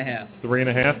me a 3.5.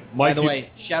 3.5. By Mike, the way,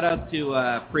 shout out to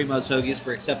Primo's Hoagies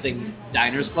for accepting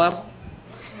Diners Club.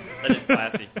 That is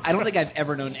classy. I don't think I've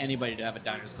ever known anybody to have a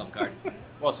Diners Club card.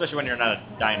 Well, especially when you're not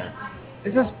a diner.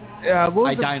 Is this? What was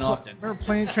I dine often. Remember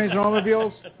Planes, Trains, and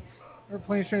Automobiles?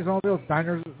 Planes, Trains, and Automobiles?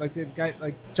 Diners, like the guy,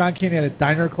 like John Candy had a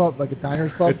diner club, like a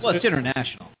diners club. Well, it's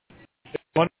international.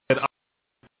 one that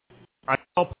I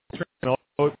know Train and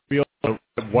Automobiles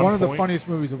at one of the point. funniest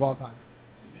movies of all time.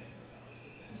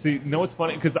 See, you know what's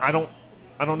funny? Because I don't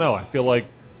know. I feel like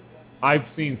I've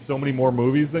seen so many more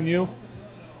movies than you,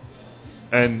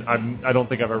 and I don't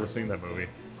think I've ever seen that movie.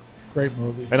 Great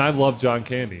movie. And I love John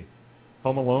Candy.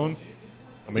 Home Alone,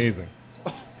 amazing.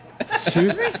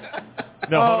 Excuse me?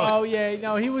 No,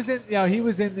 he was in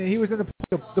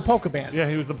the polka band. Yeah,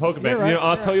 he was the polka band. Right,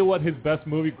 I'll tell you what, his best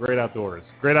movie, Great Outdoors.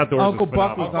 Great Outdoors Uncle is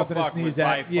Buck phenomenal. was nothing to sneeze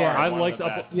at. Yeah,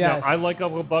 I like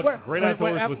Uncle Buck. Great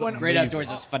Outdoors was amazing. Great Outdoors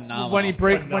is phenomenal. When he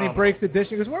breaks the dish,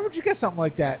 he goes, "Where would you get something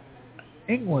like that?"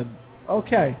 England.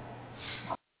 Okay.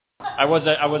 I was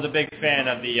a big fan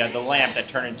of the lamp that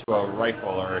turned into a rifle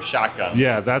or a shotgun.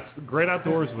 Yeah, that's Great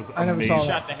Outdoors was I never amazing. saw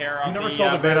that. Shot the hair off. You never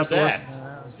saw the Great Outdoors?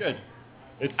 It's good.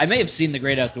 I may have seen the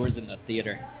Great Outdoors in the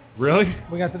theater. Really?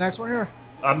 We got the next one here?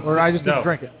 Or I just didn't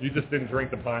drink it? You just didn't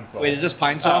drink the Pine Sol. Wait, is this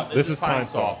Pine Sol? This is Pine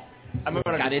Sol.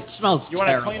 God, it smells You want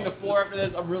to terrible. clean the floor after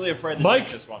this? I'm really afraid to Mike.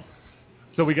 drink this one.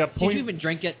 So we got Did you even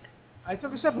drink it? I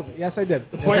took a sip of it. Yes, I did.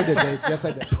 Yes, I did, Dave. Yes,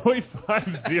 I did.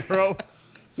 0.50.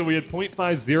 So we had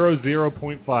 0.50,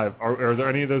 0.5. Are there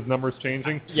any of those numbers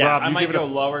changing? Yeah, Rob, I you might give it go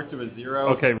lower to a 0.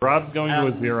 Okay, Rob's going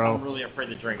to a 0. I'm really afraid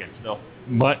to drink it still.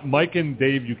 Mike and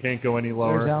Dave, you can't go any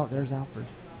lower. There's Alfred.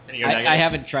 Can you go negative? I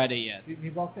haven't tried it yet. He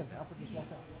walked in. Alfred just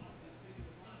walked out.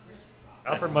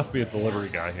 Alfred must be a delivery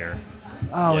guy here.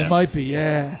 Oh, Yeah. it might be,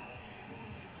 yeah.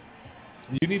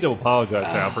 You need to apologize to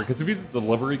Alfred, because if he's a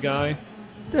delivery guy,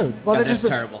 Dude, well, God, they that's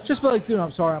terrible. Just be like, dude,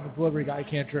 I'm sorry, I'm a delivery guy. I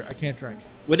can't drink.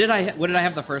 What did I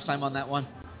have the first time on that one?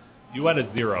 you had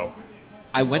a 0.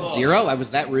 I went 0? I was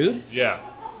that rude? Yeah.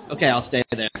 Okay, I'll stay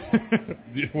there.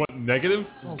 You want negative?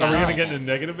 Are we God. going to get into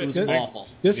negative? It was awful.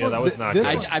 Yeah, that was not good.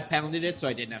 I pounded it so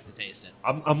I didn't have to taste it.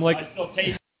 I'm like, I still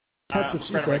taste That's what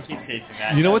she friend of mine said. keeps tasting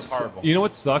that. You know That's what's horrible. You know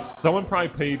what sucks? Someone probably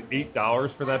paid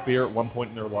 $8 for that beer at one point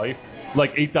in their life,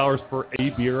 like $8 for a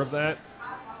beer of that,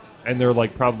 and they're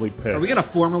like probably pissed. Are we gonna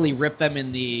formally rip them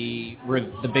in the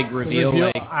big reveal?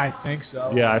 Like, I think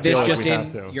so. Yeah, I this feel like just we have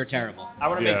in, to. you're terrible. I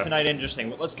want to Yeah. make tonight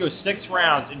interesting. Let's go 6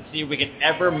 rounds and see if we can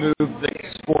ever move the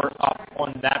score up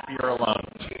on that beer alone.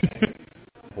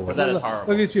 But that is Look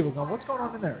horrible. at these people going, what's going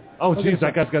on in there? Oh, Look at jeez, this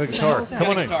that guy's got a guitar. Get Come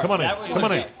on a in, guitar. come on in, That was come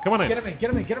on in, legit. come on in. Get him in, get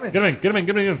him in, get him in. Get him in, get him in,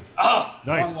 get him in. Oh,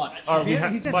 Nice. wrong one. All right, we He's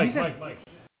have in, Mike.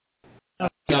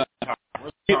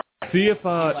 See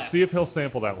if he'll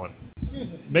sample that one.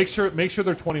 Make sure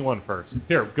they're 21 first.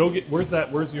 Here, go get. Where's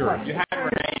yours?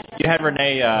 You had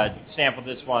Renee sample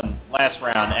this one last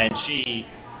round, and she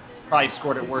probably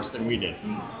scored it worse than we did.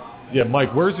 Yeah,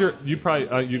 Mike, where's your? You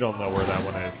probably you don't know where that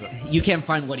one is. You can't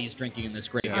find what he's drinking in this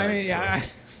graveyard. I mean, yeah.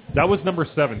 That was number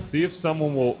 7. See if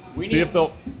someone will. We See need- if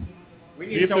they'll. We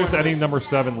See need if there's someone. any number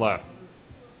 7 left.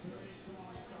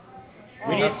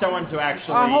 We need someone to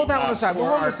actually hold that one aside. We'll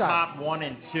score hold our it aside. top 1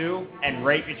 and 2 and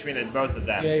rate between the both of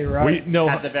them. Yeah, you're right. We no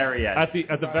At the very end. at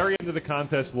the very end of the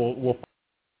contest we'll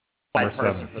Right number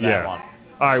person 7. for that Yeah. one.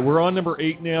 All right, we're on number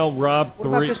 8 now. Rob What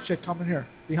about 3. this chick coming here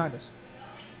behind us?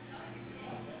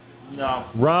 No.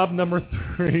 Rob number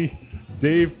 3,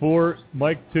 Dave 4,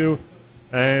 Mike 2,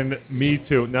 and me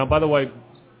 2. Now, by the way,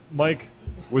 Mike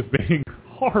was being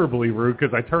horribly rude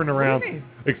because I turned around What do you mean?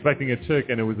 expecting a chick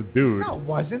and it was a dude. No, it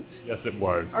wasn't. Yes, it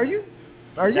was. Are you?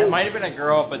 That might have been a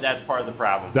girl, but that's part of the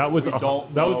problem. That was we a-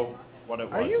 don't that was- know what it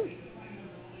was. Are you?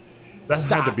 That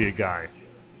had to Stop. be a guy.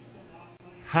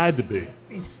 Had to be.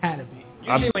 It had to be.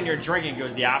 Usually when you're drinking, it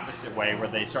goes the opposite way, where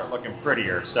they start looking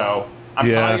prettier. So I'm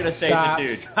Yeah. probably going to say Stop. the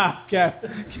dude. Stop,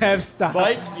 Kev, stop.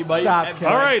 Mike, you might Stop, have Kev. too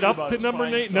All right, much up to number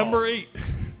fine 8. salt. Number 8.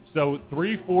 So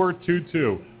 3, 4, 2,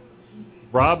 2.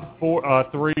 Rob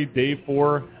 3, Dave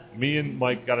 4, me and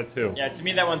Mike got a 2. Yeah, to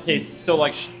me that one tastes still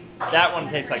like that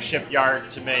one tastes like Shipyard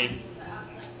to me.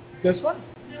 This one?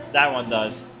 That one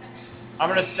does. I'm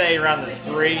going to say around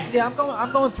the 3. Yeah,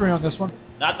 I'm going 3 on this one.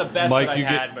 Not the best Mike, that I you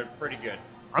had, but pretty good.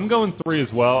 I'm going 3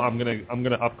 as well. I'm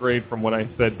gonna upgrade from what I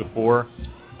said before.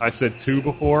 I said 2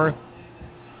 before.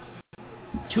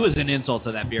 2 is an insult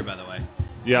to that beer, by the way.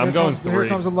 Yeah, I'm going Here 3.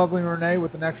 comes the lovely Renee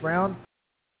with the next round.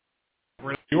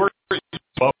 You're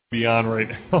above beyond right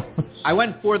now. I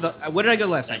went for the. What did I go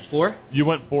last time? 4? You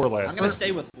went 4 last. I'm going to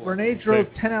stay with 4. Renee drove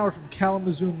 10 hours from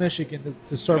Kalamazoo, Michigan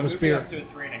to serve us Moving beer. up to a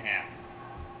 3.5.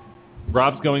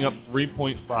 Rob's going up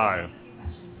 3.5.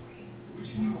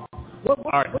 What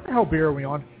All right. the hell beer are we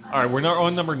on? All right, we're now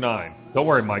on number 9. Don't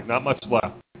worry, Mike. Not much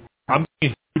left. I'm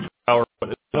going a huge hour, but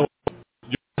you're going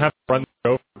to have to run the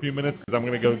show for a few minutes because I'm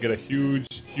going to go get a huge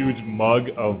mug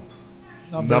of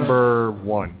number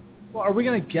 1. Well, are we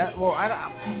going to get? Well, I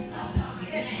don't.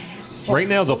 Right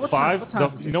now, the what 5s. time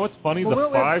is it? You know what's funny? Well, The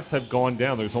we have- 5s have gone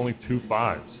down. There's only 2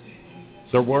 5s.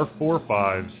 There were 4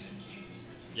 5s.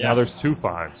 Yeah. Now there's 2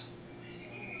 5s.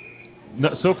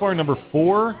 No, so far, number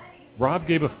 4, Rob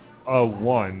gave a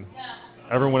 1.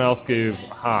 Everyone else gave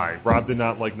high. Rob did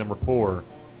not like number 4.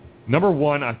 Number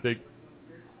 1, I think,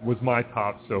 was my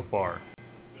top so far.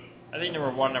 I think number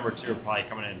 1, number 2 are probably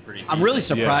coming in pretty. I'm really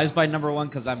surprised by number 1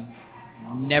 because I'm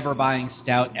never buying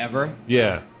stout ever.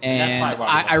 Yeah. And That's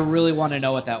my I really want to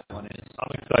know what that one is.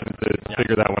 I'm excited to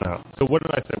figure that one out. So what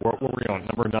did I say? What were we on?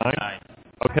 Number 9? 9.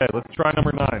 Okay, let's try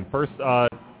number 9. First, I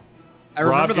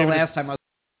Rob remember the gave it a- last time I was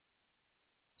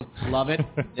love it.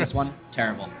 This one,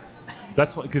 terrible.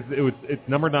 that's because it's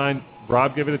number 9.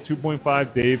 Rob gave it a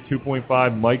 2.5. Dave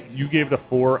 2.5. Mike, you gave it a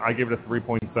 4. I gave it a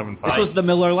 3.75. This was the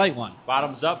Miller Lite one.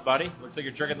 Bottoms up, buddy. Looks like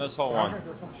you're drinking this whole one.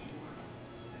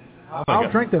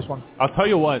 I'll drink this one. I'll tell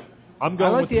you what. I'm I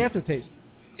going like with the aftertaste.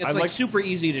 It's I like like- super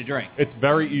easy to drink. It's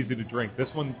very easy to drink. This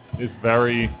one is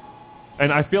very,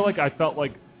 and I feel like I felt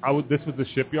like this was the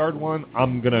Shipyard one.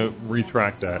 I'm gonna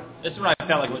retract that. This one I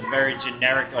felt like was very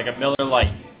generic, like a Miller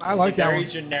Lite. I like that Very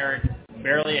one. generic,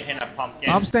 barely a hint of pumpkin.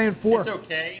 I'm staying 4. It's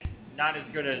okay. Not as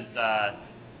good as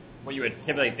what you would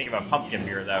typically think of a pumpkin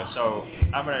beer, though. So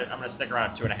I'm gonna stick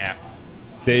around at 2.5.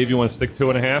 Dave, you want to stick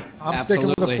 2.5? I'm sticking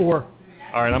with Absolutely. the 4.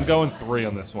 All right, I'm going 3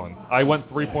 on this one. I went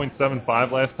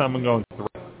 3.75 last time. I'm going 3.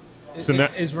 So now,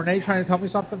 Is Renee trying to tell me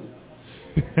something?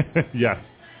 yes.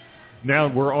 Now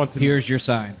we're on to Here's your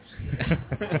sign.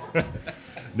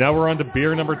 now we're on to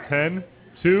beer number 10.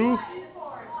 2.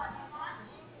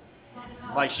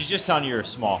 Like she's just telling you you're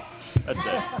small. That's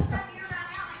it.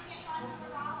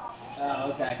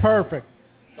 Oh, okay. Perfect.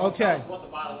 Okay. What the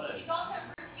bottle is?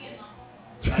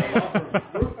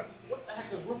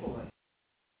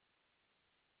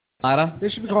 Lada? They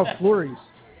should be called Flurries.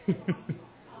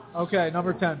 Okay,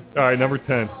 number 10. All right, number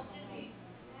 10.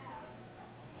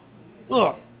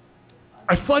 Ugh,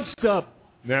 I fudged up.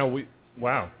 Now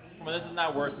wow. Well, this is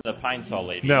not worse than the Pine Sol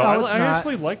lady. No, No, I it's not.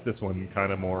 actually like this one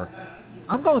kind of more.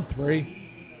 I'm going 3.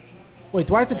 Wait,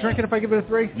 do I have to drink it if I give it a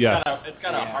 3? Yeah. It's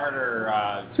got a harder...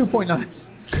 2.9.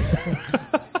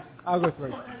 I'll go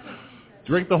 3.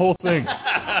 Drink the whole thing.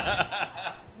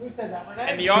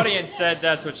 And the audience said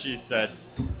that's what she said.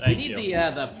 Thank You you. need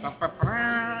the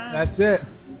That's it.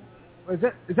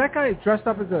 Is that guy dressed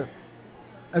up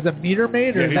as a meter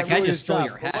maid, or Yeah, is he's- that That guy really just his stole job?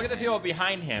 your Well, hat. look at the people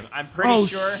behind him. I'm pretty Oh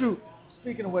sure... shoot!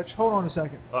 Speaking of which, hold on a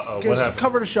second. Uh-oh, Give what us- happened?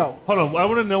 Cover the show. Hold on, I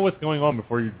want to know what's going on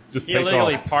before you just He take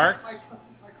illegally off. parked.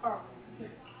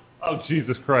 Oh,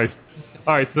 Jesus Christ.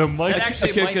 All right, so Mike... That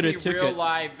actually Okay, might good, be it took real it.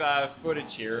 live footage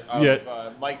here of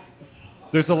Yeah. Mike.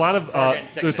 There's a lot of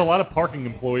Organic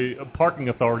parking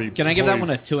authority. Can I give that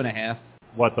employees. one a 2.5?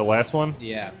 What, the last one?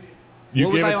 Yeah. You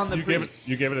What was gave I it. on the You gave it. brief?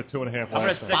 You gave it a 2.5 I'm last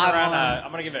gonna stick time. around. on I'm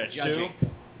gonna give it a 2. judging.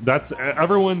 That's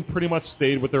everyone pretty much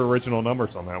stayed with their original numbers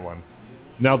on that one.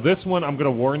 Now this one, I'm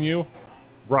gonna warn you,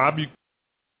 Rob, you.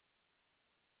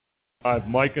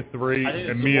 Mike a 3 I think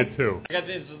and this me is a 2. I guess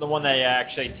this is the one that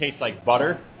actually tastes like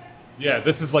butter. Yeah,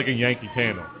 this is like a Yankee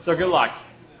Candle. So good luck.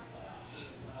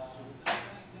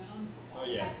 Oh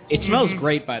yeah. It smells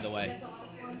great, by the way.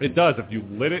 It does. If you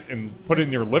lit it and put it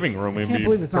in your living room, I it'd can't be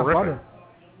believe it's not terrific. butter.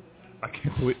 I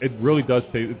can't believe it. Really does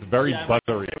taste. It's very Yeah,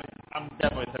 buttery. I'm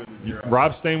definitely taking the 0.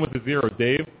 Rob's staying with the 0.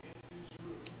 Dave,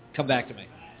 Come back to me.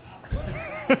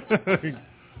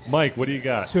 Mike, what do you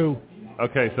got? 2.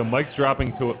 Okay, so Mike's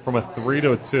dropping from a 3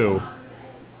 to a 2,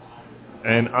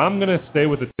 and I'm gonna stay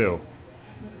with a 2.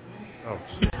 Oh,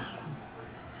 shit.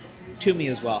 To me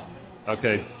as well.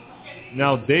 Okay.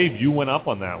 Now, Dave, you went up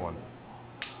on that one.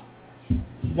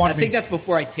 I think that's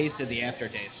before I tasted the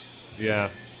aftertaste. Yeah.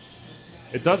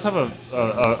 It does have a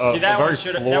See, that very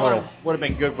one floral. would have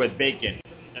been good with bacon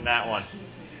in that one.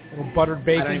 Little buttered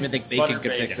bacon. I don't even think bacon Buttered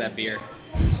could fix bacon. that beer.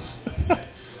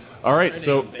 All right, Really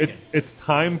so good bacon. it's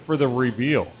time for the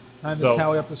reveal. Time to So,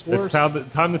 tally up the scores.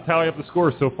 It's time to tally up the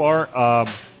scores. So far,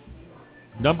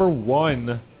 number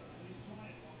 1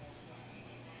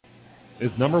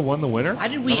 is number 1 the winner. Why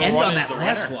did we Number end one on is that the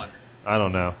last winner. one? I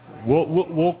don't know.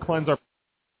 We'll cleanse our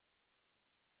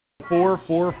 4,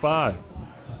 4, 5.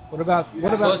 What about?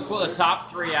 Let's pull the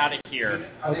top 3 out of here,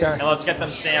 Okay. and let's get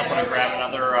them sampled and grab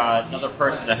another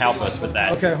person to help us with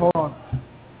that. Okay, hold on.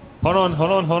 Hold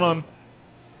on.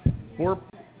 4.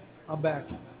 I'm back.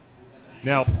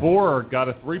 Now 4 got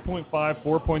a 3.5,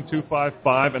 4.25,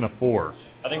 5, and a 4.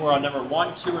 I think we're on number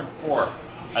 1, 2, and 4.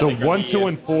 So 1, 2,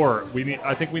 and 4.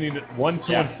 I think we need 1,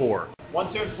 2, Yeah. and 4.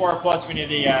 1, 2, and 4. Plus, we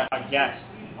need a guest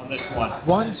on this one.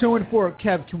 1, 2, and 4.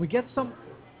 Kev, can we get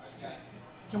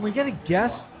a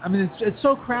guess? I mean, it's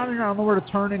so crowded here. I don't know where to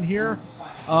turn in here.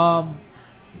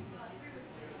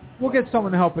 We'll get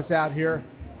someone to help us out here.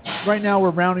 Right now,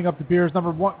 we're rounding up the beers.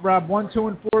 Number 1, Rob. 1, 2,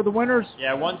 and 4 are the winners.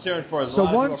 Yeah, 1, 2, and 4. There's a So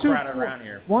lot 1, of 2, people crowded 4, around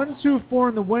here. 1, 2, 4,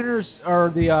 and the winners are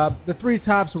the 3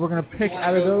 tops. So we're gonna pick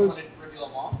out of those.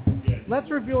 Let's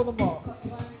reveal them all.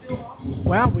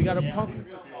 Wow, we got a pumpkin.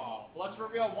 Let's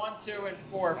reveal 1, 2, and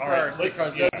 4 All right, first let's-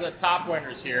 because yeah. those are the top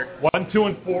winners here. 1, 2,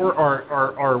 and 4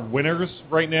 are winners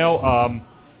right now.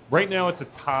 Right now, it's a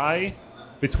tie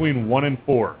between 1 and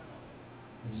 4.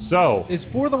 So Is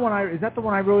 4 the one is that the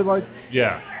one I really like?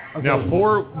 yeah. Okay. Now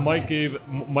 4, Mike gave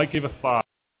a 5.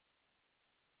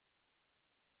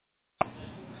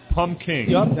 Pumpkin.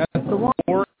 Yep, that's the one.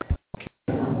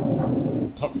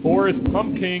 4 is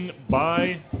Pumpkin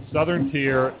by Southern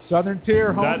Tier. Southern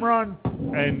Tier, home That- run.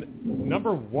 And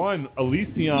number 1,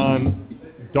 Elysion,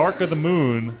 Dark of the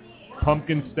Moon,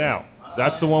 Pumpkin Stout.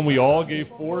 That's the one we all gave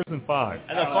 4s and 5s.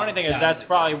 And the funny thing is that's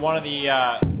probably one of the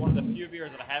few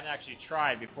beers that I haven't actually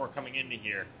tried before coming into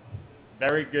here.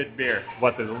 Very good beer.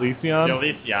 What, the Elysion? The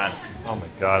Elysion. Oh my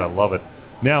God, I love it.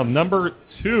 Now, number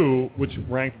 2, which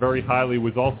ranked very highly,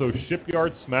 was also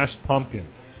Shipyard Smashed Pumpkin.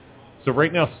 So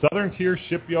right now, Southern Tier,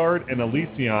 Shipyard, and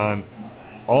Elysion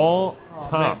all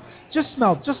topped. Just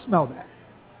smell that.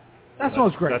 That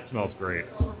smells great. That smells great.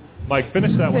 Mike,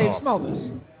 finish that one Dave, off. smell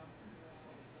this.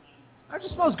 That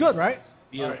just smells good, right?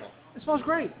 Beautiful. It smells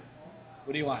great.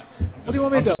 What do you want? What do you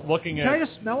want me I'm to just do? looking Can I at...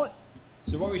 just smell it?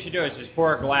 So what we should do is just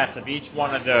pour a glass of each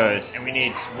one of those, and we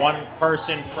need one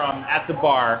person from at the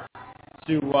bar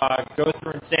to go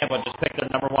through and sample and just pick their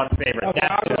number 1 favorite. Okay.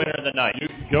 That's the winner of the night.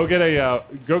 Go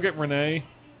get Renee.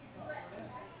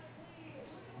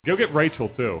 Go get Rachel,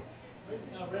 too.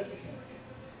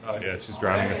 Oh, yeah, she's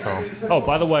driving us home. Oh,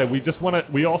 by the way, we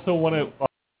also want to...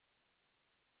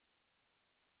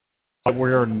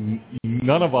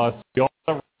 none of us, we all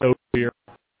have a here.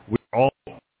 We all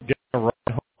get a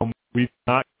ride home. We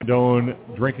not condone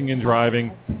drinking and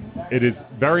driving. It is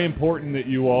very important that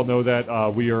you all know that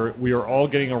we are all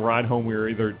getting a ride home. We are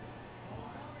either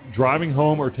driving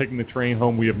home or taking the train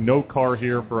home. We have no car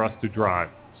here for us to drive.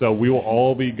 So we will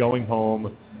all be going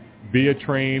home via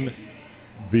train,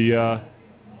 via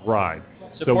ride.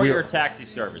 Support your taxi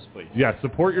service, please. Yeah,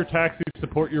 support your taxi,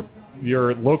 support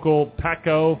your local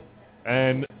Patco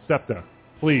and SEPTA.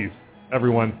 Please,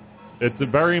 everyone. It's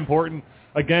very important.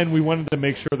 Again, we wanted to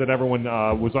make sure that everyone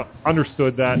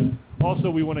understood that. Also,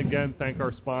 we want to again thank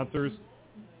our sponsors.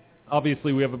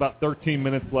 Obviously, we have about 13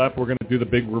 minutes left. We're going to do the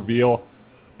big reveal.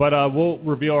 But we'll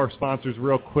reveal our sponsors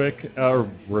real quick.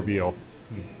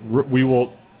 We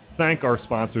will thank our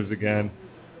sponsors again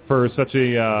for such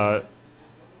a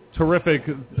terrific,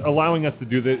 allowing us to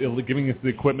do the, giving us the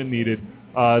equipment needed.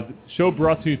 Show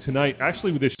brought to you tonight.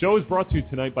 Actually, the show is brought to you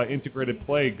tonight by Integrated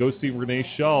Play. Go see Renee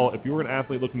Shull. If you were an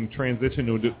athlete looking to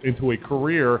transition into a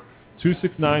career,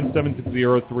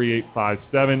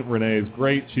 269-760-3857. Renee is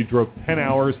great. She drove 10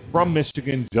 hours from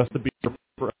Michigan just to be here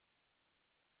for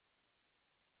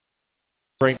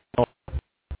right now.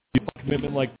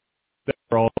 Commitment like that,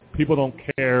 people don't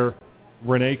care.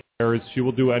 Renee cares. She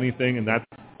will do anything, and that's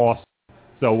awesome.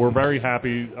 So we're very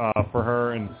happy for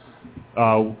her and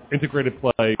Integrated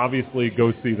Play. Obviously,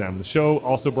 go see them. The show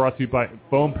also brought to you by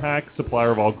Foam Pack,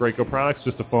 supplier of all Graco products.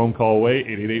 Just a phone call away,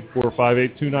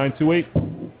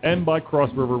 888-458-2928. And by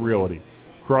Cross River Realty.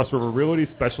 Cross River Realty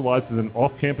specializes in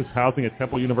off-campus housing at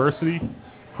Temple University.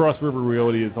 Cross River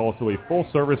Realty is also a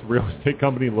full-service real estate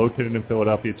company located in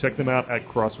Philadelphia. Check them out at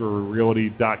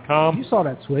crossriverrealty.com. You saw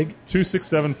that, Swig.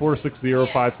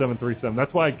 267-460-5737.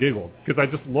 That's why I giggled, because I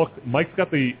just looked. Mike's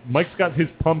got his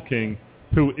pumpkin,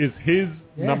 who is his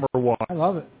number one. I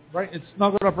love it. Right, it's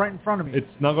snuggled up right in front of me. It's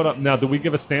snuggled up. Now, do we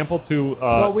give a sample to?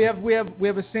 Well, we have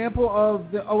a sample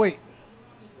of the. Oh wait,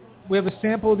 we have a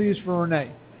sample of these for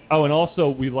Renee. Oh, and also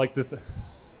we'd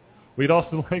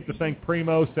also like to thank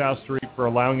Primo South Street for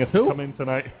allowing us to come in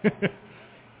tonight.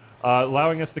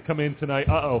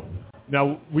 Uh-oh.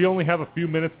 Now, we only have a few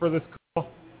minutes for this call.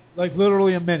 Like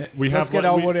literally a minute. Let's get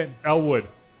Elwood in. Elwood,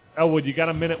 you got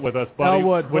a minute with us, buddy.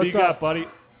 Elwood, what do you got, buddy?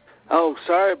 Oh,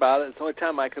 sorry about it. It's the only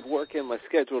time I could work in my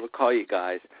schedule to call you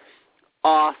guys.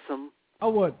 Awesome.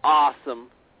 Elwood. Awesome.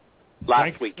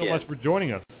 Thanks weekend. so much for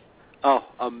joining us. Oh,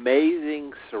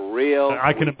 amazing, surreal.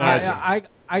 I can imagine.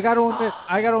 I got to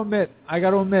admit. I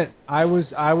was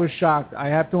shocked. I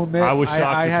have to admit. I was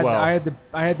shocked as well.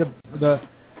 I had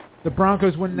the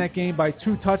Broncos winning that game by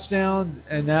 2 touchdowns,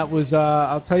 and that was.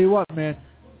 I'll tell you what, man.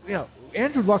 You know,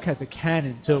 Andrew Luck has a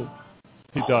cannon too.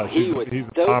 He does. He's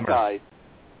those a guys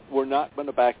were not going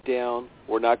to back down.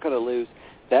 We're not going to lose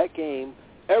that game.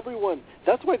 Everyone,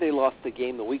 that's why they lost the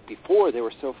game the week before. They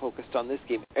were so focused on this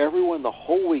game. Everyone the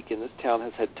whole week in this town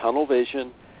has had tunnel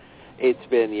vision. It's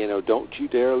been, don't you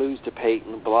dare lose to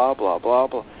Peyton, blah, blah, blah,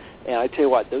 blah. And I tell you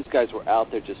what, those guys were out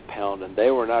there just pounding.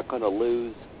 They were not going to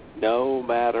lose no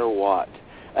matter what.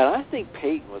 And I think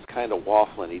Peyton was kind of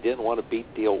waffling. He didn't want to beat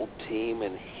the old team,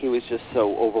 and he was just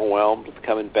so overwhelmed with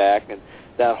coming back. And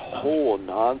that whole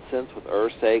nonsense with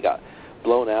Irsay got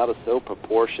blown out of so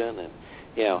proportion. And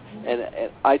and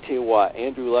I tell you what,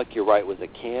 Andrew Luck, you're right, was a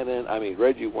cannon. I mean,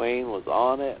 Reggie Wayne was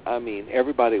on it. I mean,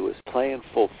 everybody was playing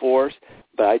full force.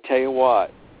 But I tell you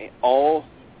what, all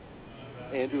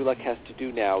Andrew Luck has to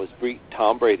do now is beat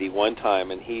Tom Brady one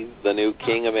time, and he's the new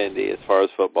king of Indy as far as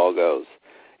football goes.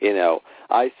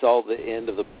 I saw the end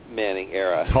of the Manning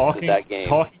era with that game.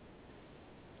 I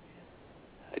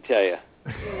tell you,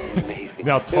 amazing.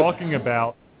 Now, talking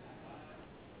about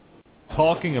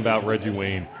Reggie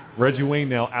Wayne. Reggie Wayne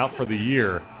now out for the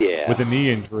year with a knee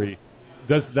injury.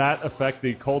 Does that affect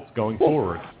the Colts going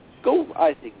forward?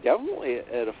 I think definitely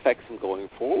it affects them going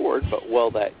forward, but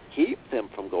will that keep them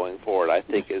from going forward, I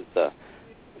think is the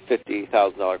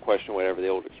 $50,000 question, whatever the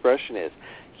old expression is.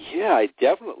 Yeah, I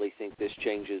definitely think this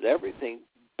changes everything,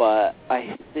 but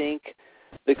I think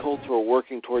the Colts were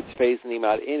working towards phasing him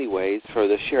out anyways for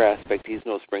the sheer aspect he's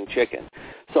no spring chicken.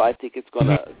 So I think it's going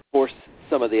to force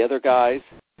some of the other guys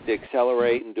to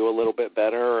accelerate and do a little bit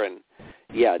better. And,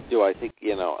 yeah, I think,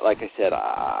 like I said,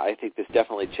 I think this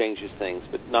definitely changes things,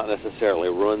 but not necessarily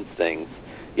ruins things.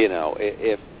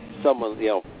 If someone,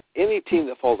 any team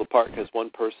that falls apart because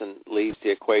one person leaves the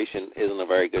equation isn't a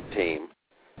very good team,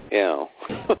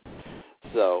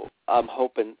 So I'm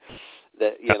hoping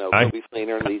that, Kobe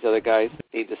Fleener and these other guys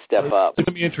need to step up. It's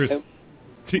going to be interesting.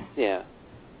 Yeah.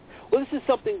 Well, this is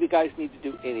something the guys need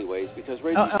to do anyways because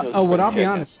Reggie knows I'll be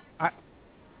honest.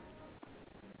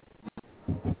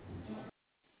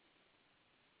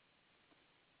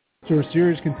 To a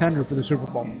serious contender for the Super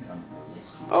Bowl.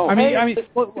 Oh, I mean, think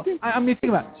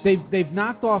about it. They've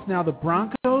knocked off now the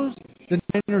Broncos, the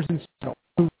winners in Seattle.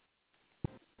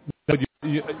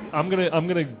 I'm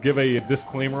gonna give a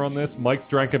disclaimer on this. Mike's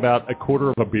drank about a quarter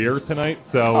of a beer tonight,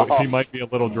 so he might be a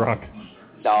little drunk.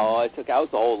 No, I was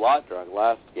a whole lot drunk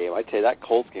last game. I tell you, that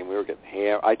Colts game, we were getting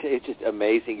hammered. I tell you, it's just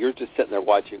amazing. You're just sitting there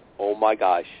watching, oh my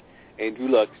gosh, Andrew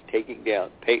Luck's taking down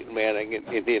Peyton Manning in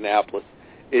Indianapolis.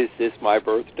 Is this my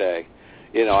birthday?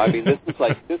 You know, I mean, this was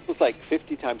like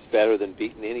 50 times better than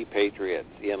beating any Patriots,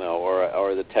 you know,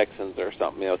 or the Texans or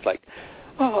something. You know, it's like,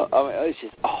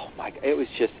 it was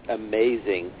just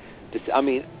amazing.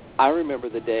 I remember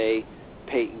the day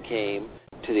Peyton came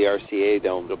to the RCA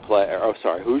Dome to play,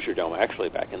 Hoosier Dome, actually,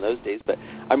 back in those days. But,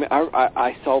 I mean,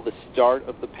 I saw the start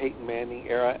of the Peyton Manning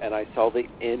era, and I saw the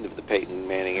end of the Peyton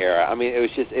Manning era. I mean, it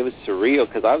was surreal,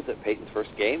 because I was at Peyton's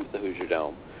first game at the Hoosier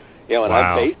Dome. You know, and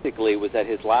wow. I basically was at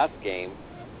his last game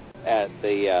at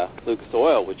the Lucas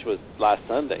Oil, which was last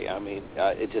Sunday. I mean,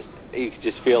 you could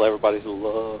just feel everybody's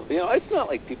love. You know, it's not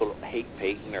like people hate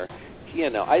Peyton or, you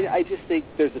know, I just think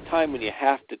there's a time when you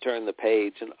have to turn the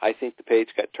page, and I think the page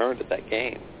got turned at that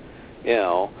game. You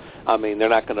know, I mean, they're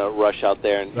not going to rush out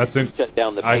there and shut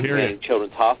down the Peyton Manning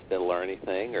Children's Hospital or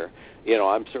anything, or, you know,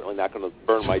 I'm certainly not going to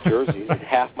burn my jerseys.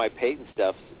 Half my Peyton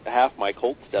stuff, half my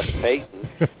Colt stuff is Peyton.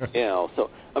 You know, so,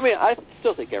 I mean, I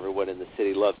still think everyone in the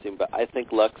city loves him, but I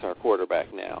think Luck's our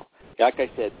quarterback now. Like I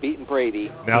said, beating Brady,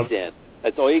 he's in.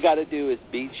 That's all you got to do is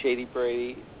beat Shady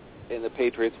Brady and the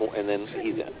Patriots, and then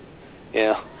he's in.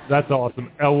 Yeah. That's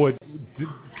awesome. Elwood,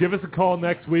 give us a call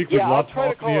next week. Yeah, We'd love I'll try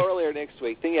to call earlier next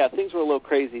week. Things were a little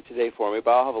crazy today for me,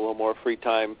 but I'll have a little more free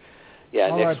time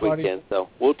next weekend. So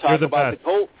we'll talk about the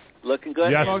Colts. Looking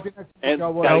good. Yes. And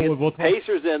we'll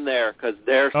Pacers in there because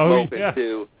they're smoking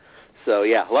too. So,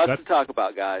 lots to talk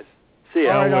about, guys. See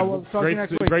ya. We'll talk to you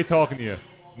next week. Great talking to you.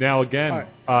 Now, again,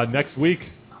 next week,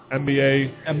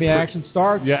 NBA action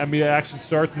starts. Yeah, NBA action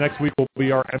starts. Next week will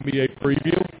be our NBA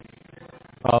preview.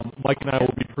 Mike and I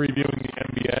will be previewing the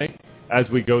NBA as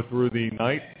we go through the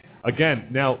night. Again,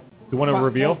 now, do you want to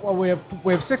reveal? Well, we have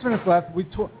 6 minutes left.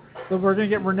 So we're going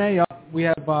to get Renee up. We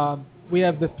have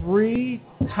the 3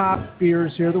 top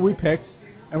beers here that we picked,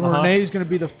 and Renee is going to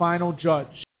be the final judge.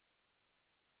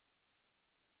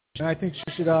 And I think she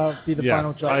should be the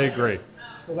final judge. I agree.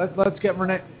 So let's get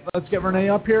Renee. Let's get Renee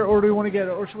up here, or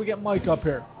should we get Mike up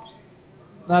here?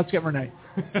 No, let's get Renee.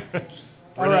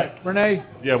 All right, Renee.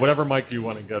 Yeah, whatever mic you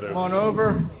want to go to. Come on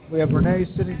over. We have Renee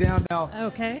sitting down now.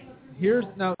 Okay.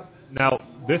 Now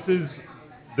this is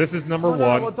number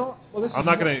one. I'm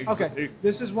not going to. Okay.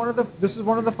 This is one of the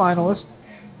finalists.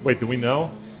 Wait, do we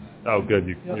know? Oh, good.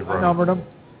 You I numbered them.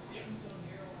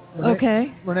 Renee,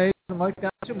 okay. Renee doesn't like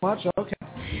that too much. Okay.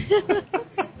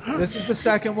 This is the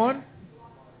second one.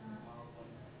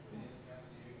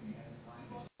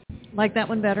 Like that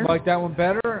one better? Like that one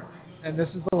better. And this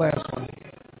is the last one.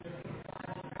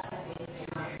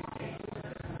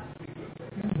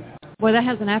 Boy, that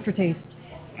has an aftertaste.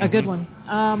 A good one.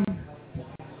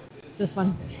 This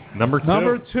one.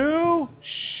 Number 2,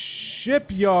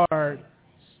 Shipyard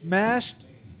Smashed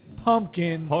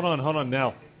Pumpkin. Hold on.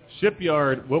 Now,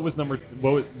 Shipyard.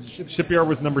 Shipyard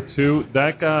was number 2.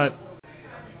 That got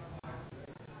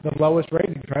the lowest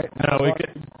ratings, right? No,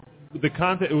 the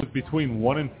content. It was between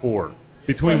 1 and 4.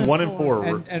 Between 1 and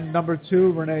 4. And number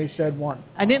 2, Renee said 1.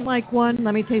 I didn't like 1.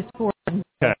 Let me taste 4.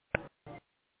 Okay.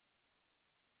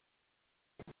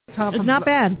 It's not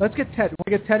bad. Let's get Ted. Want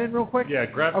to get Ted in real quick? Yeah,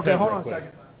 grab Ted. Okay, hold on a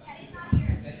second.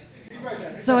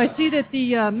 So I see that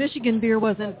the Michigan beer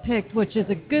wasn't picked, which is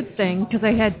a good thing because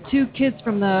I had 2 kids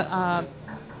from the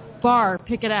bar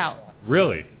pick it out.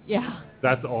 Really? Yeah.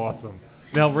 That's awesome.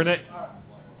 Now, Renee,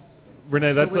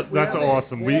 that's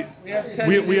awesome. We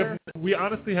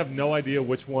honestly have no idea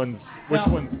which ones.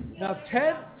 Now,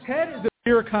 Ted is a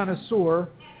beer connoisseur.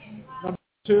 Number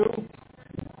 2.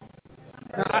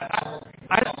 Now,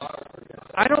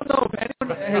 I don't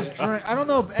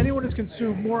know if anyone has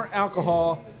consumed more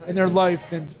alcohol in their life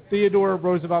than Theodore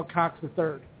Roosevelt Cox III.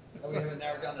 We haven't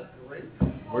narrowed down to 3.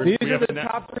 These are the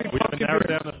top 3 We haven't narrowed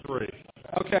down to 3.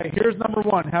 Okay, here's number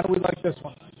 1. How do we like this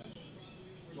one?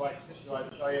 Do I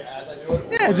tell you as I do it?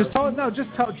 Yeah, just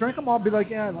drink them all. Be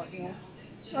like, not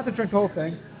to drink the whole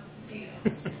thing.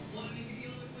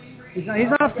 he's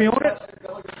not feeling it.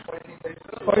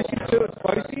 Spicy too.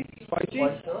 Spicy.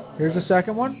 Here's the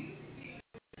second one.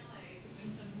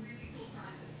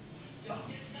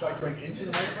 Should I drink into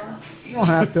the microphone? You don't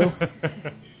have to.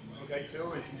 Okay,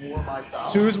 2 is more my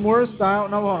style. 2 is more style.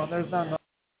 No, hold on. There's not enough.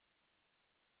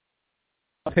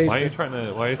 Why are you trying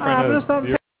to?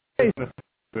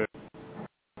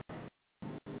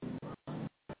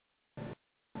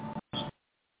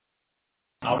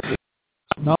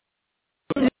 No.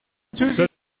 2. So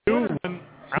 2,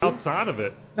 outside of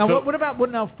it. Now, so what about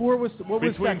what? Now, 4 was what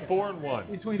was between second? 4 and 1.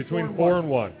 Between 4 and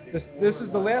 1. This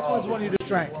is the last one's one you just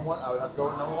drank. I'm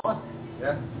going number 1.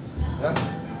 Yeah.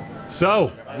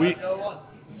 So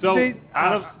See,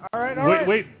 out of all right.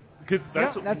 wait, because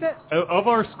that's it. Of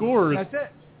our scores. That's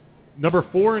it. Number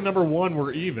 4 and number 1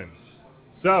 were even.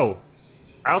 So,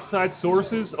 outside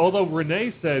sources. Although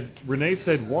Renee said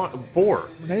 4.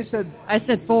 Renee said. I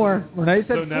said 4. Renee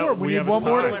said So now 4. we We have need a one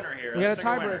more. winner here. We got a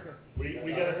Let's pick a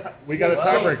tiebreaker. We got a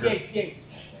tiebreaker. Yates.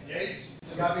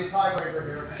 There's got to be a tiebreaker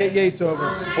here. Get Yates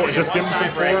over. Just give them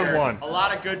some 4 and 1. A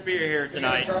lot of good beer here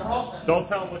tonight. Don't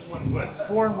tell them which one's which.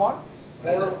 4 and 1.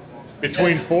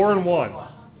 Between 4 and 1.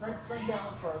 Drink that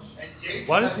one first.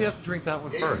 Why does he have to drink that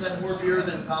one first? Yates had more beer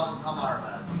than Tom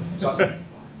Ironman.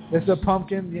 This is a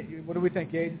pumpkin. What do we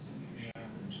think, Yates?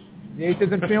 Yates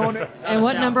isn't feeling it. And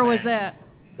what number was that?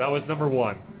 That was number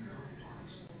 1.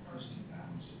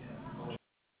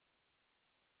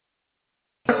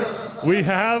 We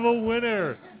have a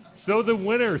winner. So the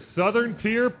winner, Southern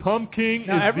Tier Pumpkin,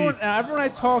 Now, is everyone I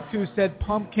talked to said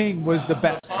Pumpkin was the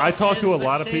best. I talked to a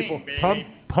lot of people.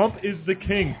 Pump is the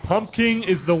king. Pumpkin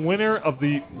is the winner of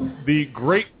the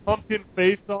Great Pumpkin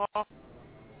Faceoff.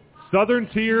 Southern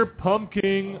Tier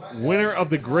Pumpkin, winner of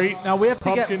the Great Now we have to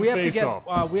Pumpkin get we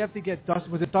have to get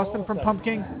Dustin. Was it Dustin from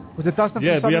Pumpkin? Was it Dustin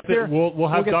Yeah, from we Southern have to. Tier? We'll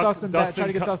have get Dustin back. Try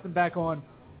to get Dustin back on.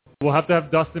 We'll have to have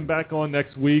Dustin back on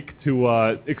next week to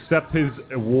accept his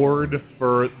award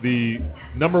for the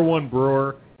number 1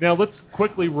 brewer. Now let's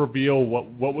quickly reveal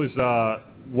what was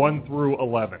 1 through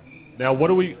 11. Now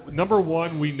number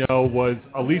 1 we know was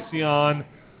Elysion,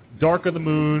 Dark of the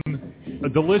Moon, a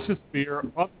delicious beer,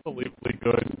 unbelievably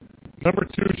good. Number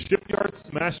 2, Shipyard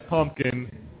Smashed Pumpkin.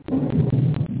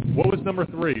 What was number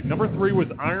 3? Number 3 was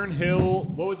Iron Hill.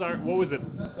 What was it?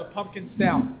 The Pumpkin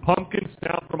Stout. Pumpkin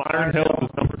Stout from Iron Hill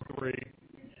was number 3.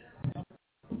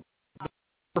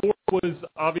 Number 4 was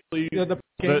obviously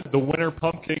the winner,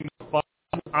 Pumpkin.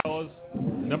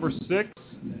 Number 6.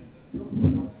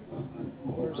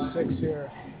 Where's 6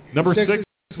 here? Number 6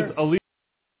 was Elysion.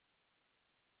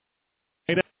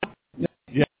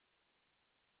 Yeah.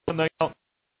 Night out.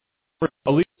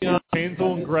 Elysion,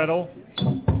 Hansel and Gretel.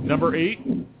 Number 8.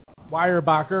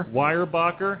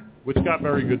 Weyerbacher, which got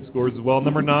very good scores as well.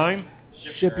 Number 9.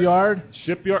 Shipyard.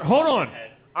 Hold on.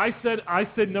 I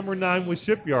said number 9 was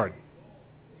Shipyard.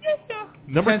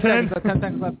 Number 10. 10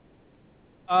 seconds left.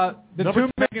 The number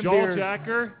 2 10, Megan Joel beers.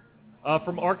 Jacker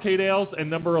from Arcade Ales, and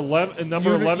number 11. And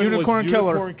number 11 Unicorn was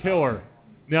Unicorn Killer.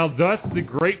 Now that's the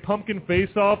Great Pumpkin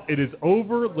Face-Off. It is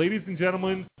over, ladies and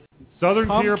gentlemen. Southern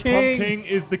Tier Pumpkin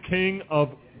is the king of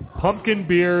pumpkin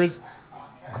beers.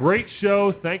 Great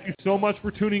show. Thank you so much for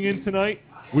tuning in tonight.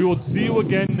 We will see you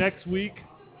again next week.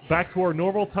 Back to our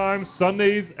normal time,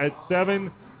 Sundays at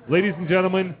 7. Ladies and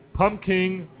gentlemen,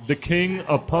 Pumpkin, the king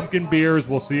of pumpkin beers.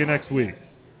 We'll see you next week.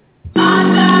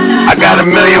 I got a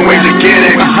million ways to get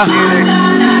it.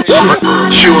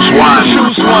 Choose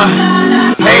one.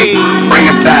 Hey, bring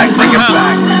it back.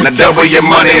 Now double your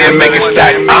money and make it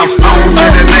stack. I'm on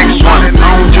to the next one.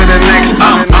 On to the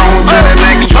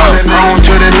next one.